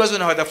uyu muntu ari bibazo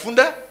naho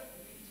adafunda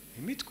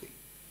imitwe.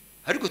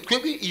 Ariko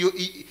twebwe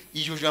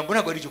iyo jambo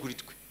ntabwo ari cyo kuri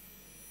twe.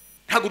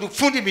 Ntabwo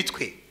dupfunda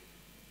imitwe.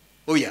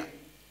 Oya.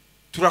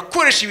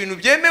 Turakoresha ibintu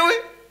byemewe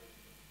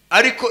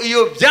ariko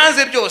iyo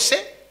byanze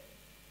byose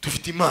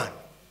dufite Imana.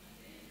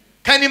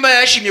 Kandi Imana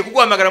yashimye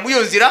kuguhamagara mu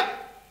iyo nzira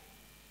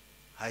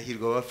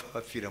hahirwa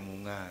bapfira mu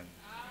mwana.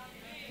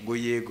 Ngo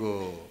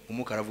yego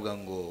umwuka aravuga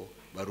ngo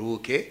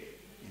baruhuke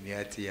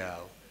imihati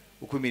yawe.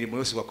 Uko imirimo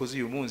yose wakoze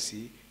uyu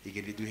munsi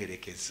igenda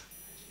iduherekeza.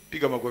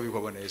 Piga amagwabi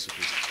kwa Bwana Yesu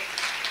Kristo.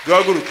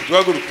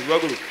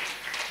 Duhaguruke.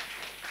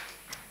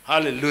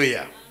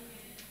 Haleluya.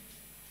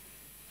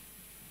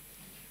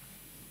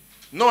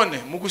 None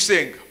mu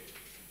gusenga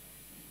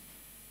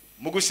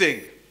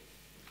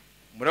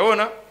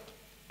murabona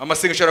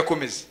amasengesho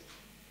arakomeza.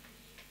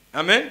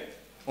 Amen.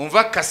 On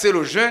va casser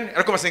le jeûne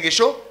ariko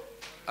amasengesho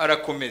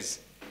arakomeza.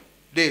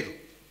 Rero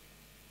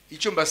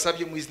icyo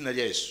mbasabye mu izina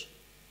rya Yesu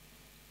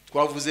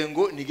twavuze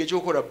ngo ni gihe cyo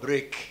gukora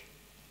break,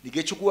 ni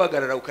gihe cyo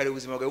guhagarara ukareba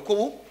ubuzima bwawe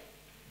uko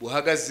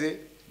buhagaze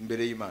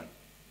imbere y'Imana.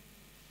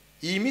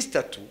 Iyi minsi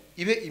 3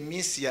 ibe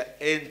iminsi ya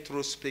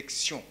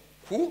introspection,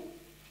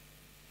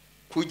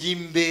 kujya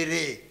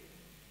imbere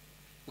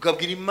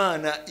ukabwira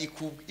Imana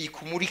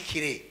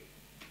ikumurikire.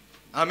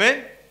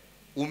 Amen.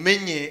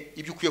 Umenye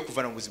ibyo ukwiye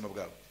kuvana mu buzima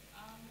bwawe.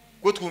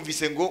 Ko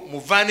twumvise ngo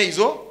muvane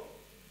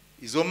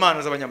izo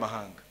mana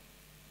z'abanyamahanga.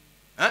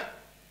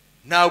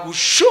 Ntabwo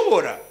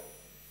ushobora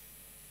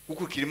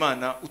gukurikira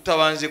Imana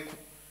utabanje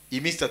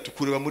iminsi 3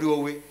 kureba muri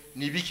wowe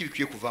nibiki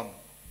bikwiye kuvamo.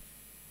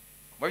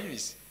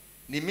 Mwabyumvise?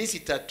 Ni iminsi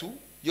 3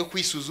 yo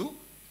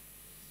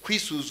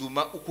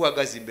kwisuzuma uko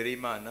uhagaze imbere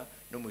y'Imana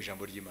no mu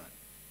ijambo ry'Imana.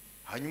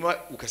 Hanyuma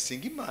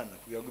ugasenga Imana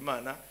kugira ngo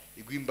Imana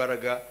iguhe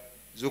imbaraga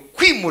zo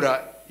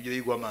kwimura ibyo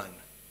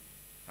yigwamana.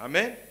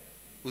 Amen.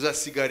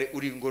 uzasigare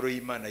uri ingoro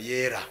y'Imana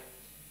yera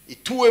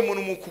ituwemo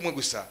n'umwuka umwe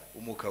gusa,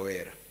 umwuka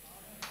wera.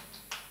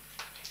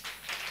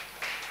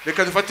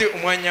 Reka dufate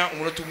umwanya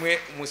umunota umwe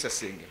Umunsi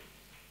asenge.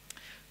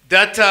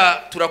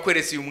 Data,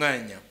 turakweretse uyu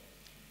mwanya,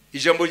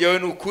 ijambo ryawe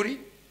ni ukuri,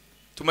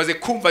 tumaze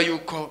kumva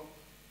yuko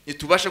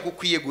nitubasha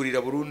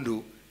kukwiyegurira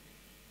burundu,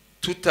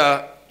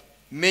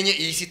 tutamenye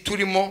iyi si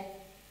turimo,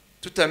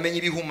 tutamenye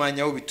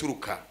ibihumanya aho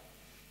bituruka.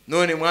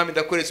 None Mwami,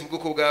 ndakweretse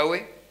ubwoko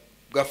bwawe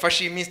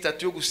bwafashe iminsi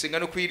 3 yo gusenga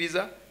no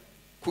kwiyiriza,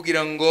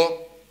 kugira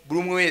ngo buri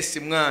umwe wese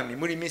Mwami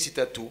muri iminsi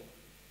 3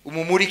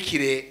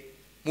 umumurikire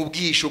mu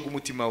bwihisho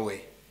bw'umutima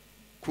we,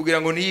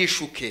 kugira ngo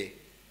ntiyishuke,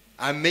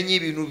 amenye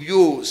ibintu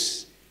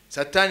byose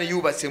Satani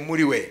yubatse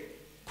muri we,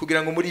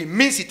 kugira ngo muri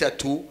iminsi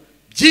 3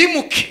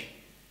 byimuke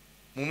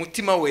mu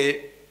mutima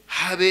we,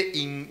 habe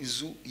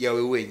inzu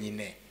yawe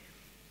wenyine,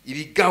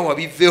 ibigawa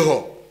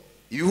biveho,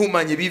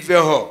 ibihumanye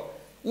biveho,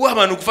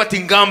 abantu gufata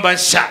ingamba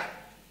nsha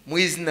mu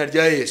izina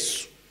rya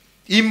Yesu.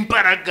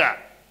 Imbaraga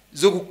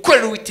zo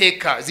gukorera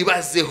Uwiteka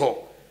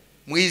zibazeho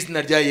mu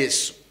izina rya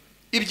Yesu.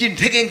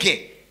 Iby'intege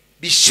nke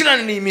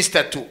bishirane n'iminsi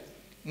 3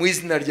 mu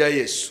izina rya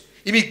Yesu.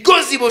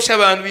 Imigozi bosha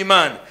abantu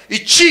b'Imana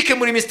icike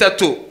muri iminsi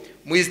 3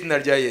 mu izina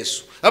rya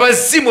Yesu.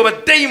 Abazimu,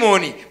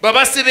 abadayimoni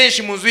babase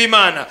benshi mu nzu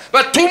y'Imana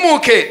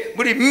batumuke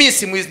muri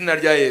minsi mu izina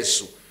rya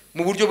Yesu.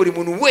 Mu buryo buri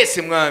muntu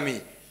wese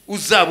Mwami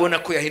uzabona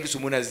ko yahindutse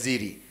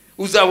umunaziri,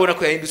 uzabona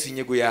ko yahindutse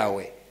inyego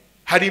yawe,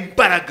 hari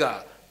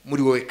imbaraga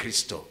muri wowe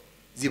Kristo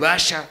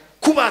zibasha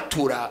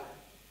kubatura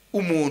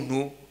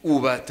umuntu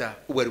ubata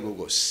ubari bwo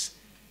bwose.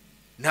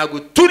 Ntago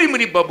turi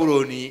muri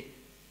Babuloni,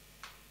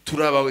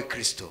 turabawe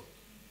Kristo,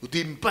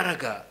 uduha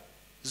imbaraga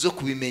zo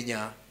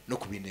kubimenya no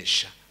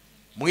kubinesha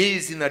mu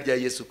izina rya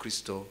Yesu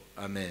Kristo,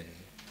 amen.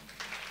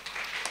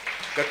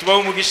 Gatubaho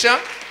umugisha,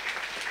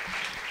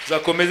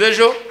 zakomeza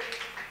ejo.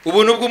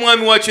 Ubuntu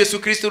bw'Umwami wacu Yesu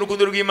Kristo,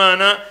 urukundo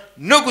rw'Imana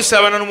no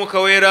gusabana n'Umwuka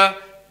wera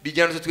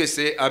bijyana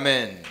twese,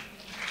 amen.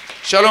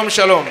 Shalom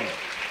shalom,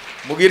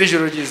 mugire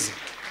ijoro ryiza.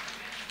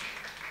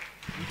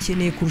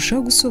 Ukeneye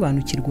kurushaho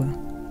gusobanukirwa,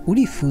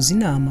 urifuza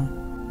inama,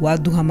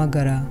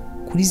 waduhamagara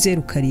kuri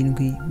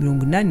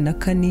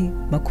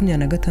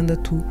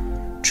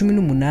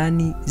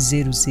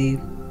 0784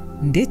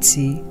 ndetse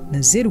na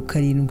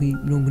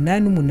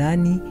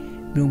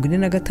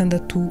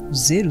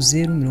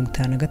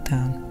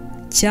 0788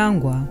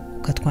 cyangwa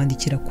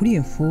ukatwandikira kuri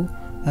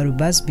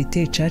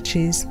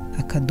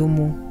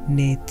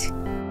info@btchurches.net.